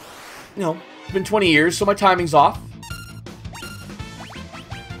 You know, it's been 20 years, so my timing's off.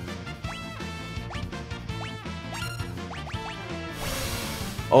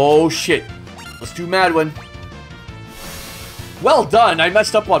 Oh, shit. Let's do Madwin. Well done! I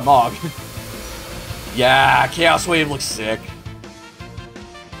messed up on Mog. Yeah, Chaos Wave looks sick.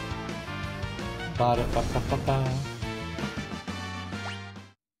 Ba-da-ba-ba-ba-ba.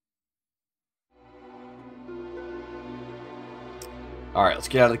 Alright, let's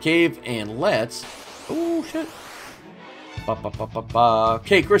get out of the cave and let's... Oh, shit. Ba-ba-ba-ba-ba.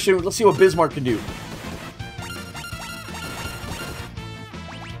 Okay, Christian, let's see what Bismarck can do.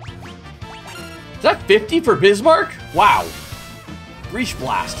 Is that 50 for Bismarck? Wow. Breach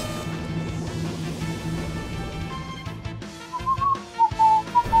Blast.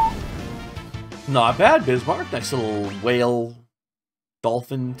 Not bad, Bismarck. Nice little whale,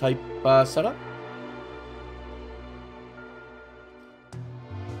 dolphin type setup.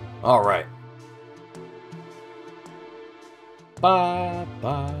 All right. Ba,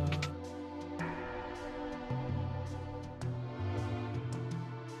 ba.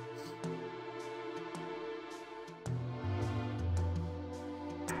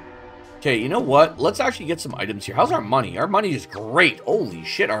 Okay, you know what? Let's actually get some items here. How's our money? Our money is great. Holy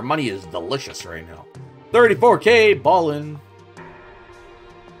shit, our money is delicious right now. 34K, ballin'.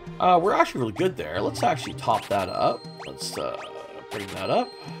 We're actually really good there. Let's actually top that up. Let's bring that up.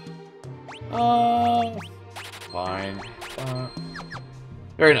 Fine.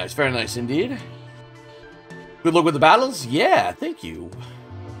 Very nice indeed. Good luck with the battles? Yeah, thank you.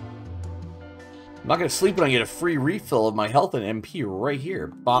 I'm not gonna sleep when I get a free refill of my health and MP right here.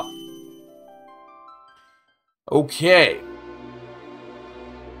 Bop. Okay.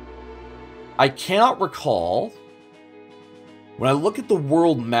 I cannot recall when I look at the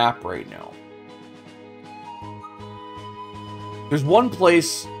world map right now. There's one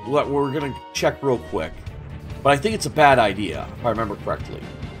place that we're gonna check real quick, but I think it's a bad idea, if I remember correctly.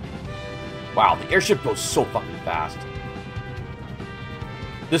 Wow, the airship goes so fucking fast.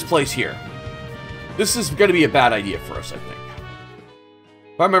 This place here. This is gonna be a bad idea for us, I think.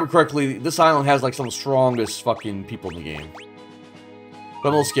 If I remember correctly, this island has like some of the strongest fucking people in the game. But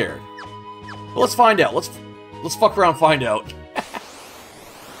I'm a little scared. But let's find out. Let's fuck around and find out.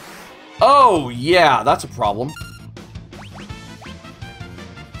 Oh, yeah, that's a problem.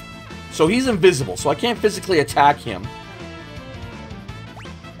 So he's invisible, so I can't physically attack him.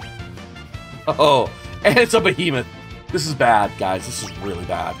 Oh, and it's a behemoth. This is bad, guys. This is really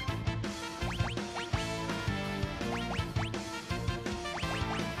bad.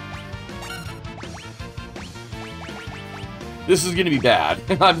 This is gonna be bad.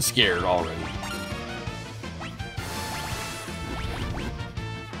 I'm scared already.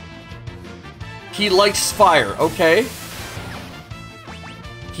 He likes fire, okay.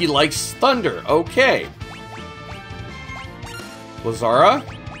 He likes thunder, okay. Lazara?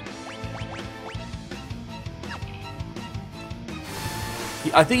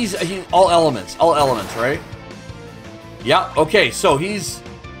 I think he's all elements, right? Yeah, okay, so he's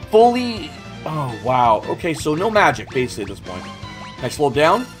fully... Oh, wow. Okay, so no magic, basically, at this point. Can I slow him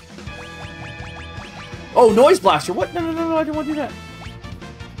down? Oh, Noise Blaster! What? No, I didn't want to do that.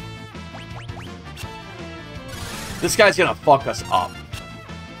 This guy's gonna fuck us up.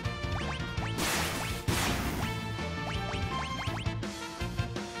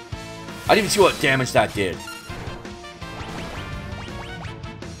 I didn't even see what damage that did.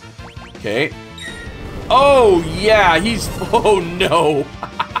 Okay. Oh, yeah, he's... Oh, no.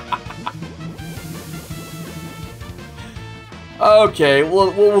 Okay,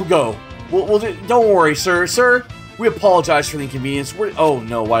 we'll go. We'll don't worry, sir. Sir, we apologize for the inconvenience. Oh,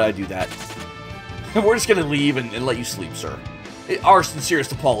 no, why did I do that? We're just gonna leave and let you sleep, sir. Our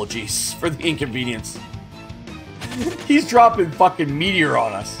sincerest apologies for the inconvenience. He's dropping fucking meteor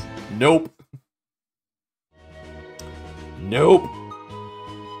on us. Nope. Nope.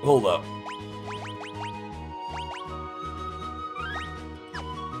 Hold up.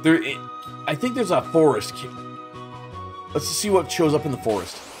 I think there's a forest. Let's see what shows up in the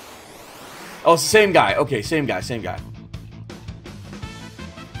forest. Oh, it's the same guy. Okay, same guy.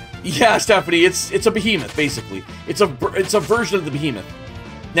 Yeah, Stephanie, it's a behemoth, basically. It's a version of the behemoth.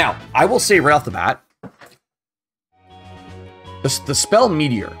 Now, I will say right off the bat, the spell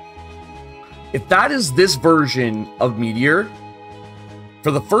Meteor, if that is this version of Meteor,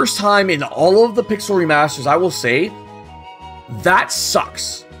 for the first time in all of the Pixel Remasters, I will say, that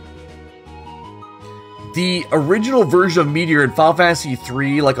sucks. The original version of Meteor in Final Fantasy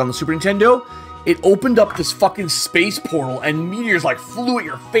III, like on the Super Nintendo, it opened up this fucking space portal and meteors like flew at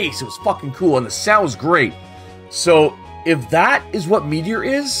your face. It was fucking cool and the sound was great. So if that is what Meteor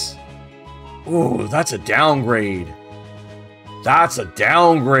is, ooh, that's a downgrade. That's a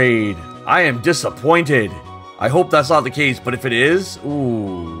downgrade. I am disappointed. I hope that's not the case, but if it is,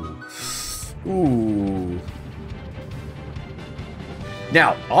 ooh. Ooh.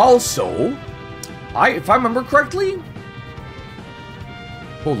 Now, also... if I remember correctly...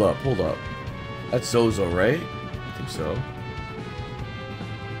 Hold up. That's Zozo, right? I think so.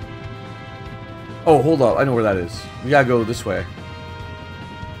 Oh, hold up. I know where that is. We gotta go this way.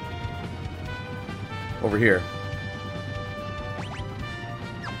 Over here.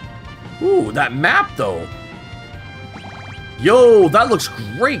 Ooh, that map, though. Yo, that looks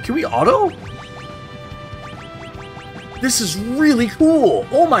great. Can we auto? This is really cool.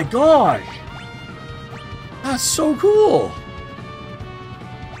 Oh my gosh. That's so cool.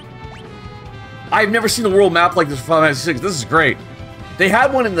 I've never seen the world map like this for Final Fantasy VI. This is great. They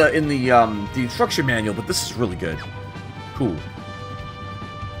had one in the instruction manual, but this is really good. Cool.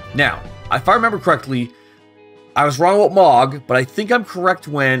 Now, if I remember correctly, I was wrong about Mog, but I think I'm correct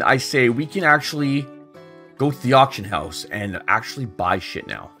when I say we can actually go to the auction house and actually buy shit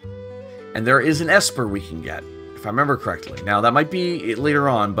now. And there is an Esper we can get, if I remember correctly. Now, that might be later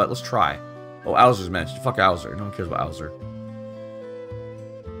on, but let's try. Oh, Owzer's mentioned. Fuck Owzer. No one cares about Owzer.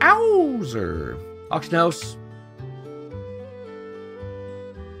 Owzer. Auction house.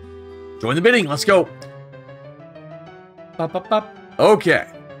 Join the bidding. Let's go. Bop, bop, bop. Okay.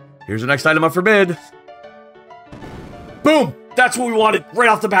 Here's the next item up for bid. Boom! That's what we wanted right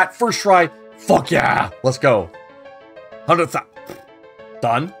off the bat. First try. Fuck yeah. Let's go. 100,000.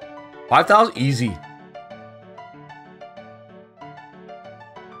 Done. 5,000. Easy.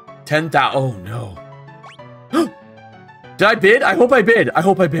 10,000. Oh no. Did I bid? I hope I bid. I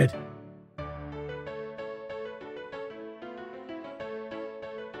hope I bid.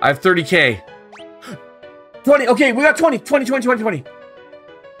 I have 30K. 20. Okay, we got 20. 20, 20, 20, 20.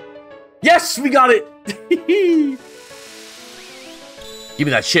 Yes, we got it. Give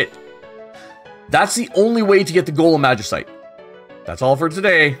me that shit. That's the only way to get the Golem Magicite. That's all for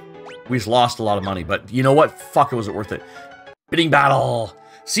today. We just lost a lot of money, but you know what? Fuck, it was worth it. Bidding battle.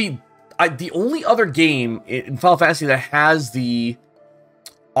 See, the only other game in Final Fantasy that has the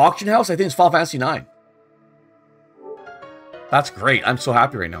auction house, I think, is Final Fantasy 9. That's great. I'm so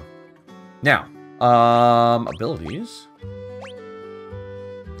happy right now. Now, abilities.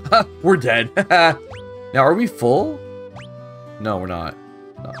 We're dead. Now, are we full? No, we're not.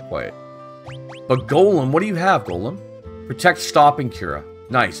 Not quite. But Golem, what do you have, Golem? Protect, Stop, and Cura.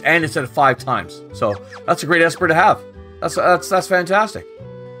 Nice. And it's at 5 times. So, that's a great Esper to have. That's fantastic.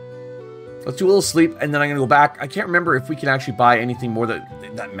 Let's do a little sleep, and then I'm going to go back. I can't remember if we can actually buy anything more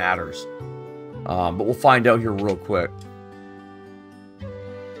that matters. But we'll find out here real quick.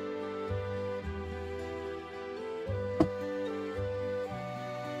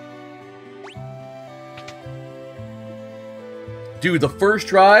 Dude, the first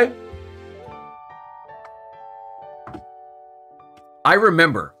try, I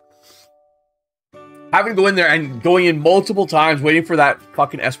remember having to go in there and going in multiple times, waiting for that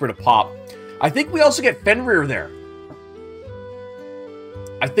fucking Esper to pop. I think we also get Fenrir there.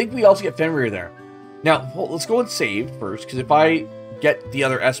 Now, let's go and save first, because if I get the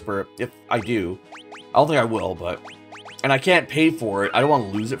other Esper, if I do, I don't think I will, but... And I can't pay for it. I don't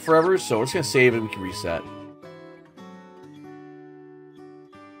want to lose it forever, so we're just going to save and we can reset.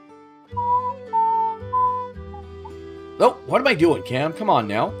 Oh, what am I doing, Cam? Come on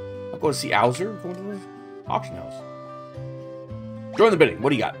now. I'm going to see Owzer. I'm going to the auction house. Join the bidding. What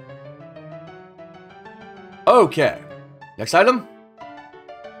do you got? Okay. Next item.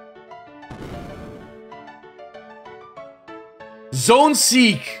 Zone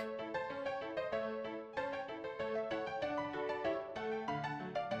Seek.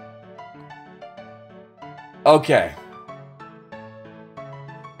 Okay.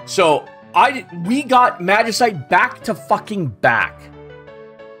 So... we got Magicite back to fucking back.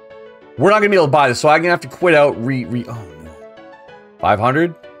 We're not gonna be able to buy this, so I'm gonna have to quit out. Oh no,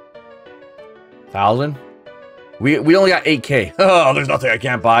 500, 1,000. We only got 8K. Oh, there's nothing I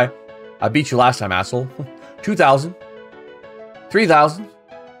can't buy. I beat you last time, asshole. 2,000, 3,000,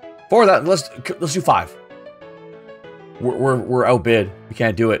 4,000. Let's do 5. We're outbid. We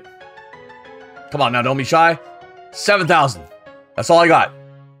can't do it. Come on now, don't be shy. 7,000. That's all I got.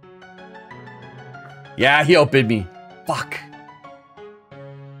 Yeah, he outbid me. Fuck.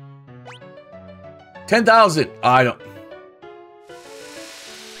 10,000. I don't...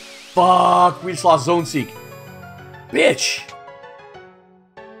 Fuck. We just lost Zone Seek. Bitch.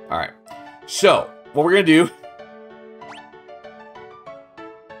 Alright. So, what we're going to do...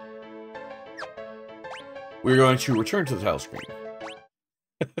 We're going to return to the title screen.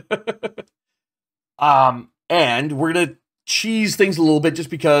 And we're going to cheese things a little bit just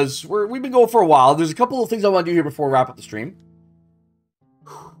because we've been going for a while. There's a couple of things I want to do here before we wrap up the stream.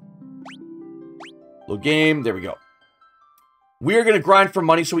 Little game. There we go. We're going to grind for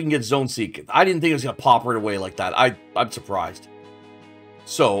money so we can get Zone Seek. I didn't think it was going to pop right away like that. I'm surprised.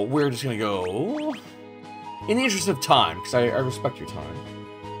 So, we're just going to go in the interest of time, because I respect your time.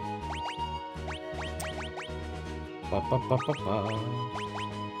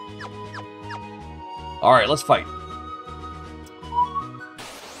 Alright, let's fight.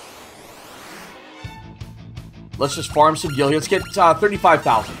 Let's just farm some gil here. Let's get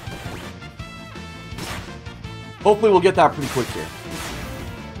 35,000. Hopefully we'll get that pretty quick here.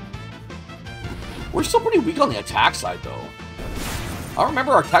 We're still pretty weak on the attack side, though. I don't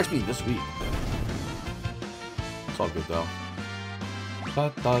remember our attacks being this weak. It's all good, though.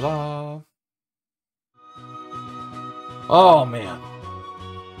 Da-da-da. Oh, man.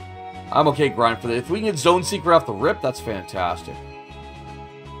 I'm okay grinding for that. If we can get Zone Secret off the rip, that's fantastic.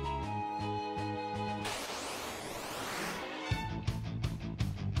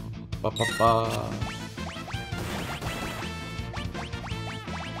 Ba-ba-ba.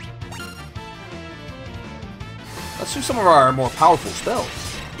 Let's do some of our more powerful spells.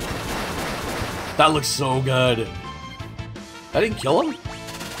 That looks so good. I didn't kill him?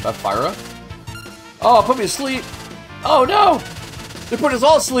 That fire up? Oh, put me to sleep. Oh no! They put us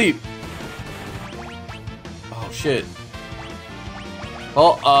all to sleep. Oh shit.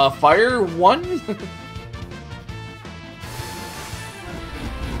 Well, fire one? Here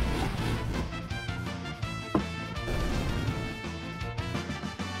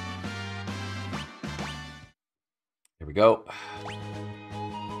we go.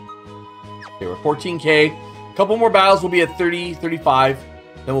 Okay, we're 14K. A couple more battles, we'll be at 30, 35.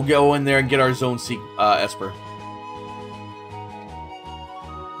 Then we'll go in there and get our Zone Seek Esper.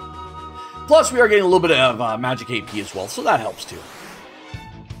 Plus, we are getting a little bit of magic AP as well, so that helps too.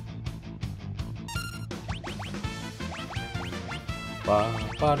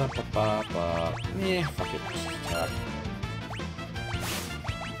 Yeah, fuck it. Just attack.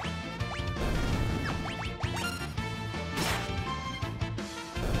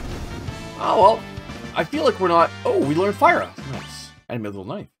 Oh, well. I feel like we're not... Oh, we learned Fire. Nice. And a little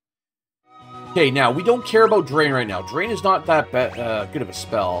knife. Okay, now, we don't care about Drain right now. Drain is not that good of a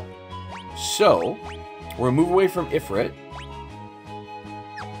spell. So, we're going to move away from Ifrit.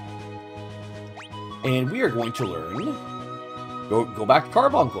 And we are going to learn... Go back to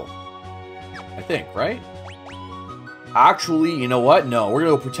Carbuncle. I think, right? Actually, you know what? No, we're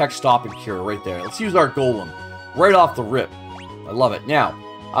going to go Protect, Stop, and Cure right there. Let's use our Golem. Right off the rip. I love it. Now...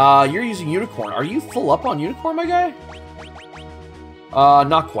 you're using Unicorn. Are you full up on Unicorn, my guy?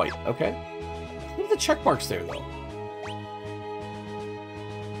 Not quite. Okay. Look at the check marks there, though.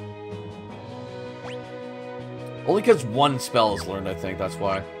 Only because one spell is learned, I think. That's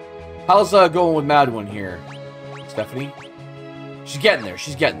why. How's going with Mad One here? Stephanie? She's getting there.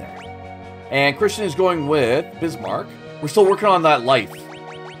 She's getting there. And Christian is going with Bismarck. We're still working on that life.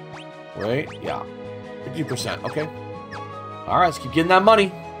 Right? Yeah. 50%. Okay. Alright, let's keep getting that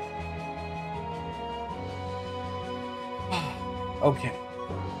money. Okay.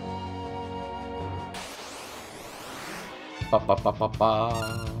 Ba ba ba ba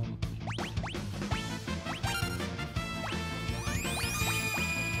ba.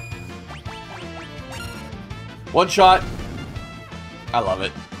 One shot. I love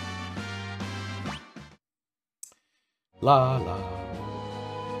it. La la.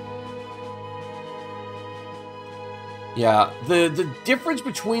 Yeah, the difference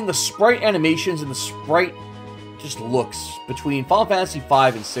between the sprite animations and the sprite just looks between Final Fantasy V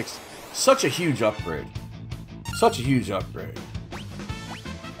and 6, such a huge upgrade. Such a huge upgrade.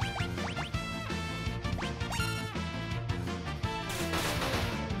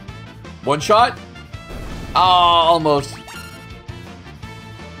 One shot? Ah, almost.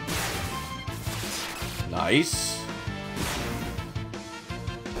 Nice.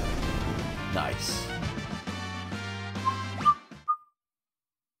 Nice.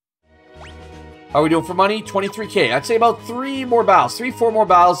 How are we doing for money? 23K. I'd say about 3 more battles. 3-4 more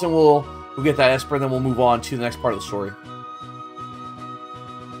battles, and we'll get that Esper, and then we'll move on to the next part of the story.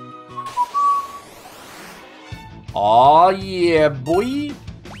 Aw, yeah, boy.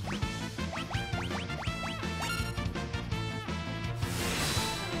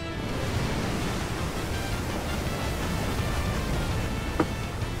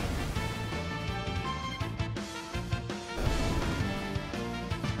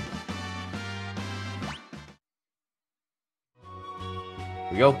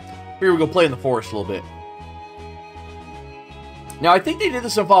 Here we go play in the forest a little bit. Now, I think they did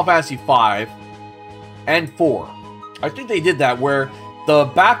this in Final Fantasy V and 4. I think they did that where the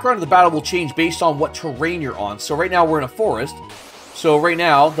background of the battle will change based on what terrain you're on. So right now we're in a forest. So right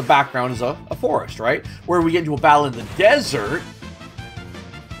now the background is a forest, right? Where we get into a battle in the desert,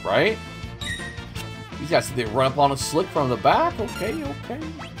 right? These guys, they run up on a slick from the back. Okay, okay.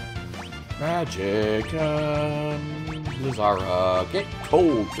 Magic, Blizzara, get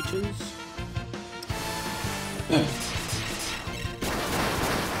cold, bitches.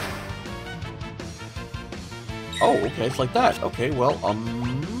 Oh, okay, it's like that. Okay, well,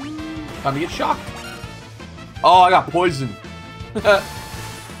 time to get shocked. Oh, I got poisoned.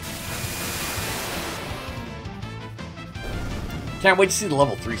 Can't wait to see the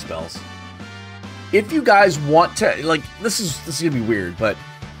level 3 spells. If you guys want to, like, this is gonna be weird, but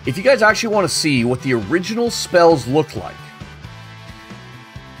if you guys actually want to see what the original spells look like,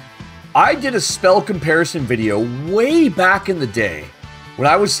 I did a spell comparison video way back in the day when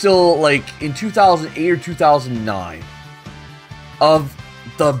I was still, like, in 2008 or 2009, of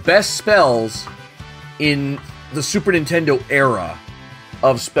the best spells in the Super Nintendo era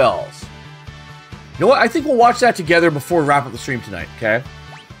of spells. You know what? I think we'll watch that together before we wrap up the stream tonight, okay?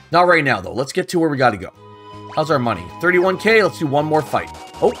 Not right now, though. Let's get to where we gotta go. How's our money? 31K. Let's do one more fight.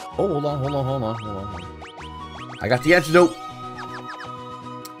 Oh, hold on. I got the antidote.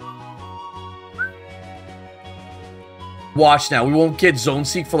 Watch now. We won't get Zone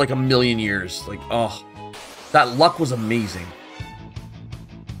Seek for like a million years. Like, oh. That luck was amazing.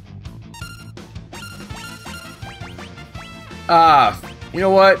 You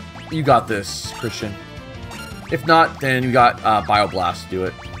know what? You got this, Christian. If not, then you got Bioblast to do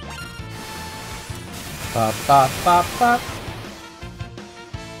it. Bop, bop, bop, bop.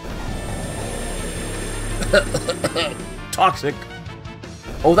 Toxic.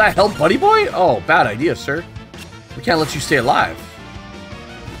 Oh, that helped Buddy Boy? Oh, bad idea, sir. We can't let you stay alive.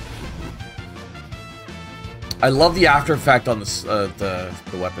 I love the after effect on this, the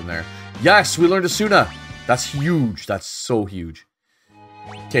weapon there. Yes, we learned Asuna. That's huge. That's so huge.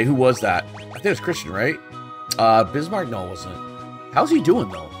 Okay, who was that? I think it was Christian, right? Bismarck? No, it wasn't. How's he doing,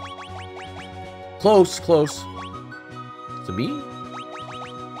 though? Close, close. Is it me?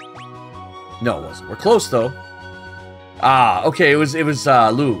 No, it wasn't. We're close, though. Ah, okay, it was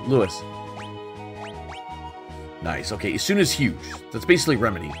Lewis. Nice, okay, Asuna's huge. That's basically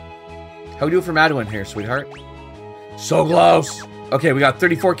Remedy. How we do it for Madeline here, sweetheart? So close! Okay, we got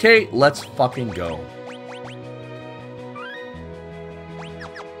 34K. Let's fucking go.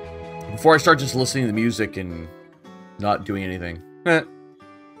 Before I start just listening to the music and not doing anything.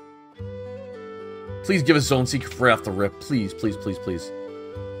 Please give us Zone Seeker right off the rip. Please, please, please, please.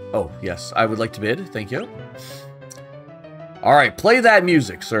 Oh, yes. I would like to bid. Thank you. Alright, play that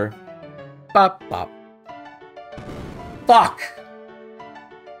music, sir. Bop, bop. Fuck!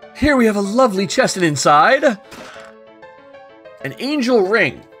 Here we have a lovely chest and inside. An angel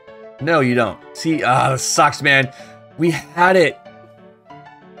ring. No, you don't. See, this sucks, man. We had it.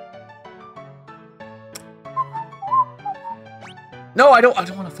 No, I don't want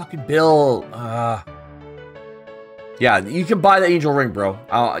to fucking bill. Yeah, you can buy the angel ring, bro.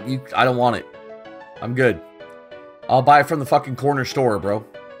 I don't want it. I'm good. I'll buy it from the fucking corner store, bro.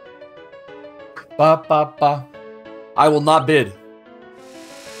 Ba ba ba. I will not bid.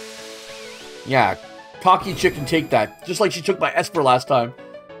 Yeah, cocky chick can take that. Just like she took my Esper last time.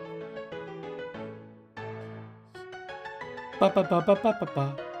 Ba ba ba ba ba ba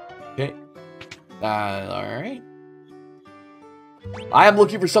ba. Okay. Alright. I am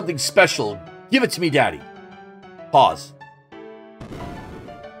looking for something special. Give it to me, Daddy. Pause.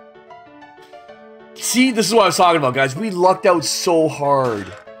 See, this is what I was talking about, guys. We lucked out so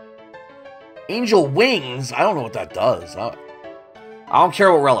hard. Angel Wings? I don't know what that does. I don't care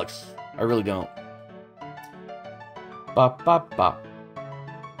about relics. I really don't. Bop, bop, bop.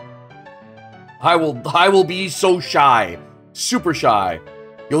 I will be so shy. Super shy.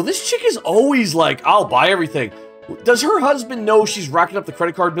 Yo, this chick is always like, I'll buy everything. Does her husband know she's racking up the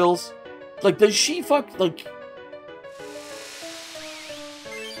credit card bills? Like, does she fuck, like...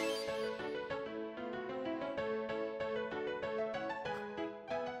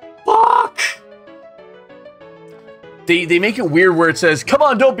 Fuck! They make it weird where it says, come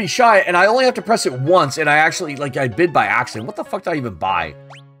on, don't be shy, and I only have to press it once, and I actually, like, I bid by accident. What the fuck did I even buy?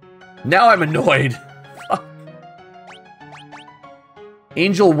 Now I'm annoyed.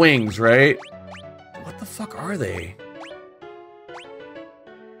 Angel Wings, right? What the fuck are they?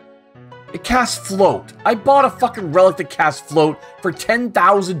 It casts Float. I bought a fucking relic that casts Float for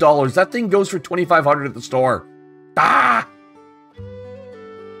 $10,000. That thing goes for $2,500 at the store. Ah!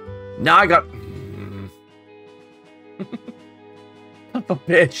 Now I got... Son of a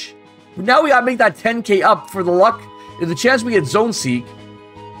bitch. Now we gotta make that 10K up for the luck. If the chance we get Zone Seek.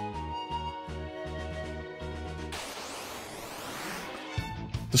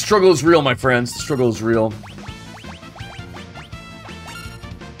 The struggle is real, my friends. The struggle is real.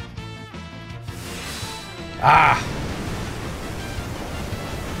 Ah!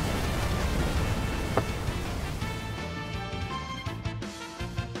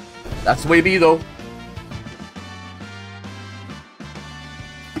 That's the way it be, though.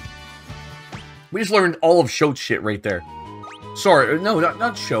 We just learned all of Shote's shit right there. Sorry, no,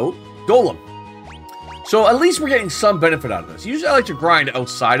 not Shote. Golem. So at least we're getting some benefit out of this. Usually I like to grind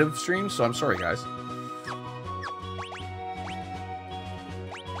outside of streams, so I'm sorry, guys.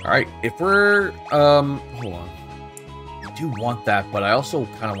 Alright, if we're... hold on. I do want that, but I also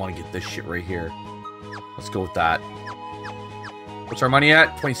kind of want to get this shit right here. Let's go with that. What's our money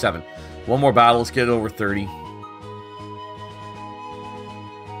at? 27. One more battle. Let's get it over 30.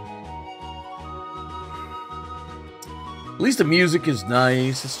 At least the music is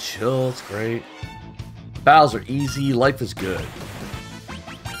nice. It's chill. It's great. Battles are easy. Life is good.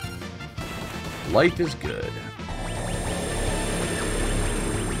 Life is good.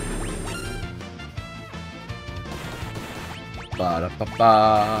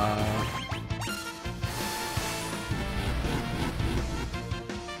 Ba-da-ba-ba.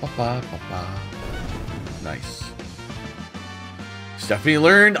 Ba-ba-ba-ba. Nice. Stephanie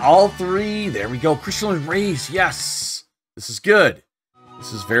learned all 3. There we go. Christian race. Yes. This is good.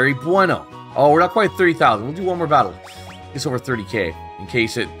 This is very bueno. Oh, we're not quite 30,000. We'll do one more battle. It's over 30K in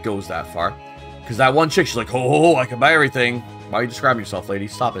case it goes that far. Because that one chick, she's like, oh, I can buy everything. Why are you describing yourself, lady?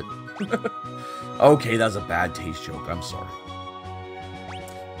 Stop it. Okay, that's a bad taste joke. I'm sorry.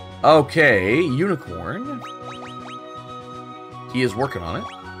 Okay, unicorn. He is working on it.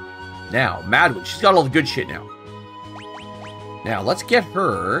 Now, Madwin. She's got all the good shit now. Now, let's get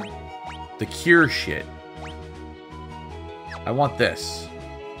her the cure shit. I want this.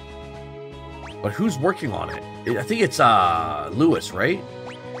 But who's working on it? I think it's Lewis, right?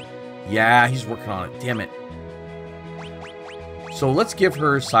 Yeah, he's working on it. Damn it. So let's give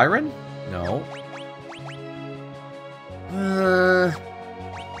her Siren? No.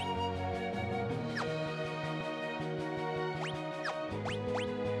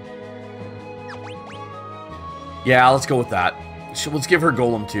 Yeah, let's go with that. Let's give her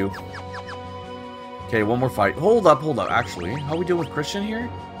Golem too. Okay, one more fight. Hold up, actually. How are we doing with Christian here?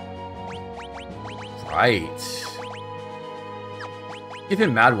 Right. Give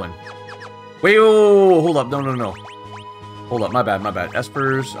him Madwin. Wait, whoa, hold up. No. Hold up, my bad.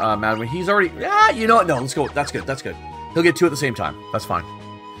 Esper's, Madwin. He's already... Yeah, you know what? No, let's go. That's good. He'll get 2 at the same time. That's fine.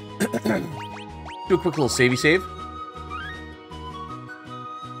 Do a quick little savey save.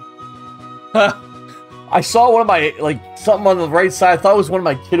 I saw one of my, like, something on the right side. I thought it was one of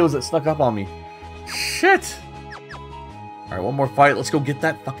my kiddos that snuck up on me. Shit! Alright, one more fight. Let's go get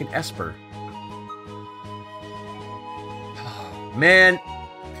that fucking Esper. Man,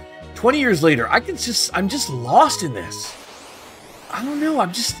 20 years later, I'm just lost in this. I don't know, I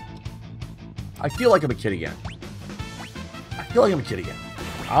feel like I'm a kid again.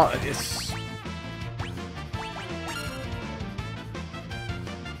 It's...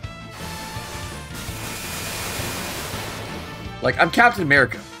 Like, I'm Captain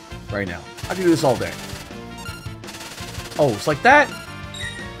America right now. I can do this all day. Oh, it's like that?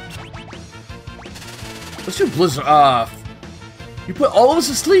 Let's do Blizzard. You put all of us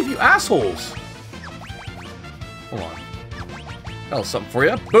to sleep, you assholes. Hold on. Got a little something for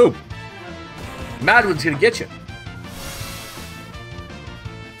you. Boom. Madwin's gonna get you.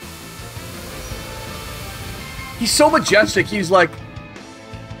 He's so majestic, he's like...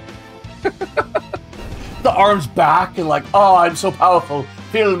 the arms back and like, oh, I'm so powerful.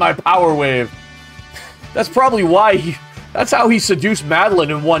 Feel my power wave. That's probably why that's how he seduced Madeline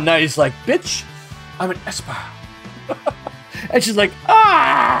in one night. He's like, bitch, I'm an Esper. And she's like,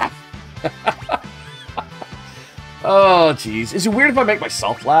 ah! Oh, jeez. Is it weird if I make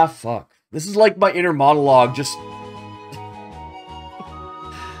myself laugh? Fuck. This is like my inner monologue, just...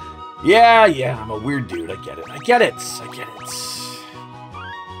 Yeah, I'm a weird dude. I get it.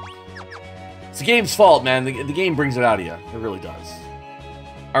 It's the game's fault, man. The game brings it out of you. It really does.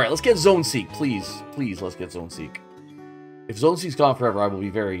 Alright, let's get Zone Seek. Please, let's get Zone Seek. If Zone Seek's gone forever, I will be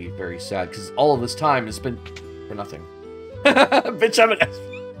very, very sad, because all of this time is spent for nothing. Bitch, I'm an S.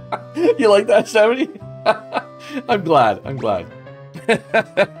 You like that, 70? I'm glad.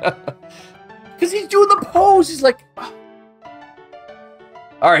 Because he's doing the pose. He's like... Oh.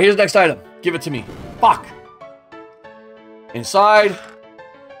 Alright, here's the next item. Give it to me. Fuck. Inside...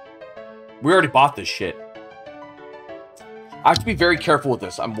 We already bought this shit. I have to be very careful with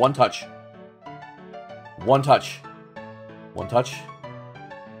this. I'm one touch. One touch.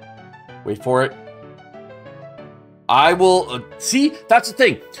 Wait for it. I will... see? That's the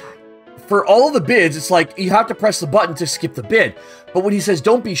thing. For all of the bids, it's like you have to press the button to skip the bid. But when he says,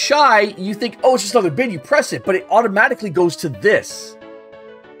 don't be shy, you think, oh, it's just another bid. You press it, but it automatically goes to this.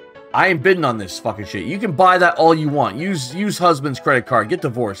 I ain't bidding on this fucking shit. You can buy that all you want. Use husband's credit card. Get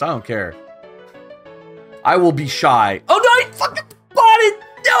divorced. I don't care. I will be shy. Oh, no, I fucking bought it.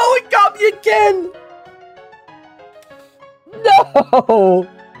 No, it got me again. No.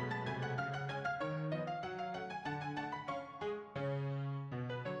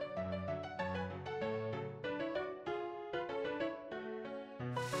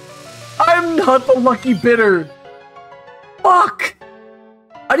 I'm not the lucky bidder. Fuck.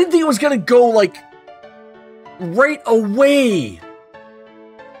 I didn't think it was gonna go, like, right away.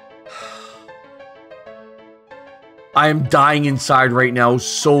 I am dying inside right now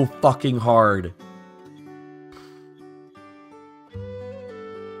so fucking hard.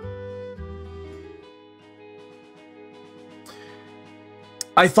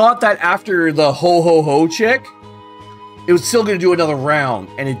 I thought that after the ho ho ho chick, it was still going to do another round,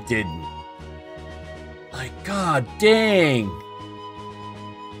 and it didn't. Like, god dang.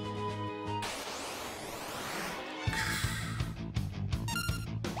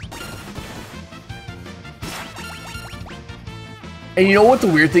 And you know what the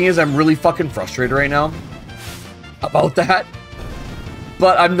weird thing is? I'm really fucking frustrated right now about that.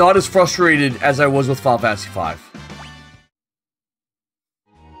 But I'm not as frustrated as I was with Final Fantasy V.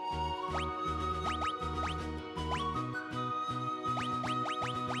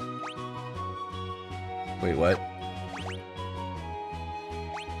 Wait, what?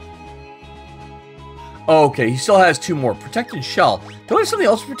 Oh, okay, he still has 2 more. Protected Shell. Do we have something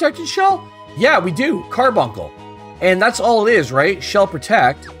else for Protected Shell? Yeah, we do. Carbuncle. And that's all it is, right? Shell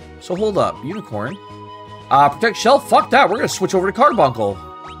Protect. So hold up. Unicorn. Protect Shell? Fuck that. We're going to switch over to Carbuncle.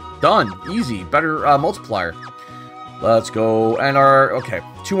 Done. Easy. Better multiplier. Let's go. And our... Okay.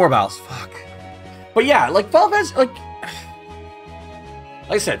 2 more battles. Fuck. But yeah, like, Final Fantasy... Like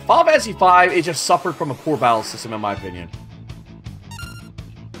I said, Final Fantasy V, it just suffered from a poor battle system, in my opinion.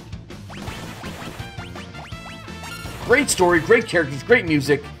 Great story, great characters, great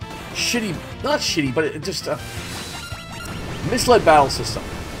music. Shitty... Not shitty, but it just... misled battle system.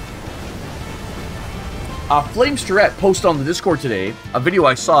 Flamesturette posted on the Discord today a video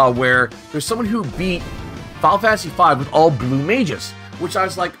I saw where there's someone who beat Final Fantasy V with all blue mages, which I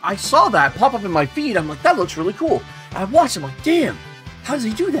was like, I saw that pop up in my feed. I'm like, that looks really cool. And I watched it, I'm like, damn, how does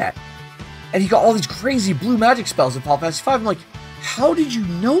he do that? And he got all these crazy blue magic spells in Final Fantasy V. I'm like, how did you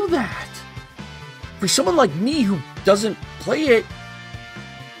know that? For someone like me who doesn't play it,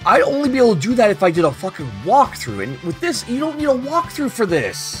 I'd only be able to do that if I did a fucking walkthrough. And with this, you don't need a walkthrough for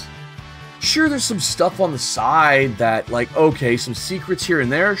this. Sure, there's some stuff on the side that, like, okay, some secrets here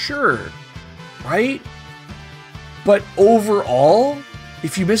and there, sure. Right? But overall,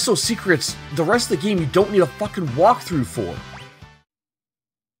 if you miss those secrets, the rest of the game you don't need a fucking walkthrough for.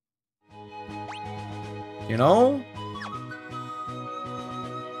 You know?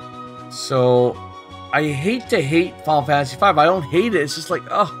 So, I hate to hate Final Fantasy V. I don't hate it. It's just like,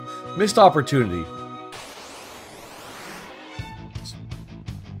 oh, missed opportunity.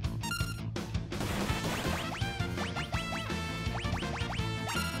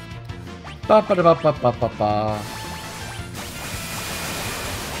 Ba -ba -da -ba -ba -ba -ba -ba.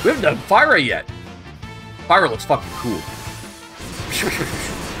 We haven't done Fyra yet. Fyra looks fucking cool.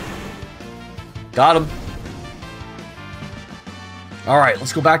 Got him. Alright,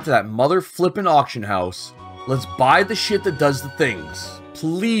 let's go back to that mother flippin' auction house. Let's buy the shit that does the things.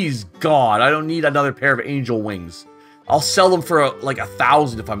 Please, God, I don't need another pair of angel wings. I'll sell them for like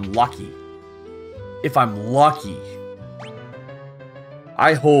 1,000 if I'm lucky. If I'm lucky.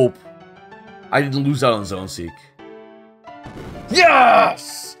 I hope I didn't lose out on Zone Seek.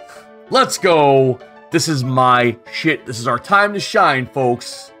 Yes! Let's go! This is my shit. This is our time to shine,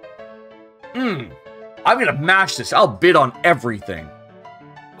 folks. I'm gonna mash this. I'll bid on everything.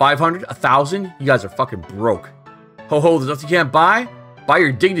 500? 1,000? You guys are fucking broke. Ho ho, there's nothing you can't buy? Buy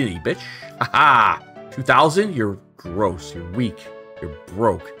your dignity, bitch. Haha. 2,000? You're gross. You're weak. You're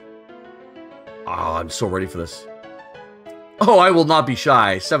broke. Oh, I'm so ready for this. Oh, I will not be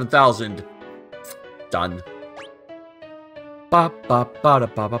shy. 7,000. Done. Ba ba ba da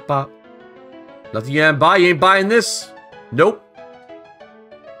ba ba ba. Nothing you can't buy. You ain't buying this. Nope.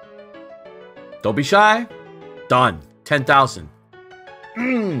 Don't be shy. Done. 10,000.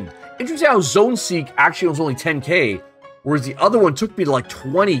 Interesting how Zone Seek actually was only 10k, whereas the other one took me to like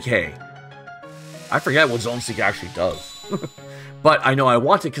 20k. I forget what Zone Seek actually does. But I know I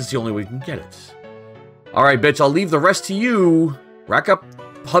want it because it's the only way we can get it. Alright, bitch, I'll leave the rest to you. Rack up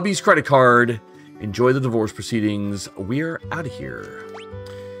hubby's credit card. Enjoy the divorce proceedings. We're out of here.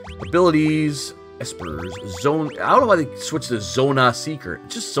 Abilities. Espers. Zone. I don't know why they switched to Zona Seeker.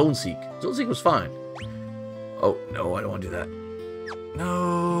 It's just Zone Seek. Zone Seek was fine. Oh, no, I don't want to do that.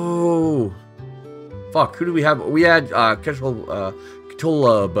 No. Fuck, who do we have? We had Catoblepas.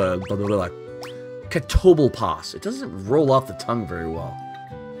 It doesn't roll off the tongue very well.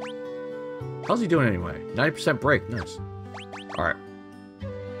 How's he doing anyway? 90% break. Nice. Alright.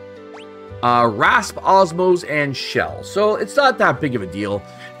 Rasp, Osmos, and Shell. So it's not that big of a deal.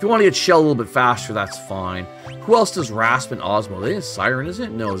 If you want to get Shell a little bit faster, that's fine. Who else does Rasp and Osmo? They is Siren,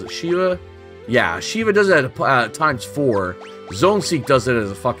 isn't it? No, is it Shiva? Yeah, Shiva does it at times 4. Zone Seek does it as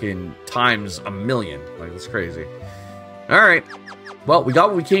a fucking times 1,000,000. Like, that's crazy. Alright. Well, we got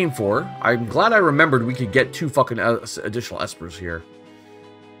what we came for. I'm glad I remembered we could get 2 fucking additional Espers here.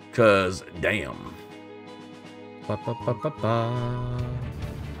 Because, damn. Ba, ba, ba, ba, ba.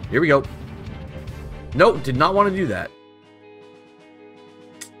 Here we go. Nope, did not want to do that.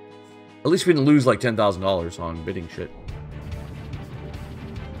 At least we didn't lose like $10,000 on bidding shit.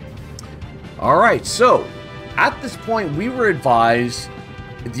 Alright, so, at this point, we were advised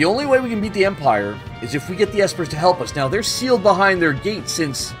that the only way we can beat the Empire is if we get the Espers to help us. Now, they're sealed behind their gate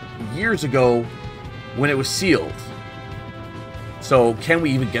since years ago when it was sealed. So, can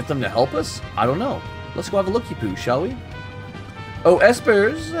we even get them to help us? I don't know. Let's go have a looky-poo, shall we? Oh,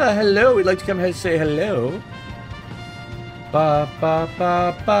 Espers, hello. We'd like to come ahead and say hello. Ba, ba,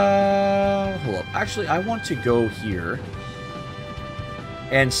 ba, ba. Hold up. Actually, I want to go here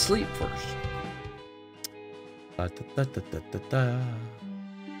and sleep first. Da, da, da, da, da,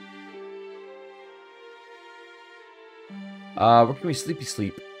 da. Where can we sleepy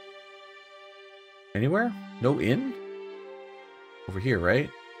sleep? Anywhere? No inn? Over here, right?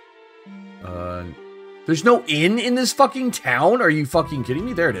 There's no inn in this fucking town? Are you fucking kidding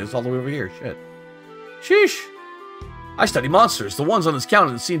me? There it is, all the way over here. Shit. Sheesh. I study monsters. The ones on this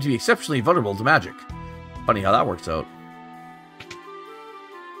continent seem to be exceptionally vulnerable to magic. Funny how that works out.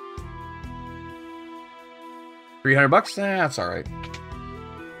 300 bucks? That's alright.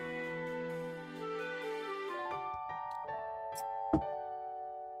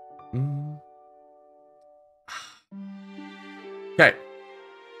 Okay.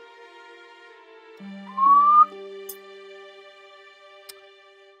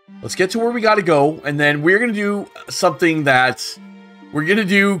 Let's get to where we gotta go, and then we're gonna do something that we're gonna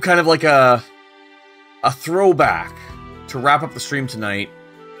do kind of like a throwback to wrap up the stream tonight,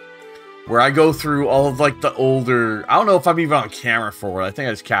 where I go through all of like the older, I don't know if I'm even on camera for it, I think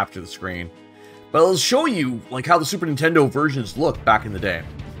I just captured the screen, but it'll show you like how the Super Nintendo versions looked back in the day.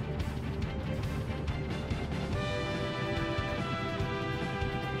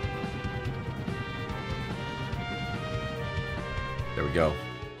 There we go.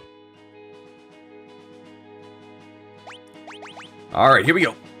 Alright, here we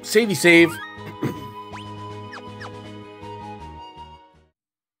go. Savey save.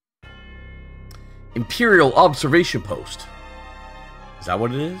 Imperial Observation Post. Is that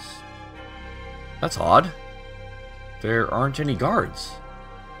what it is? That's odd. There aren't any guards.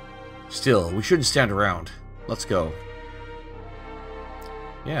 Still, we shouldn't stand around. Let's go.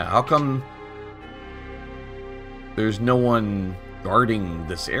 Yeah, how come there's no one guarding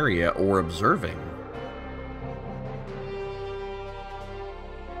this area or observing?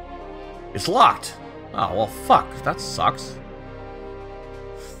 It's locked. Oh, well, fuck. That sucks.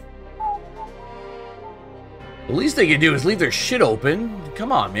 The least they can do is leave their shit open.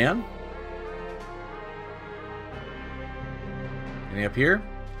 Come on, man. Anything up here?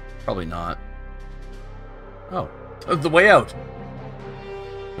 Probably not. Oh, the way out.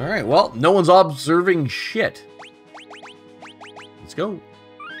 Alright, well, no one's observing shit. Let's go.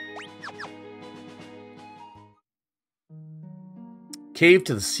 Cave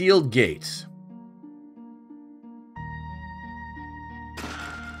to the sealed gates.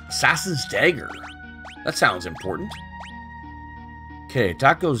 Assassin's Dagger. That sounds important. Okay,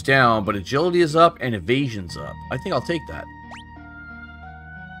 attack goes down, but agility is up and evasion's up. I think I'll take that.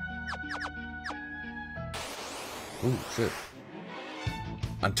 Ooh, shit.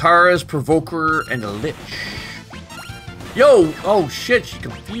 Antara's Provoker and a Lich. Yo! Oh, shit, she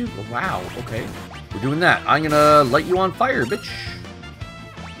confused. Wow, okay. We're doing that. I'm gonna light you on fire, bitch.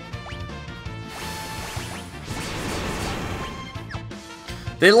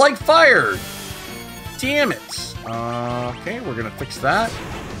 They like fire! Damn it! Okay, we're gonna fix that.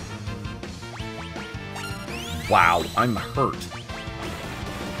 Wow, I'm hurt.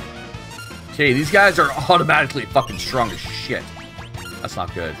 Okay, these guys are automatically fucking strong as shit. That's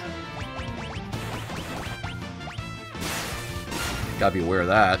not good. Gotta be aware of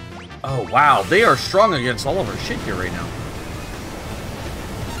that. Oh, wow, they are strong against all of our shit here right now.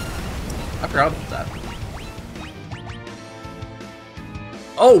 I forgot about that.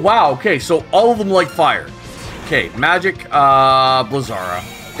 Oh, wow, okay, so all of them like fire. Okay, magic, Blizzara.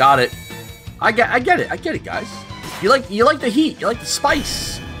 Got it. I get it, guys. You like the heat, you like the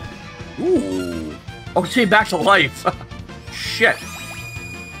spice. Ooh. Okay, back to life. Shit.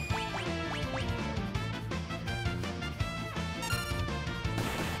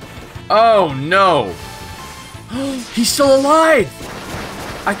 Oh, no. He's still alive.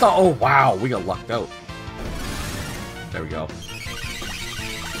 I thought, oh, wow, we got lucked out. There we go.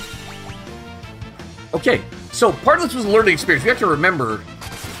 Okay, so part of this was a learning experience. We have to remember.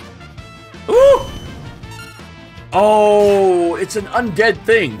 Ooh! Oh, it's an undead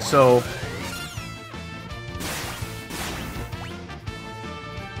thing, so.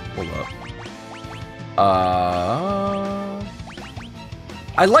 Hold up.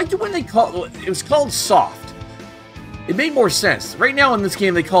 I liked it when they called it was called soft. It made more sense. Right now in this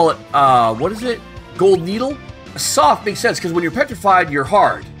game, they call it, what is it? Gold Needle? Soft makes sense, because when you're petrified, you're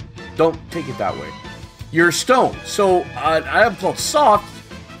hard. Don't take it that way. You're stone. So, an item called soft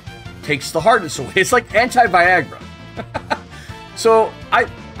takes the hardness away. It's like anti-Viagra. So, I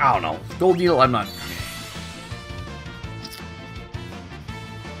don't know. Gold Needle, I'm not...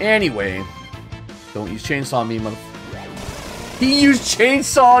 Anyway. Don't use chainsaw on me, motherfucker. He used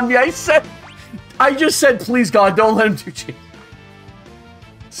chainsaw on me. I just said, please, God, don't let him do chainsaw.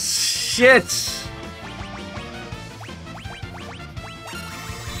 Shit.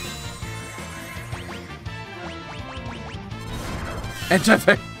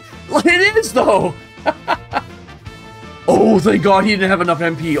 It is, though! Oh, thank God he didn't have enough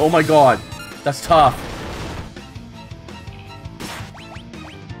MP. Oh my God. That's tough.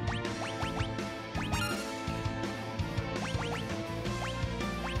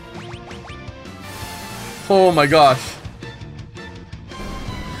 Oh my gosh.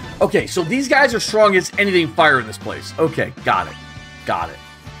 Okay, so these guys are strong as anything fire in this place. Okay, got it. Got it.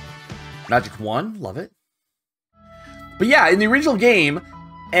 Magic 1, love it. But yeah, in the original game,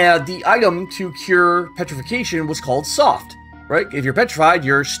 the item to cure petrification was called soft, right? If you're petrified,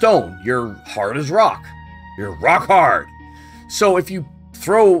 you're stone. You're hard as rock. You're rock hard. So if you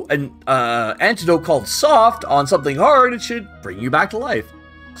throw an antidote called soft on something hard, it should bring you back to life.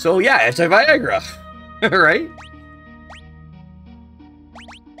 So yeah, anti-Viagra, right?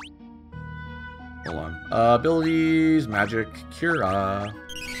 Hold on. Abilities, magic, cure.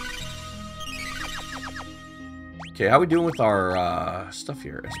 Okay, how we doing with our stuff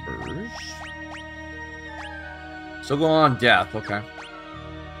here? Espers. Still going on death, okay.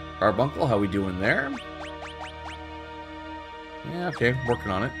 Carbuncle, how we doing there? Yeah, okay,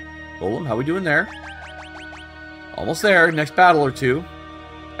 working on it. Golem, how we doing there? Almost there, next battle or two.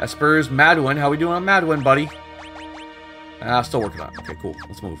 Espers, Madwin, how we doing on Madwin, buddy? Still working on it. Okay, cool,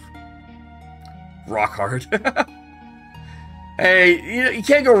 let's move. Rock hard. Hey, you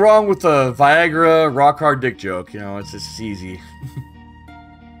can't go wrong with the Viagra rock hard dick joke. You know, it's just easy.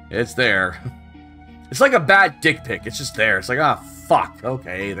 It's there. It's like a bad dick pic. It's just there. It's like, ah, fuck.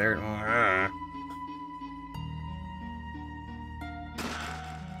 Okay, there.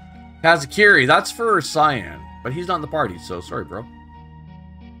 Kazakiri, that's for Cyan. But he's not in the party, so sorry, bro.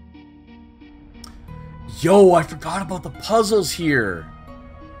 Yo, I forgot about the puzzles here.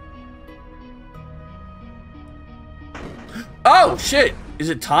 Oh, shit! Is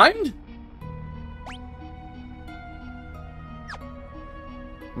it timed?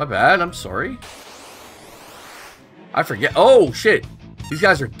 My bad, I'm sorry. I forget. Oh, shit! These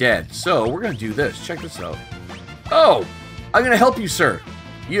guys are dead. So, we're gonna do this. Check this out. Oh! I'm gonna help you, sir.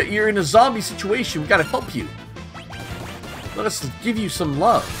 You're in a zombie situation. We gotta help you. Let us give you some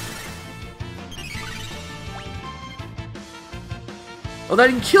love. Oh, that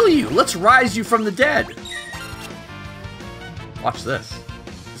didn't kill you! Let's rise you from the dead! Watch this.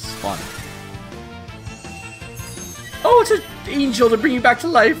 This is fun. Oh, it's an angel to bring you back to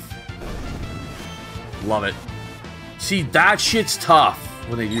life. Love it. See, that shit's tough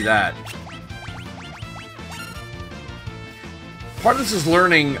when they do that. Part of this is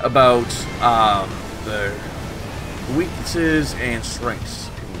learning about the weaknesses and strengths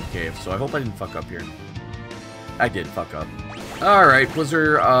in the cave, so I hope I didn't fuck up here. I did fuck up. Alright,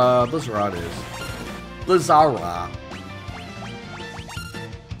 Blizzard is. Blizzara.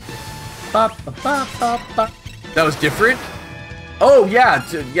 That was different? Oh, yeah,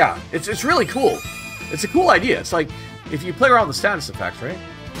 yeah. It's really cool. It's a cool idea. It's like, if you play around with the status effects, right?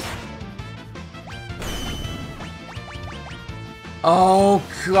 Oh,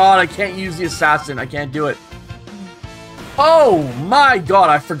 God, I can't use the assassin. I can't do it. Oh, my God,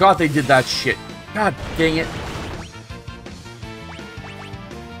 I forgot they did that shit. God dang it.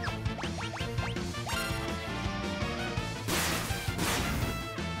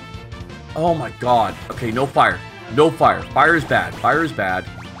 Oh my God. Okay, no fire. No fire. Fire is bad. Fire is bad.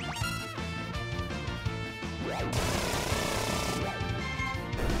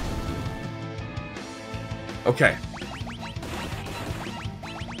 Okay.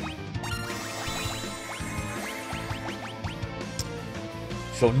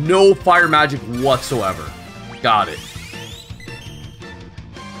 So no fire magic whatsoever. Got it.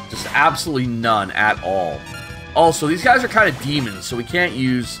 Just absolutely none at all. Also, these guys are kind of demons, so we can't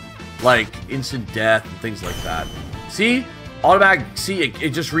use like instant death and things like that. See? Automatic, see, it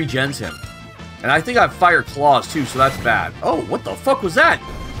just regens him. And I think I have fire claws too, so that's bad. Oh, what the fuck was that?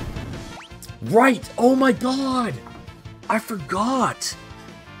 Right, oh my God. I forgot.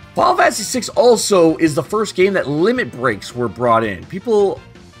 Final Fantasy VI also is the first game that limit breaks were brought in. People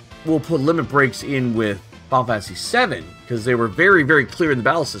will put limit breaks in with Final Fantasy VII, because they were very, very clear in the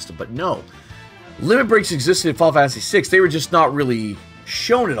battle system, but no. Limit breaks existed in Final Fantasy VI. They were just not really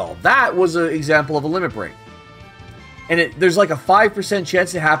shown at all. That was an example of a limit break. And there's like a 5%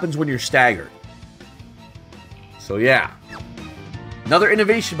 chance it happens when you're staggered. So yeah. Another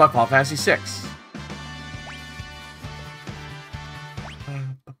innovation by Final Fantasy VI.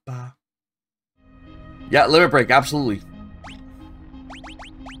 Yeah, limit break, absolutely.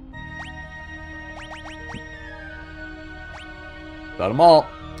 Got them all.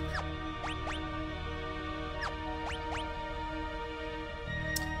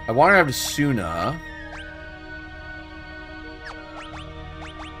 I want to have Suna.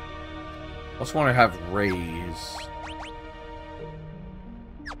 I also want to have Raze.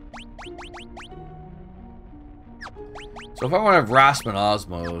 So if I want to have Rasp and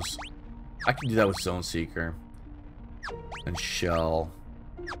Osmos, I can do that with Zone Seeker. And Shell.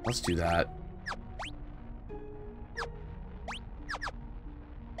 Let's do that.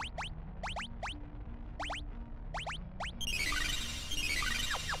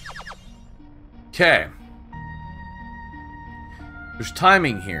 Okay. There's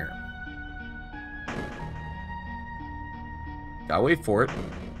timing here. Gotta wait for it.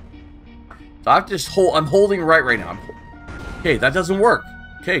 So I have to just hold. I'm holding right now. Okay, that doesn't work.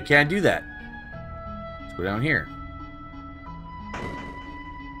 Okay, can't do that. Let's go down here.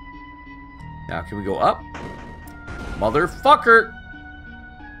 Now, can we go up? Motherfucker!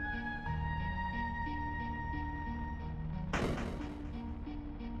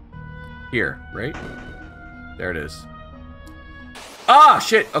 Here, right? There it is. Ah,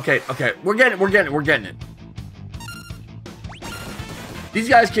 shit! Okay, okay. We're getting it. These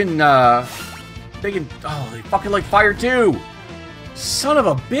guys can, they can, oh, they fucking like fire too! Son of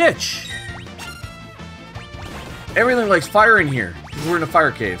a bitch! Everything likes fire in here. We're in a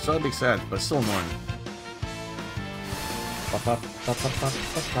fire cave, so that makes sense, but it's still annoying.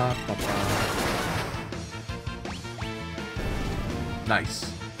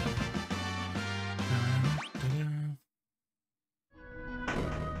 Nice.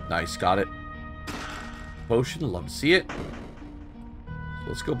 Nice, got it. Potion, love to see it. So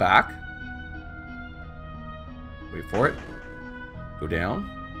let's go back. Wait for it. Go down.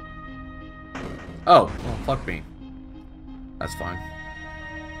 Oh, well, fuck me. That's fine.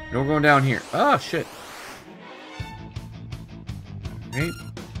 No, we're going down here. Oh, shit. Right.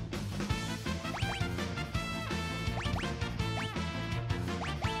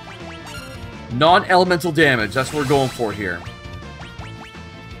 Non-elemental damage. That's what we're going for here.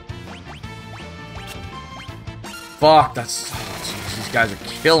 Fuck, that's... Oh, geez, these guys are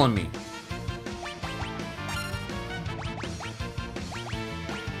killing me.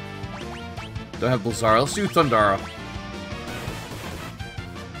 Don't have Blizzara. Let's do Thundara.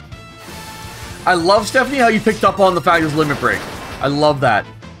 I love, Stephanie, how you picked up on the fact there's limit break. I love that.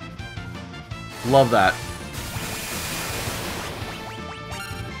 Love that.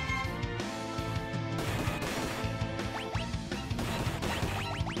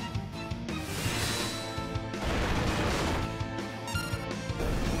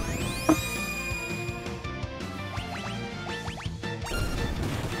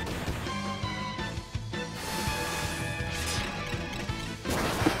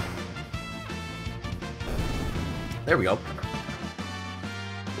 There we go.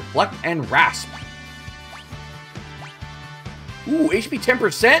 Reflect and Rasp. Ooh, HP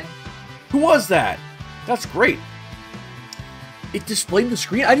 10%? Who was that? That's great. It displayed the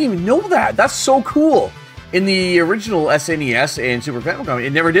screen? I didn't even know that. That's so cool. In the original SNES and Super Famicom, it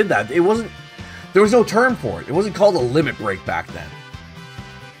never did that. It wasn't... There was no term for it. It wasn't called a limit break back then.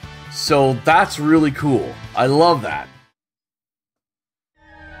 So that's really cool. I love that.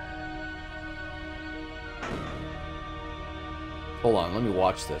 Hold on, let me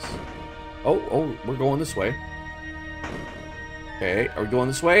watch this. Oh, we're going this way. Okay, are we going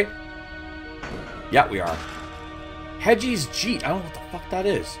this way? Yeah, we are. Hedgie's Jeet. I don't know what the fuck that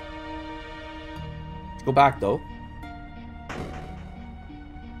is. Let's go back, though.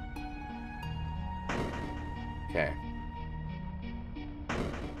 Okay.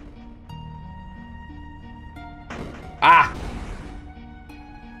 Ah!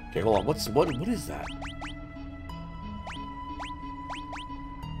 Okay, hold on. What is that?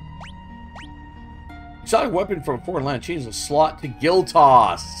 Exotic weapon from a foreign land changes the slot to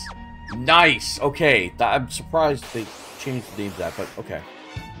Giltos. Nice. Okay, I'm surprised they changed the name to that, but okay.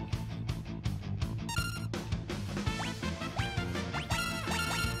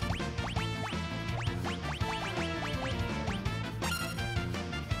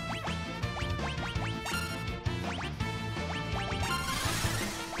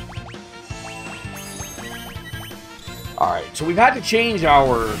 Alright, so we've had to change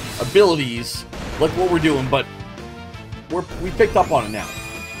our abilities, like what we're doing, but we picked up on it now.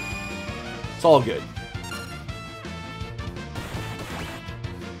 It's all good.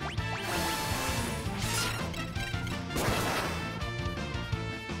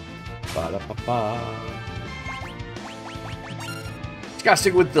 Ba-da-ba-ba. Just gotta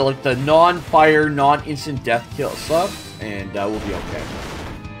stick with the non-fire, non-instant death kill stuff, and we'll be okay.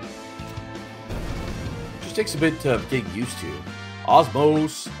 Just takes a bit to get used to.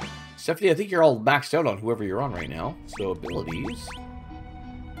 Osmos. Stephanie, I think you're all maxed out on whoever you're on right now. So, abilities.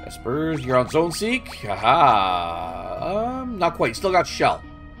 Espers, you're on Zone Seek. Haha. Not quite. Still got Shell.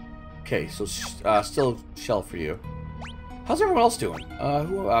 Okay, so still Shell for you. How's everyone else doing?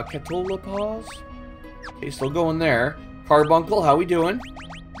 Catola Pause. Okay, still going there. Carbuncle, how we doing?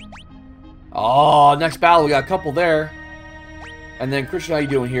 Oh, next battle, we got a couple there. And then, Christian, how you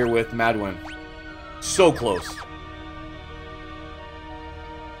doing here with Madwin? So close.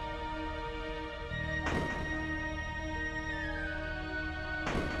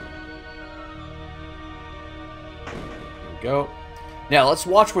 Go. Now, let's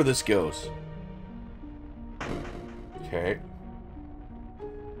watch where this goes. Okay.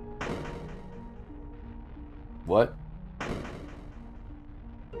 What?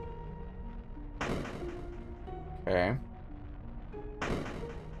 Okay.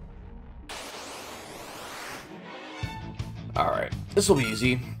 Alright. This will be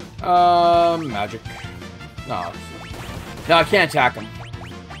easy. Magic. No. No, I can't attack him.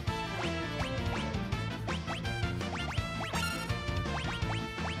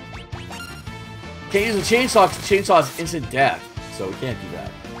 Can't use the chainsaw because the chainsaw is instant death, so we can't do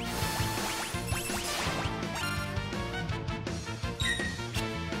that.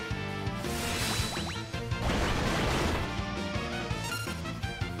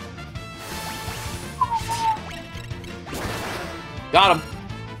 Got him!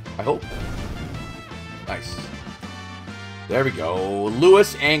 I hope. Nice. There we go.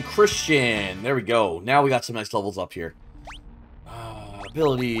 Lewis and Christian. There we go. Now we got some nice levels up here.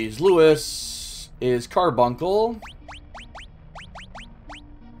 Abilities. Lewis is Carbuncle.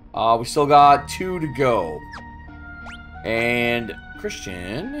 We still got 2 to go. And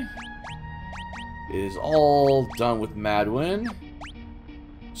Christian is all done with Madwin.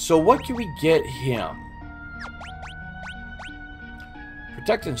 So what can we get him?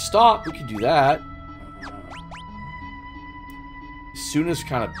 Protect and stop, we can do that. Soon is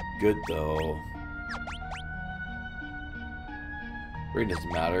kind of good though. Rain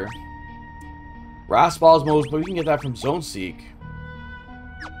doesn't matter. Rasp Osmos, but we can get that from Zone Seek.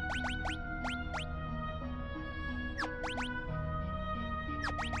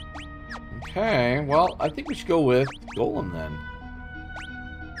 Okay, well, I think we should go with Golem then.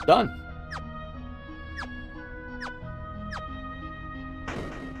 Done.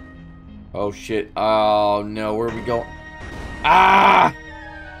 Oh shit. Oh no, where are we going? Ah!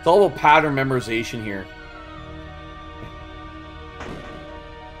 It's all about pattern memorization here.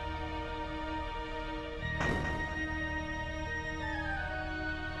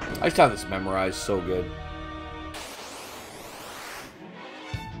 I just have this memorized so good.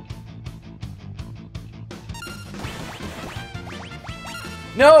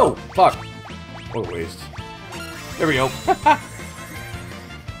 No! Fuck. What a waste. There we go.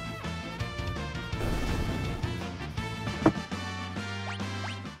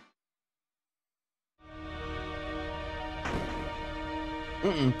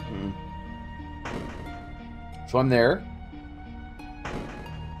 So I'm there.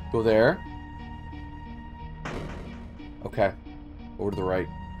 Go there. Okay. Over to the right.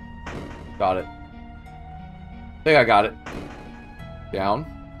 Got it. I think I got it. Down.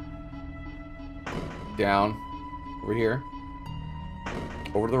 Down. Over here.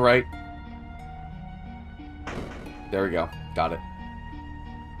 Over to the right. There we go. Got it.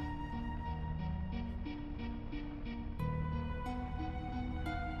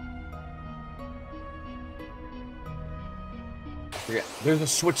 There's a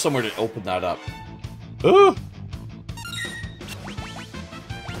switch somewhere to open that up. Ugh!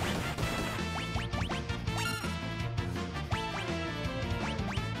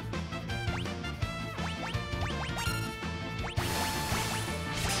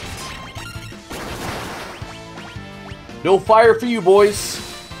 No fire for you, boys.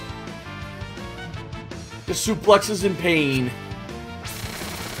 The suplex is in pain.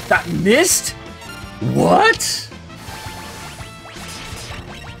 That missed? What?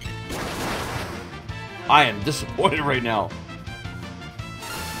 I am disappointed right now.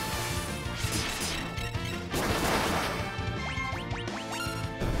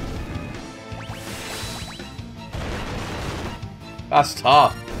 That's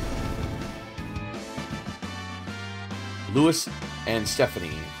tough. Lewis and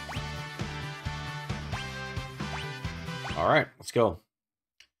Stephanie. Alright, let's go.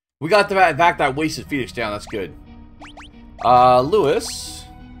 We got the back that wasted Phoenix down. That's good. Lewis.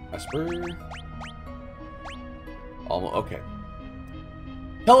 Esper. Almost. Okay.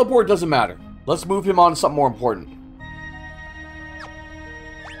 Teleport doesn't matter. Let's move him on to something more important.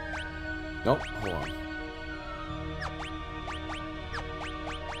 Nope. Hold on.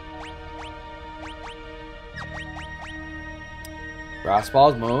 Grasp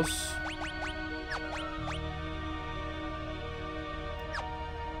Osmos.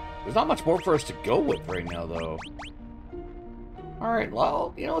 There's not much more for us to go with right now, though. Alright,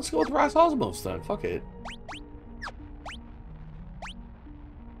 well, you know, let's go with Ras Osmos then. Fuck it.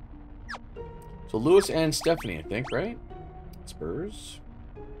 So Lewis and Stephanie, I think, right? Spurs.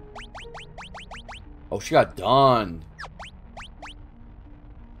 Oh, she got done.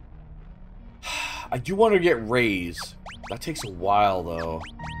 I do want to get Rays. That takes a while, though.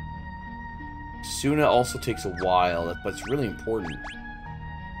 Suna also takes a while, but it's really important.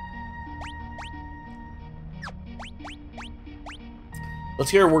 Let's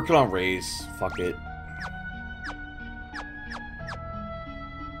get her working on Rays. Fuck it.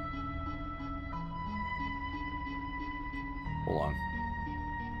 Hold on.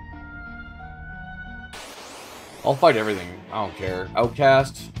 I'll fight everything. I don't care.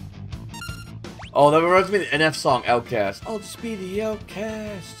 Outcast. Oh, that reminds me of the NF song, Outcast. I'll just be the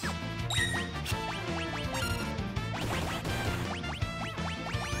outcast.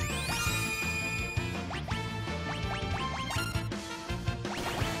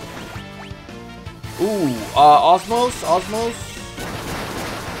 Ooh, Osmos? Osmos?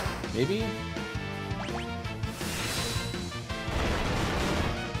 Maybe?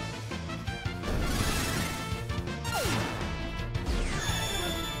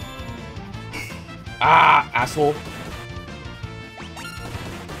 Ah, asshole.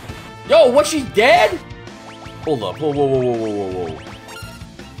 Yo, what, she dead? Hold up. Whoa, whoa, whoa, whoa, whoa, whoa, whoa.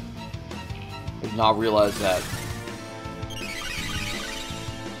 I did not realize that.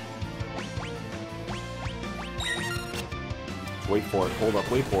 Wait for it. Hold up.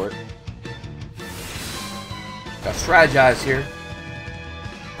 Wait for it. Gotta strategize here.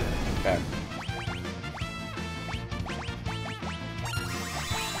 Okay.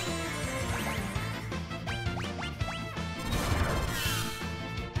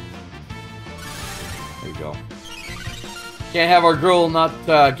 There you go. Can't have our girl not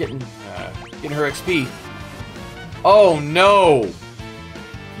getting her XP. Oh no!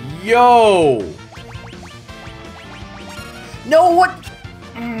 Yo! No, what?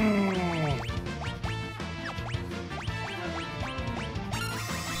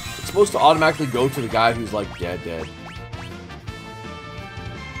 It's supposed to automatically go to the guy who's like dead.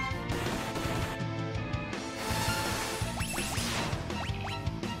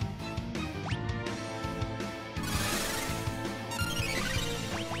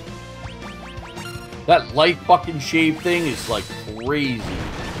 That light fucking shave thing is like crazy.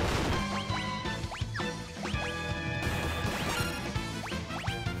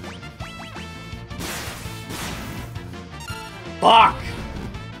 Fuck!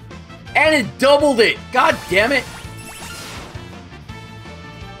 And it doubled it! God damn it!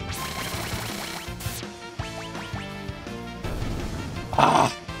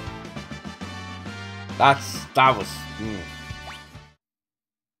 Ah! That was...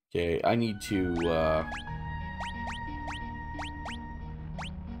 Okay, I need to,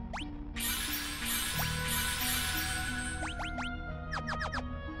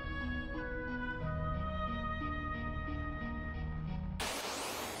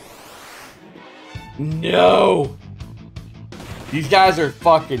 No! These guys are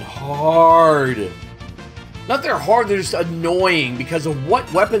fucking hard. Not they're hard, they're just annoying because of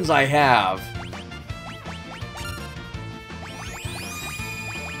what weapons I have.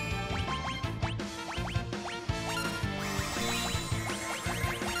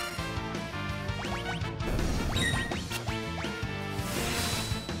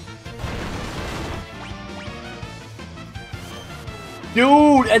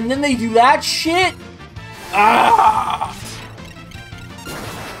 Dude, and then they do that shit? Ah!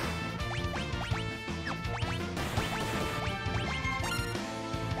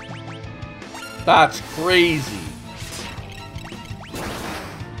 That's crazy.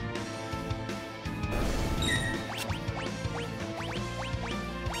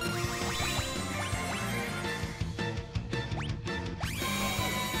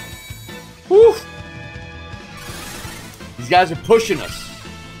 Whew. These guys are pushing us.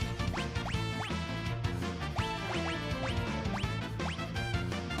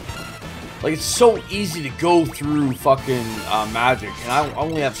 Like, it's so easy to go through fucking magic, and I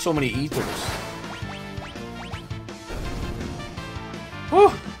only have so many ethers.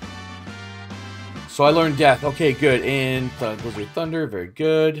 Whew. So I learned death. Okay, good. And Blizzard Thunder, very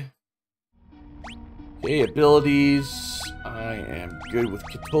good. Okay, abilities. I am good with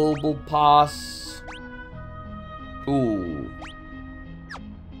Kitobal Pass. Cool.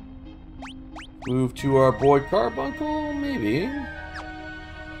 Move to our boy Carbuncle, maybe.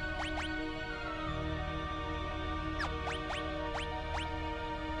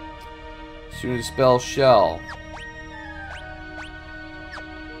 Soon as spell Shell.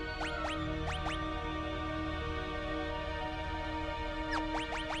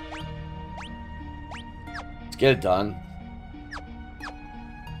 Let's get it done.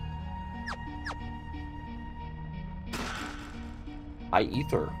 High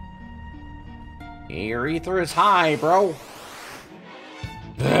ether. Your ether is high, bro.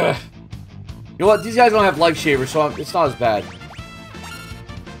 Ugh. You know what? These guys don't have life shavers, so it's not as bad.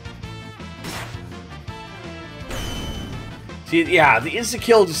 See, yeah, the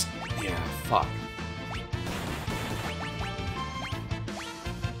insta-kill just... Yeah, fuck.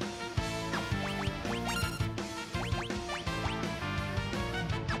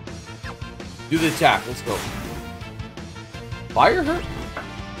 Do the attack. Let's go. Fire hurt?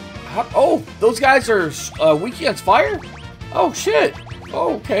 How, oh, those guys are weak against fire? Oh, shit.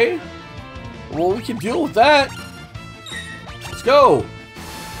 Oh, okay. Well, we can deal with that. Let's go.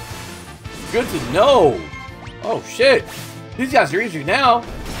 Good to know. Oh, shit. These guys are easier now.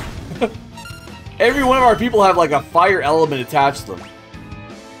 Every one of our people have like a fire element attached to them.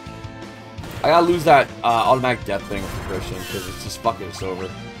 I gotta lose that automatic death thing with the Christian because it's just fucking us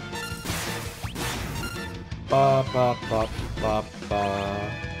over. Ba ba ba ba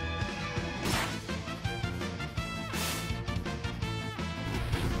ba.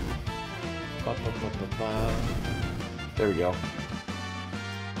 Ba, ba, ba, ba, ba. There we go.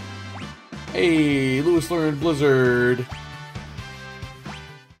 Hey, Lewis learned Blizzard.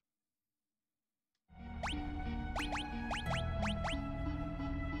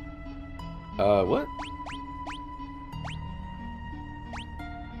 What?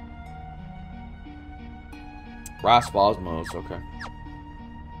 Rasp Osmos, okay.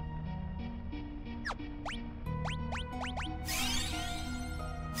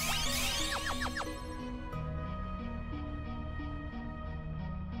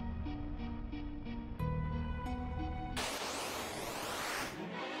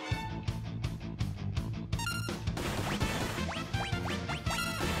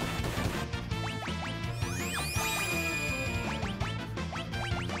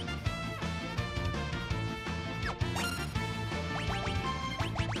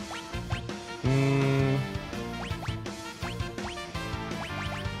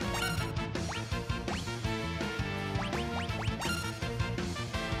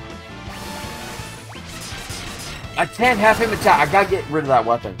 I can't have him attack. I gotta get rid of that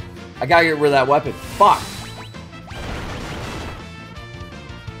weapon. I gotta get rid of that weapon. Fuck.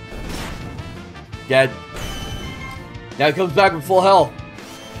 Dead. Now he comes back with full health.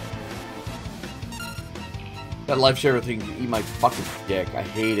 That life shaver thing can eat my fucking dick. I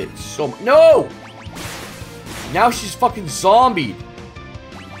hate it so much. No! Now she's fucking zombied.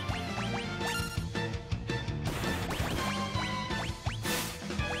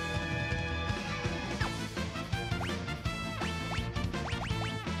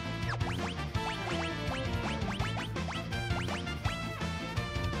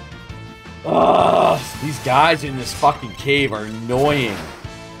 Ugh, these guys in this fucking cave are annoying.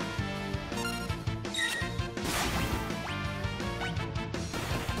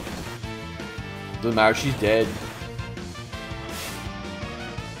 Doesn't matter, she's dead.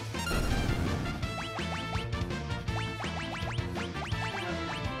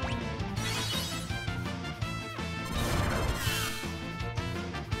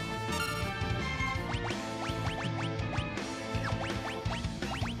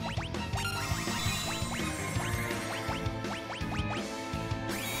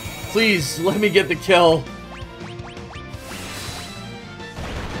 Please, let me get the kill.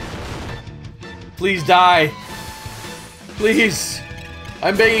 Please die. Please.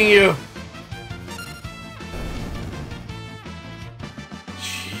 I'm begging you.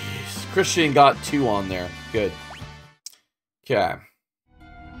 Jeez. Christian got 2 on there. Good. Okay.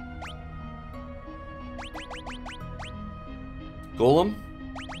 Golem.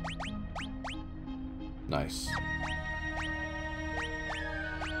 Nice.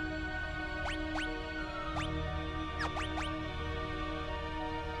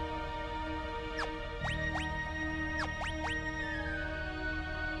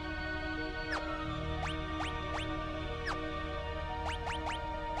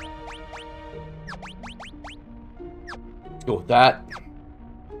 go with that.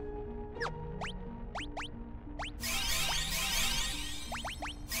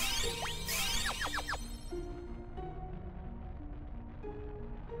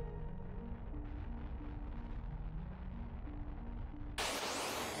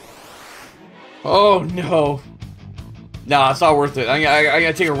 Oh no. Nah, it's not worth it. I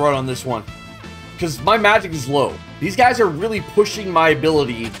gotta take a run on this one. Because my magic is low. These guys are really pushing my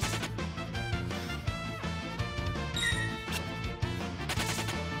ability.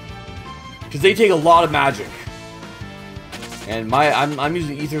 Because they take a lot of magic. And I'm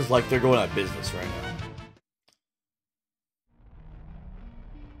using ethers like they're going out of business right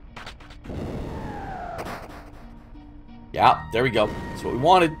now. Yeah, there we go. That's what we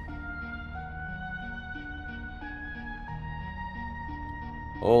wanted.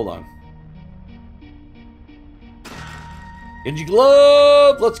 Hold on. Genji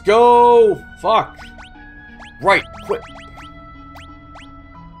Glove! Let's go! Fuck. Right, quit.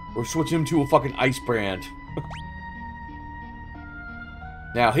 We're switching him to a fucking ice brand.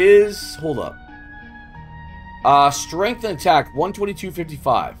 Now his... Hold up. Strength and attack,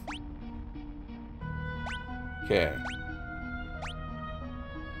 122.55. Okay.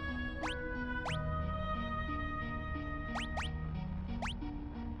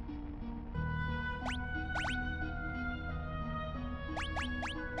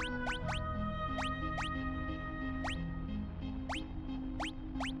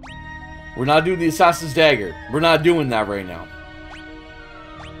 We're not doing the Assassin's Dagger. We're not doing that right now.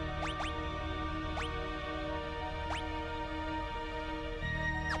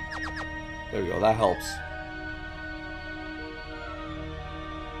 There we go. That helps.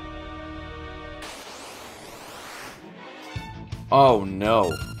 Oh,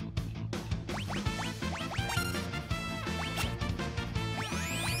 no.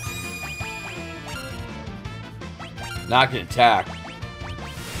 Not gonna attack.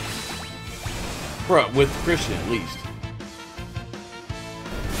 With Christian, at least.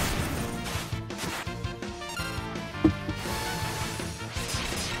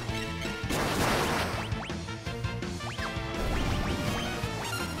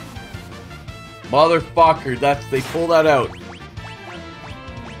 Motherfucker, they pull that out.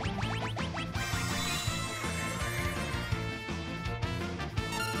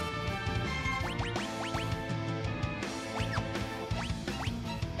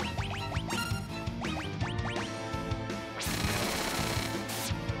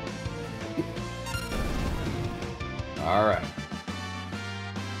 Alright.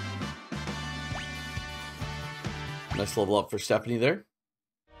 Nice level up for Stephanie there.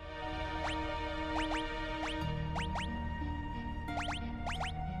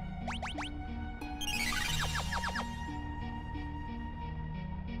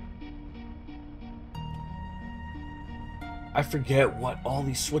 I forget what all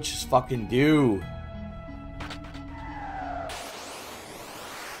these switches fucking do.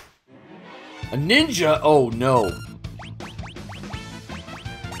 A ninja? Oh no.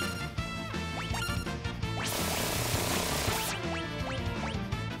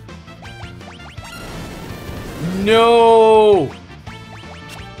 No!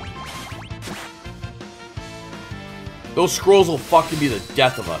 Those scrolls will fucking be the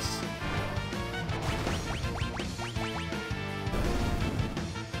death of us.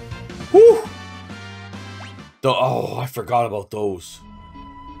 Whew! Oh, I forgot about those.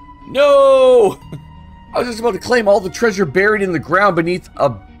 No! I was just about to claim all the treasure buried in the ground beneath a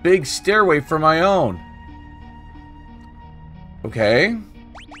big stairway for my own. Okay.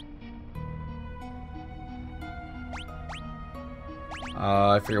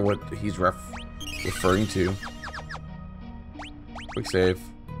 I forget what he's referring to. Quick save.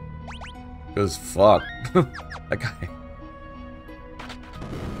 Because fuck. That guy.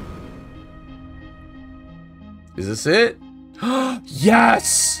 Is this it?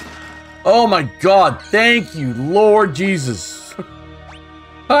 Yes! Oh my god, thank you, Lord Jesus.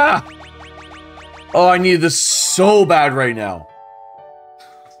 Ah! Oh, I need this so bad right now.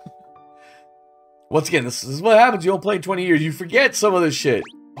 Once again, this is what happens. You don't play in 20 years. You forget some of this shit.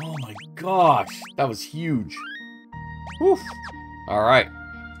 Oh my gosh. That was huge. Woof. Alright.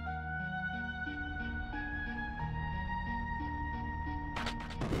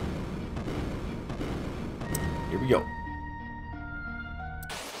 Here we go.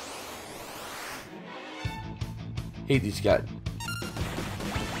 Hate these guys.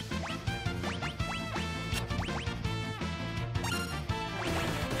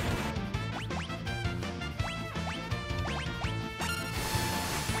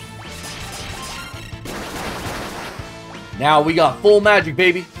 Now we got full magic,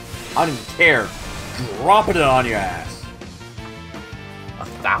 baby. I don't even care. Dropping it on your ass.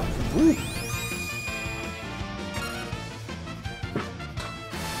 Ow. Ooh.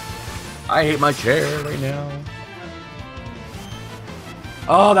 I hate my chair right now.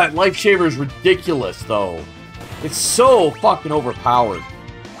 Oh, that life shaver is ridiculous, though. It's so fucking overpowered.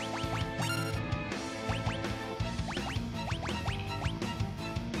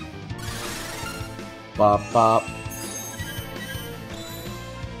 Bop, bop.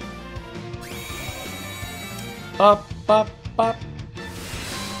 Bop, bop, bop.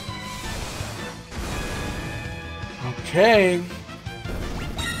 Okay.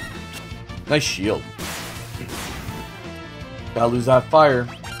 Nice shield. Gotta lose that fire.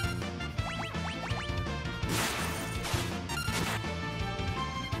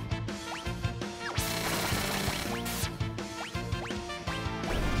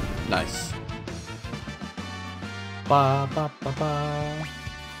 Nice. Ba, ba, ba, ba.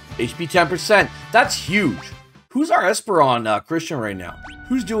 HP 10%. That's huge. Who's our Esper on Christian right now?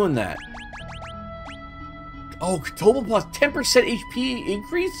 Who's doing that? Oh, total plus 10% HP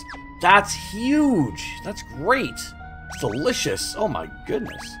increase? That's huge. That's great. It's delicious. Oh my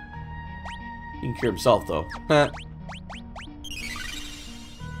goodness. He can cure himself though.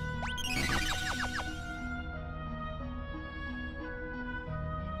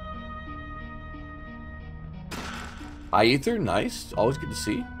 High Ether, nice. Always good to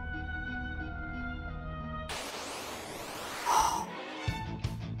see.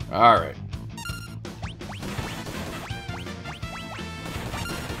 Alright.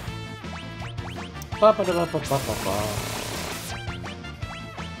 Ba ba da ba ba ba ba ba.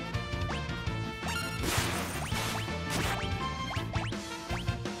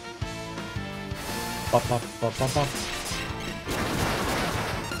 Ba ba ba ba ba.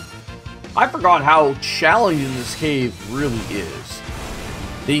 I forgot how challenging this cave really is.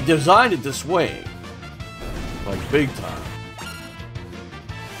 They designed it this way. Like, big time.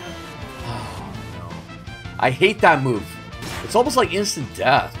 Oh, no. I hate that move. It's almost like instant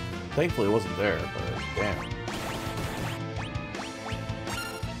death. Thankfully, it wasn't there, but damn.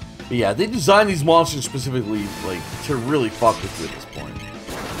 But yeah, they designed these monsters specifically, like, to really fuck with you at this point.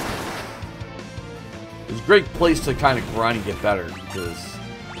 It's a great place to kind of grind and get better, because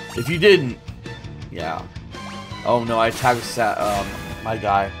if you didn't, yeah. Oh no, I attacked my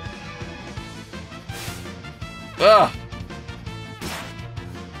guy. Ugh!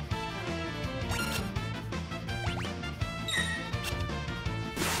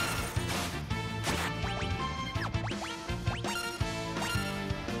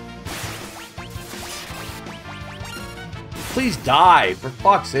 Please die, for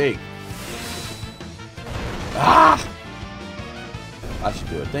fuck's sake. Ah! I should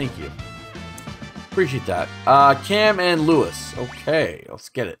do it, thank you. Appreciate that. Cam and Lewis. Okay, let's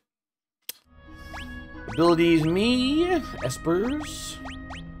get it. Abilities, me. Espers.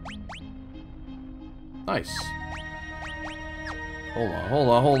 Nice. Hold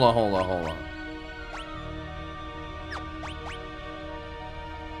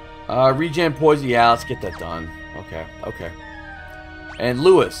on. Regen poison, yeah, let's get that done. Okay. And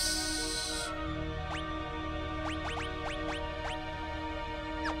Lewis.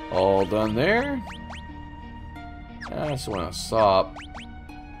 All done there. I just want to stop.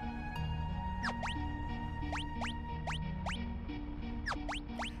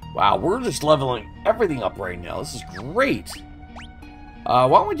 Wow, we're just leveling everything up right now. This is great. Why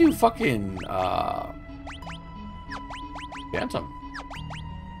don't we do fucking Phantom?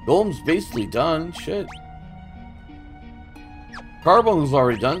 Golem's basically done. Shit. Carbone's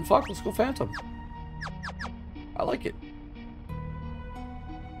already done. Fuck, let's go Phantom. I like it.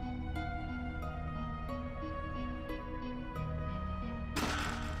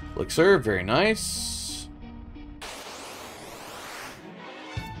 Elixir, very nice.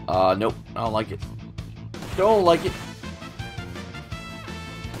 Nope, I don't like it. Don't like it.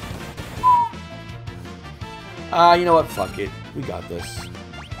 You know what? Fuck it. We got this.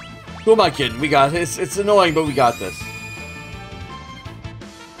 Who am I kidding? We got this. It's annoying, but we got this.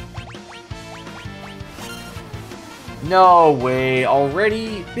 No way.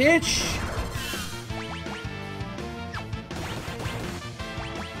 Already? Bitch!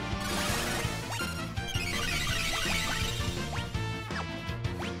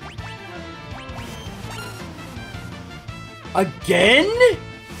 Again?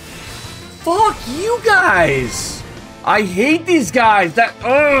 Fuck you guys! I hate these guys! That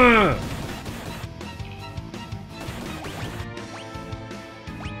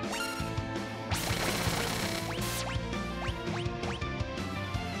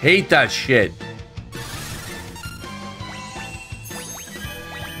hate that shit.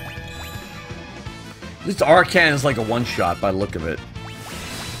 This Arcan is like a one-shot by the look of it.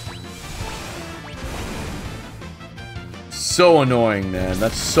 so annoying, man.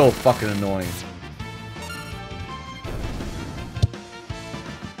 That's so fucking annoying.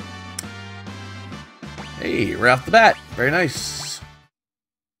 Hey, right off the bat. Very nice.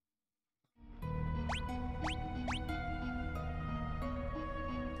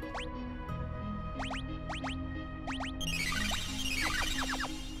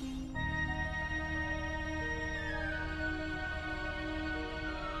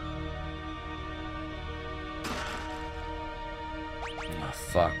 Oh,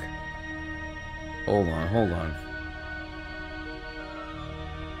 fuck. Hold on, hold on.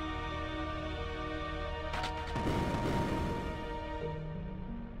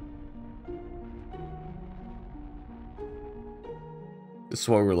 This is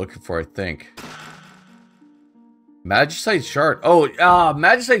what we're looking for, I think. Magicite Shard. Oh,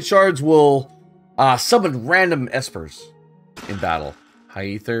 Magicite Shards will summon random espers in battle. High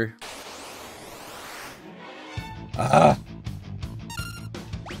Ether.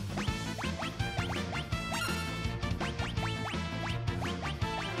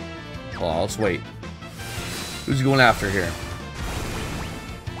 Well, let's wait. Who's he going after here?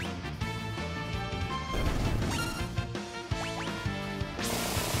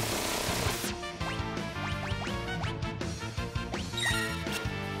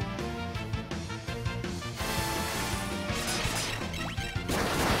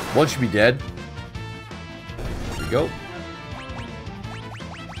 One should be dead. There we go.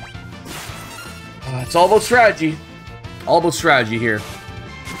 It's all about strategy. All about strategy here.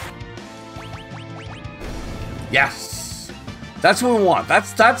 Yes! That's what we want.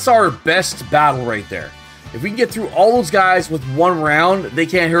 That's our best battle right there. If we can get through all those guys with one round, they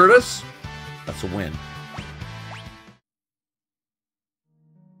can't hurt us. That's a win.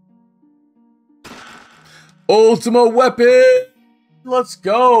 Ultimate weapon! Let's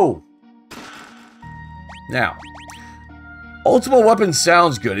go! Now, ultimate weapon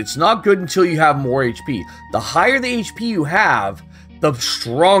sounds good. It's not good until you have more HP. The higher the HP you have, the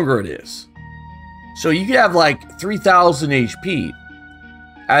stronger it is. So you could have like 3,000 HP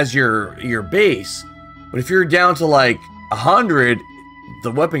as your base, but if you're down to like 100, the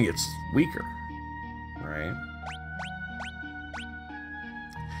weapon gets weaker, right?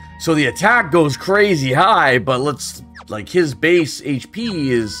 So the attack goes crazy high, but like his base HP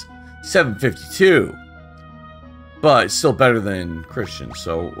is 752, but it's still better than Christian.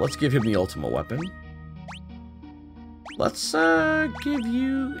 So let's give him the ultimate weapon. Let's give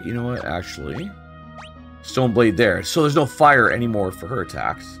you know what, actually. Stone Blade there. So there's no fire anymore for her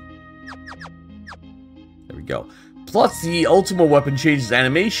attacks. There we go. Plus the ultimate weapon changes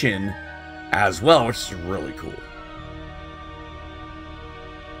animation as well, which is really cool.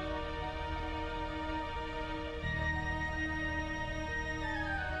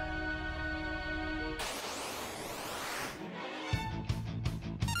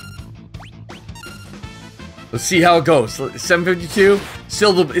 Let's see how it goes. 752,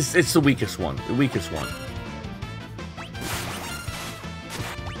 still it's the weakest one. The weakest one.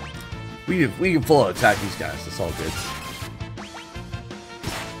 We can full out attack these guys. That's all good.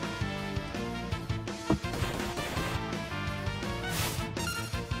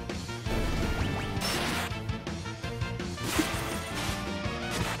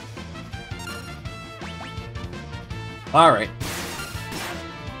 All right.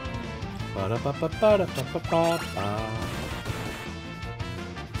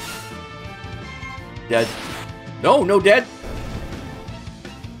 Dead. No dead.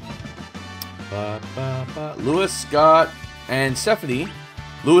 Lewis, Scott, and Stephanie.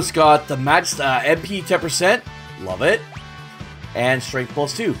 Lewis got the match MP 10%. Love it. And Strength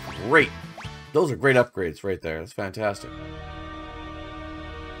 +2. Great. Those are great upgrades right there. That's fantastic.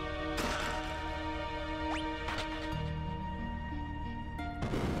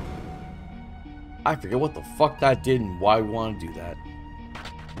 I forget what the fuck that did and why we want to do that.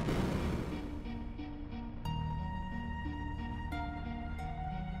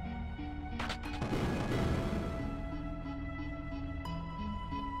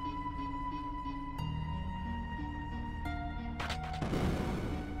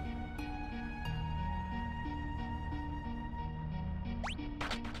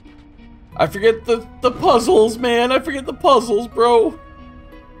 I forget the puzzles, man. I forget the puzzles, bro.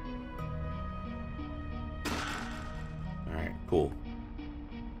 Alright, cool.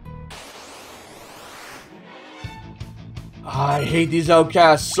 I hate these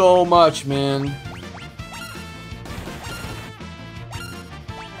outcasts so much, man.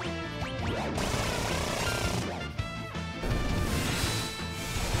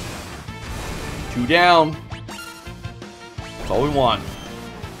 Two down. That's all we want.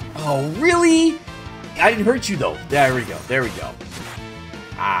 Oh, really? I didn't hurt you though. There we go. There we go.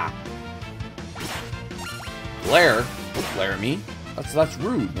 Ah. Glare? Don't glare at me. That's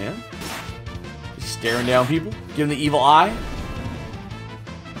rude, man. Just staring down people, giving the evil eye.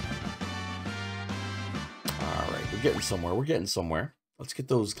 All right, we're getting somewhere. We're getting somewhere. Let's get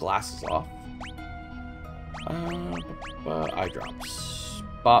those glasses off. Eye drops.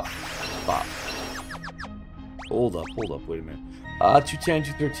 Bop, bop. Hold up, wait a minute. 210,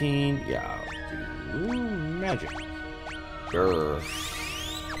 213, yeah. Magic. Sure.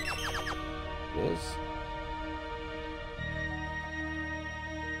 This.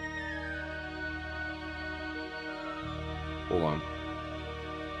 Hold on.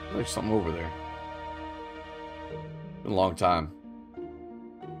 There's something over there. Been a long time.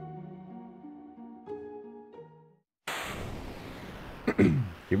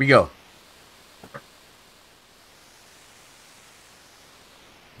 Here we go.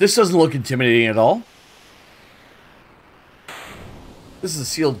 This doesn't look intimidating at all. This is a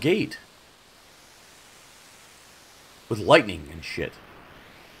sealed gate. With lightning and shit.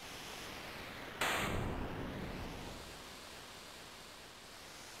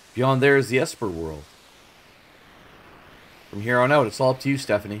 Beyond there is the Esper world. From here on out, it's all up to you,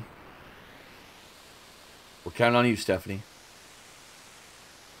 Stephanie. We're counting on you, Stephanie.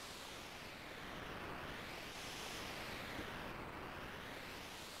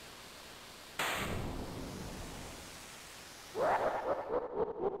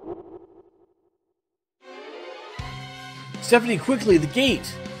 Stephanie, quickly, the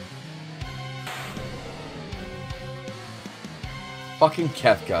gate! Fucking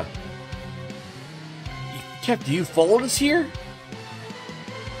Kefka. Kefka, you followed us here?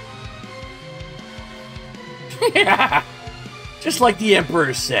 Yeah! Just like the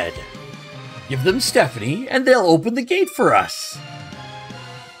Emperor said. Give them Stephanie, and they'll open the gate for us.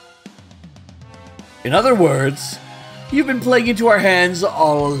 In other words, you've been playing into our hands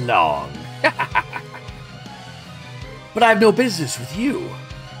all along. But I have no business with you.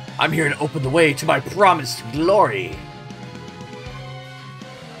 I'm here to open the way to my promised glory.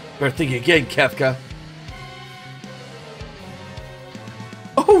 Better think again, Kefka.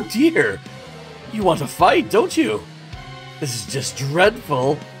 Oh dear! You want to fight, don't you? This is just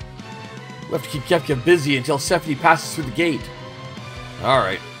dreadful. We'll have to keep Kefka busy until Stephanie passes through the gate.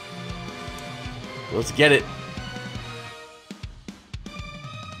 Alright. Let's get it.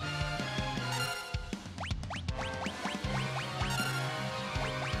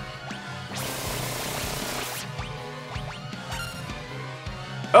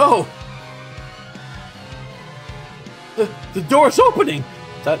 Oh! The door's opening!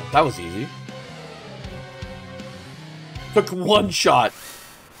 That was easy. Took one shot.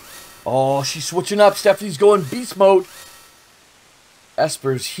 Oh, she's switching up. Stephanie's going beast mode.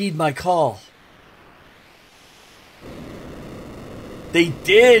 Espers, heed my call. They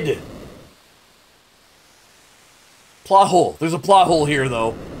did! Plot hole. There's a plot hole here,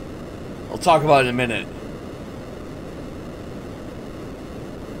 though. I'll talk about it in a minute.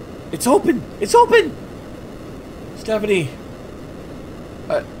 It's open! It's open! Stephanie,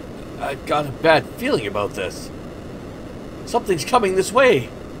 I got a bad feeling about this. Something's coming this way.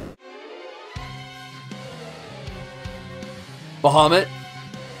 Bahamut.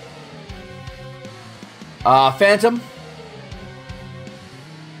 Phantom.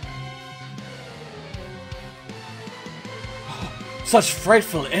 Such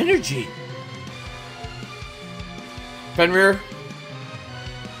frightful energy. Fenrir.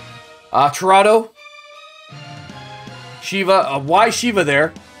 Torado. Shiva. Why Shiva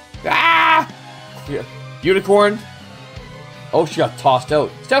there? Ah! Unicorn. Oh, she got tossed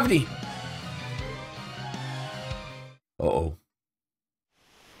out. Stephanie. Uh-oh.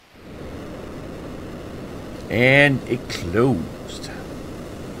 And it closed.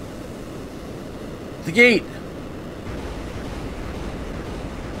 The gate.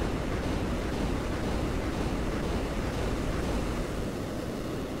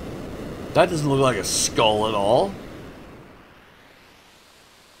 That doesn't look like a skull at all.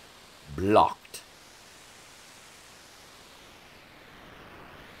 Blocked.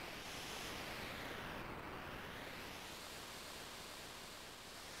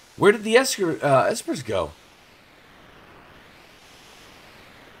 Where did the Espers go?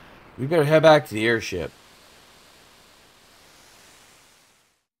 We better head back to the airship.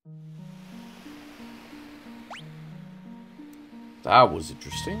 That was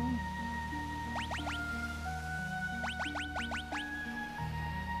interesting.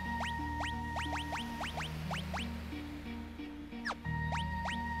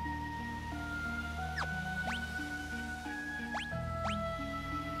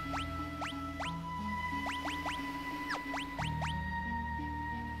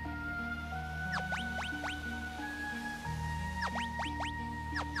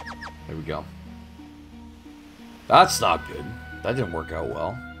 There we go. That's not good. That didn't work out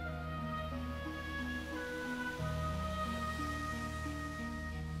well.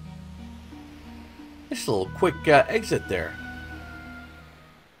 Just a little quick exit there.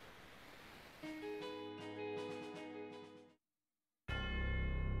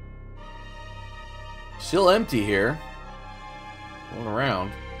 Still empty here. Going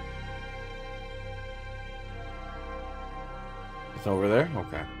around. It's over there?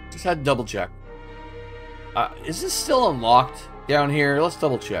 Okay. Just had to double check. Is this still unlocked down here? Let's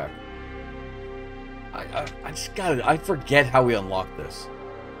double check. I just gotta... I forget how we unlock this.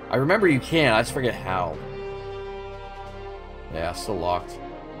 I remember you can. I just forget how. Yeah, still locked.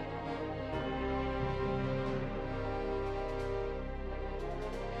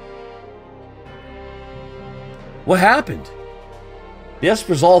 What happened? The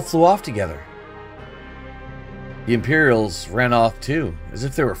Espers all flew off together. The Imperials ran off too, as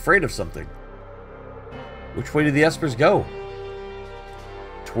if they were afraid of something. Which way did the Espers go?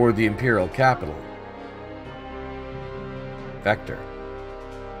 Toward the Imperial capital. Vector.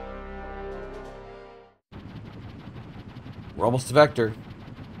 We're almost to Vector.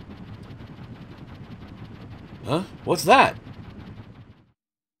 Huh? What's that?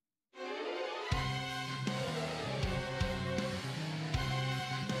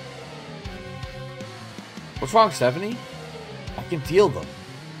 What's wrong, Stephanie? I can feel them.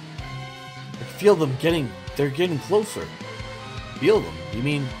 I can feel them they're getting closer. Feel them? You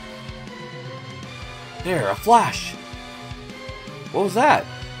mean... There, a flash. What was that?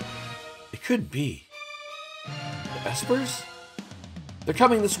 It couldn't be. The Espers? They're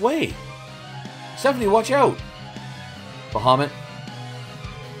coming this way. Stephanie, watch out. Bahamut.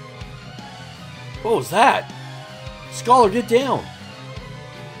 What was that? Scholar, get down.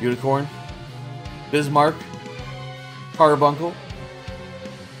 Unicorn. Bismarck. Carbuncle.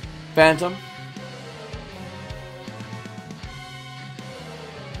 Phantom.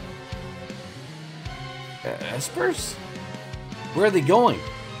 Espers? Where are they going?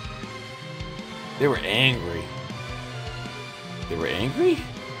 They were angry. They were angry?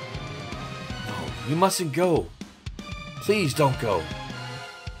 No, you mustn't go. Please don't go.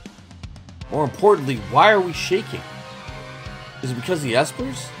 More importantly, why are we shaking? Is it because of the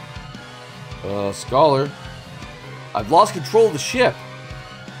Espers? Scholar. I've lost control of the ship.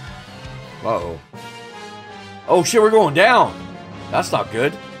 Uh-oh. Oh shit, we're going down. That's not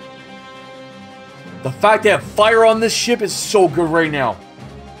good. The fact they have fire on this ship is so good right now.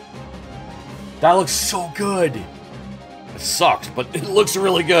 That looks so good. It sucks, but it looks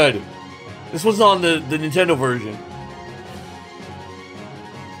really good. This was on the Nintendo version.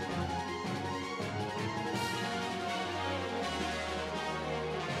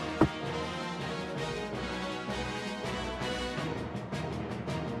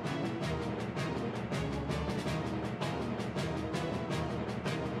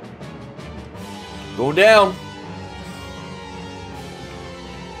 Going down.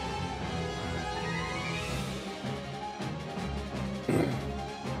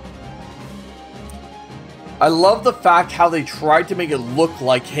 I love the fact how they tried to make it look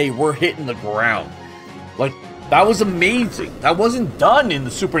like, hey, we're hitting the ground. Like, that was amazing. That wasn't done in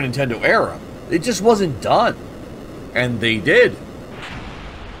the Super Nintendo era. It just wasn't done. And they did.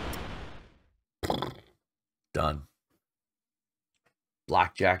 Done.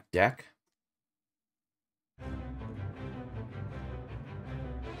 Blackjack deck.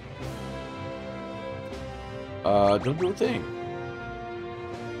 Don't do a thing.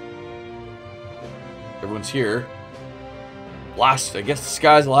 Everyone's here. Blast. I guess the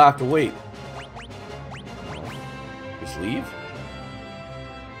skies will have to wait. Just leave?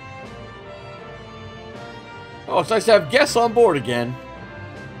 Oh, it's nice to have guests on board again.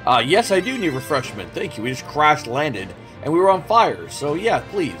 Yes, I do need refreshment. Thank you. We just crash landed, and we were on fire. So, yeah,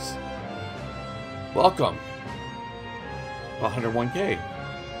 please. Welcome. 101K.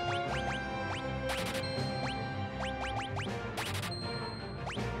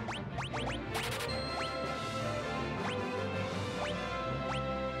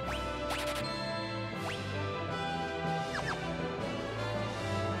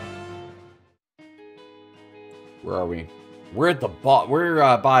 Where are we? We're at the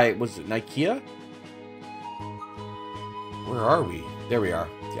we're by, was it Ikea? Where are we? There we are.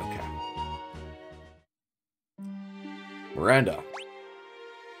 Yeah, okay. Miranda.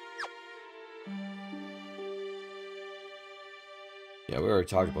 Yeah, we already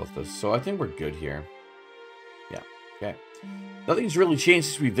talked about this, so I think we're good here. Yeah, okay. Nothing's really changed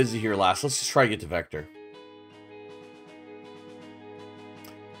since we visited here last. Let's just try to get to Vector.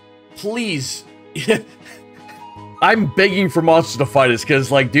 I'm begging for monsters to fight us,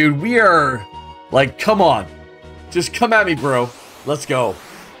 because, like, dude, we are... Like, come on. Just come at me, bro. Let's go.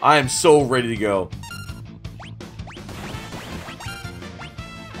 I am so ready to go.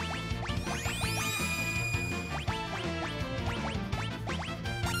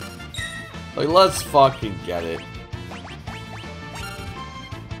 Like, let's fucking get it.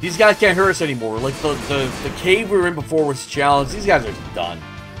 These guys can't hurt us anymore. Like, the cave we were in before was a challenge. These guys are just done.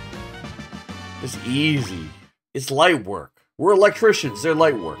 It's easy. It's light work. We're electricians. They're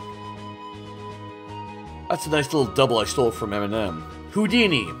light work. That's a nice little double I stole from Eminem.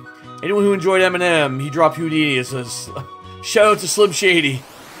 Houdini. Anyone who enjoyed Eminem, he dropped Houdini. It says, shout out to Slim Shady.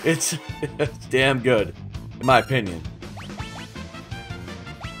 It's damn good, in my opinion.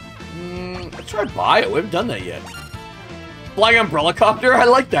 Let's try Bio. We haven't done that yet. Flying umbrella copter? I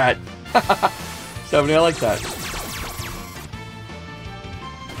like that. 70, I like that.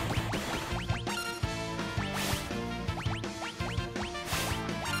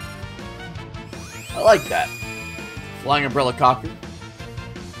 I like that. Flying umbrella copter.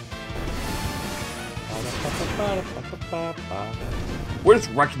 We're just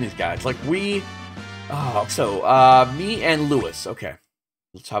wrecking these guys. Like, we... Oh, so, me and Lewis. Okay.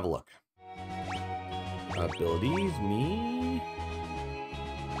 Let's have a look. Abilities, me...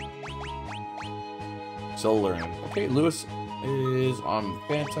 Still learning. Okay, Lewis is on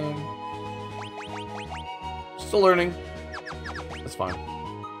Phantom. Still learning. That's fine.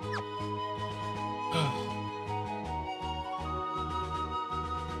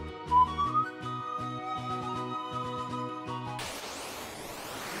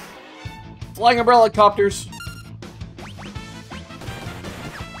 Flying umbrella copters.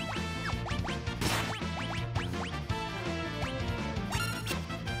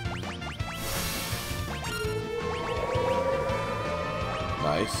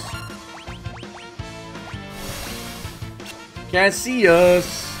 Nice. Can't see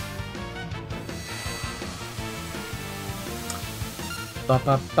us. Ba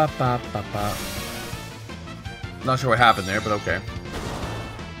ba ba ba ba ba. Not sure what happened there, but okay.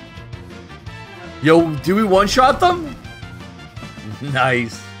 Yo, do we one-shot them?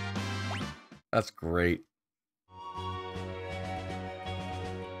 Nice. That's great.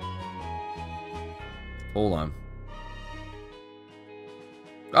 Hold on.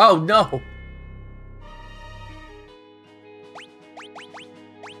 Oh, no!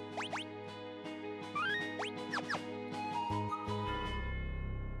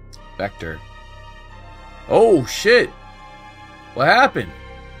 Vector. Oh, shit! What happened?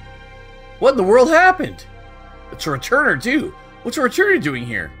 What in the world happened? It's a returner, too. What's a returner doing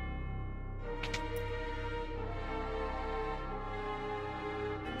here?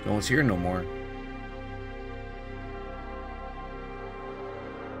 No one's here no more.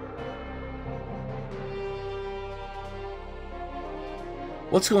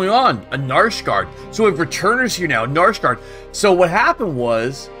 What's going on? A Narsh guard. So we have returners here now. Narsh guard. So what happened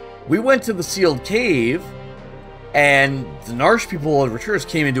was, we went to the sealed cave, and the Narsh people and returners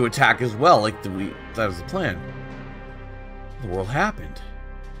came in to attack as well. Like, that was the plan. The world happened.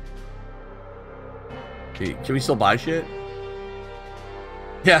 Okay, can we still buy shit?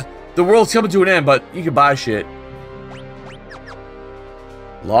 Yeah, the world's coming to an end, but you can buy shit.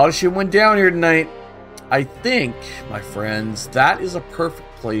 A lot of shit went down here tonight. I think, my friends, that is a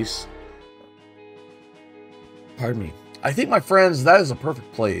perfect place. Pardon me. I think, my friends, that is a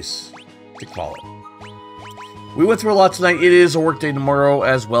perfect place to call it. We went through a lot tonight. It is a work day tomorrow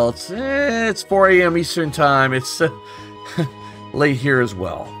as well. It's 4 a.m. Eastern time. It's late here as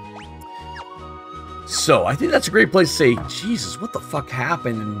well. So, I think that's a great place to say, Jesus, what the fuck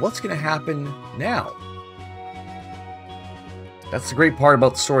happened and what's going to happen now? That's the great part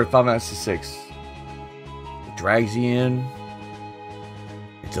about the story of Final Fantasy 6. It drags you in.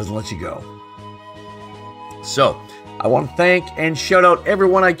 It doesn't let you go. So, I want to thank and shout out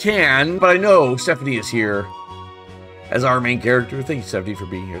everyone I can, but I know Stephanie is here as our main character. Thank you, Stephanie, for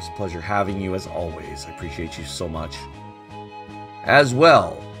being here. It's a pleasure having you as always. I appreciate you so much. As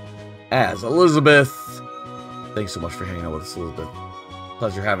well as Elizabeth. Thanks so much for hanging out with us, Elizabeth.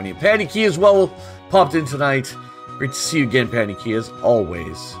 Pleasure having you. Patty Key as well popped in tonight. Great to see you again, Patty Key, as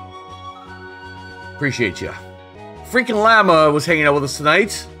always. Appreciate you. Freaking Llama was hanging out with us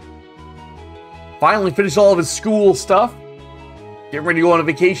tonight. Finally finished all of his school stuff. Getting ready to go on a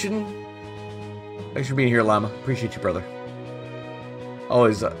vacation. Thanks for being here, Llama. Appreciate you, brother.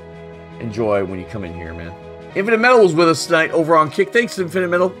 Always enjoy when you come in here, man. Infinite Metal was with us tonight over on Kick. Thanks, Infinite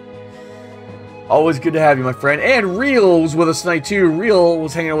Metal. Always good to have you, my friend. And Real was with us tonight, too. Real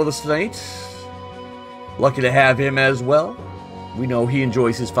was hanging out with us tonight. Lucky to have him as well. We know he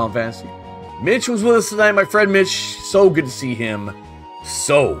enjoys his Final Fantasy. Mitch was with us tonight, my friend Mitch. So good to see him.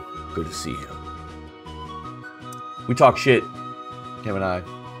 So good to see him. We talk shit, him and I.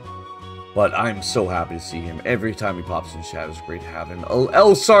 But I'm so happy to see him. Every time he pops in chat, it's great to have him.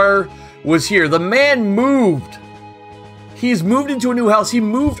 Elsar was here. The man moved. He's moved into a new house. He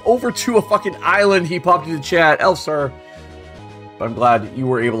moved over to a fucking island. He popped into chat. Elsar. But I'm glad you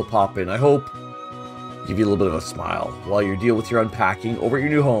were able to pop in. I hope give you a little bit of a smile while you deal with your unpacking over at your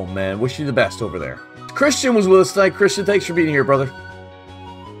new home, man. Wish you the best over there. Christian was with us tonight. Christian, thanks for being here, brother.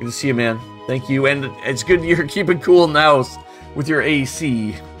 Good to see you, man. Thank you. And it's good you're keeping cool in the house with your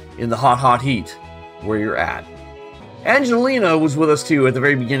AC in the hot, hot heat where you're at. Angelina was with us too at the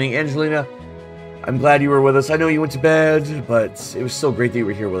very beginning. Angelina, I'm glad you were with us. I know you went to bed, but it was so great that you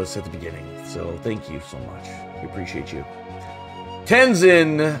were here with us at the beginning. So thank you so much. We appreciate you.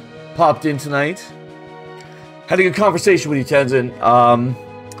 Tenzin popped in tonight. Had a good conversation with you, Tenzin.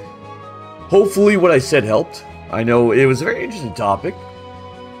 Hopefully what I said helped. I know it was a very interesting topic.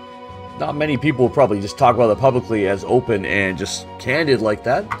 Not many people will probably just talk about it publicly as open and just candid like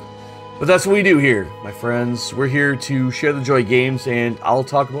that. But that's what we do here, my friends. We're here to share the joy of games, and I'll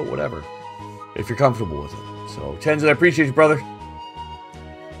talk about whatever, if you're comfortable with it. So, Tenzin, I appreciate you, brother.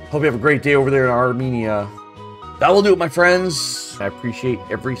 Hope you have a great day over there in Armenia. That will do it, my friends. I appreciate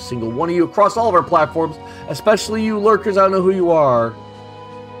every single one of you across all of our platforms, especially you lurkers. I don't know who you are,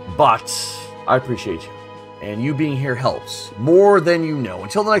 but I appreciate you. And you being here helps more than you know.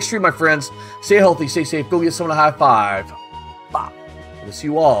 Until the next stream, my friends, stay healthy, stay safe, go get someone a high five. Bop. We'll see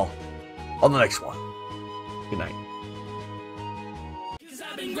you all on the next one. Good night.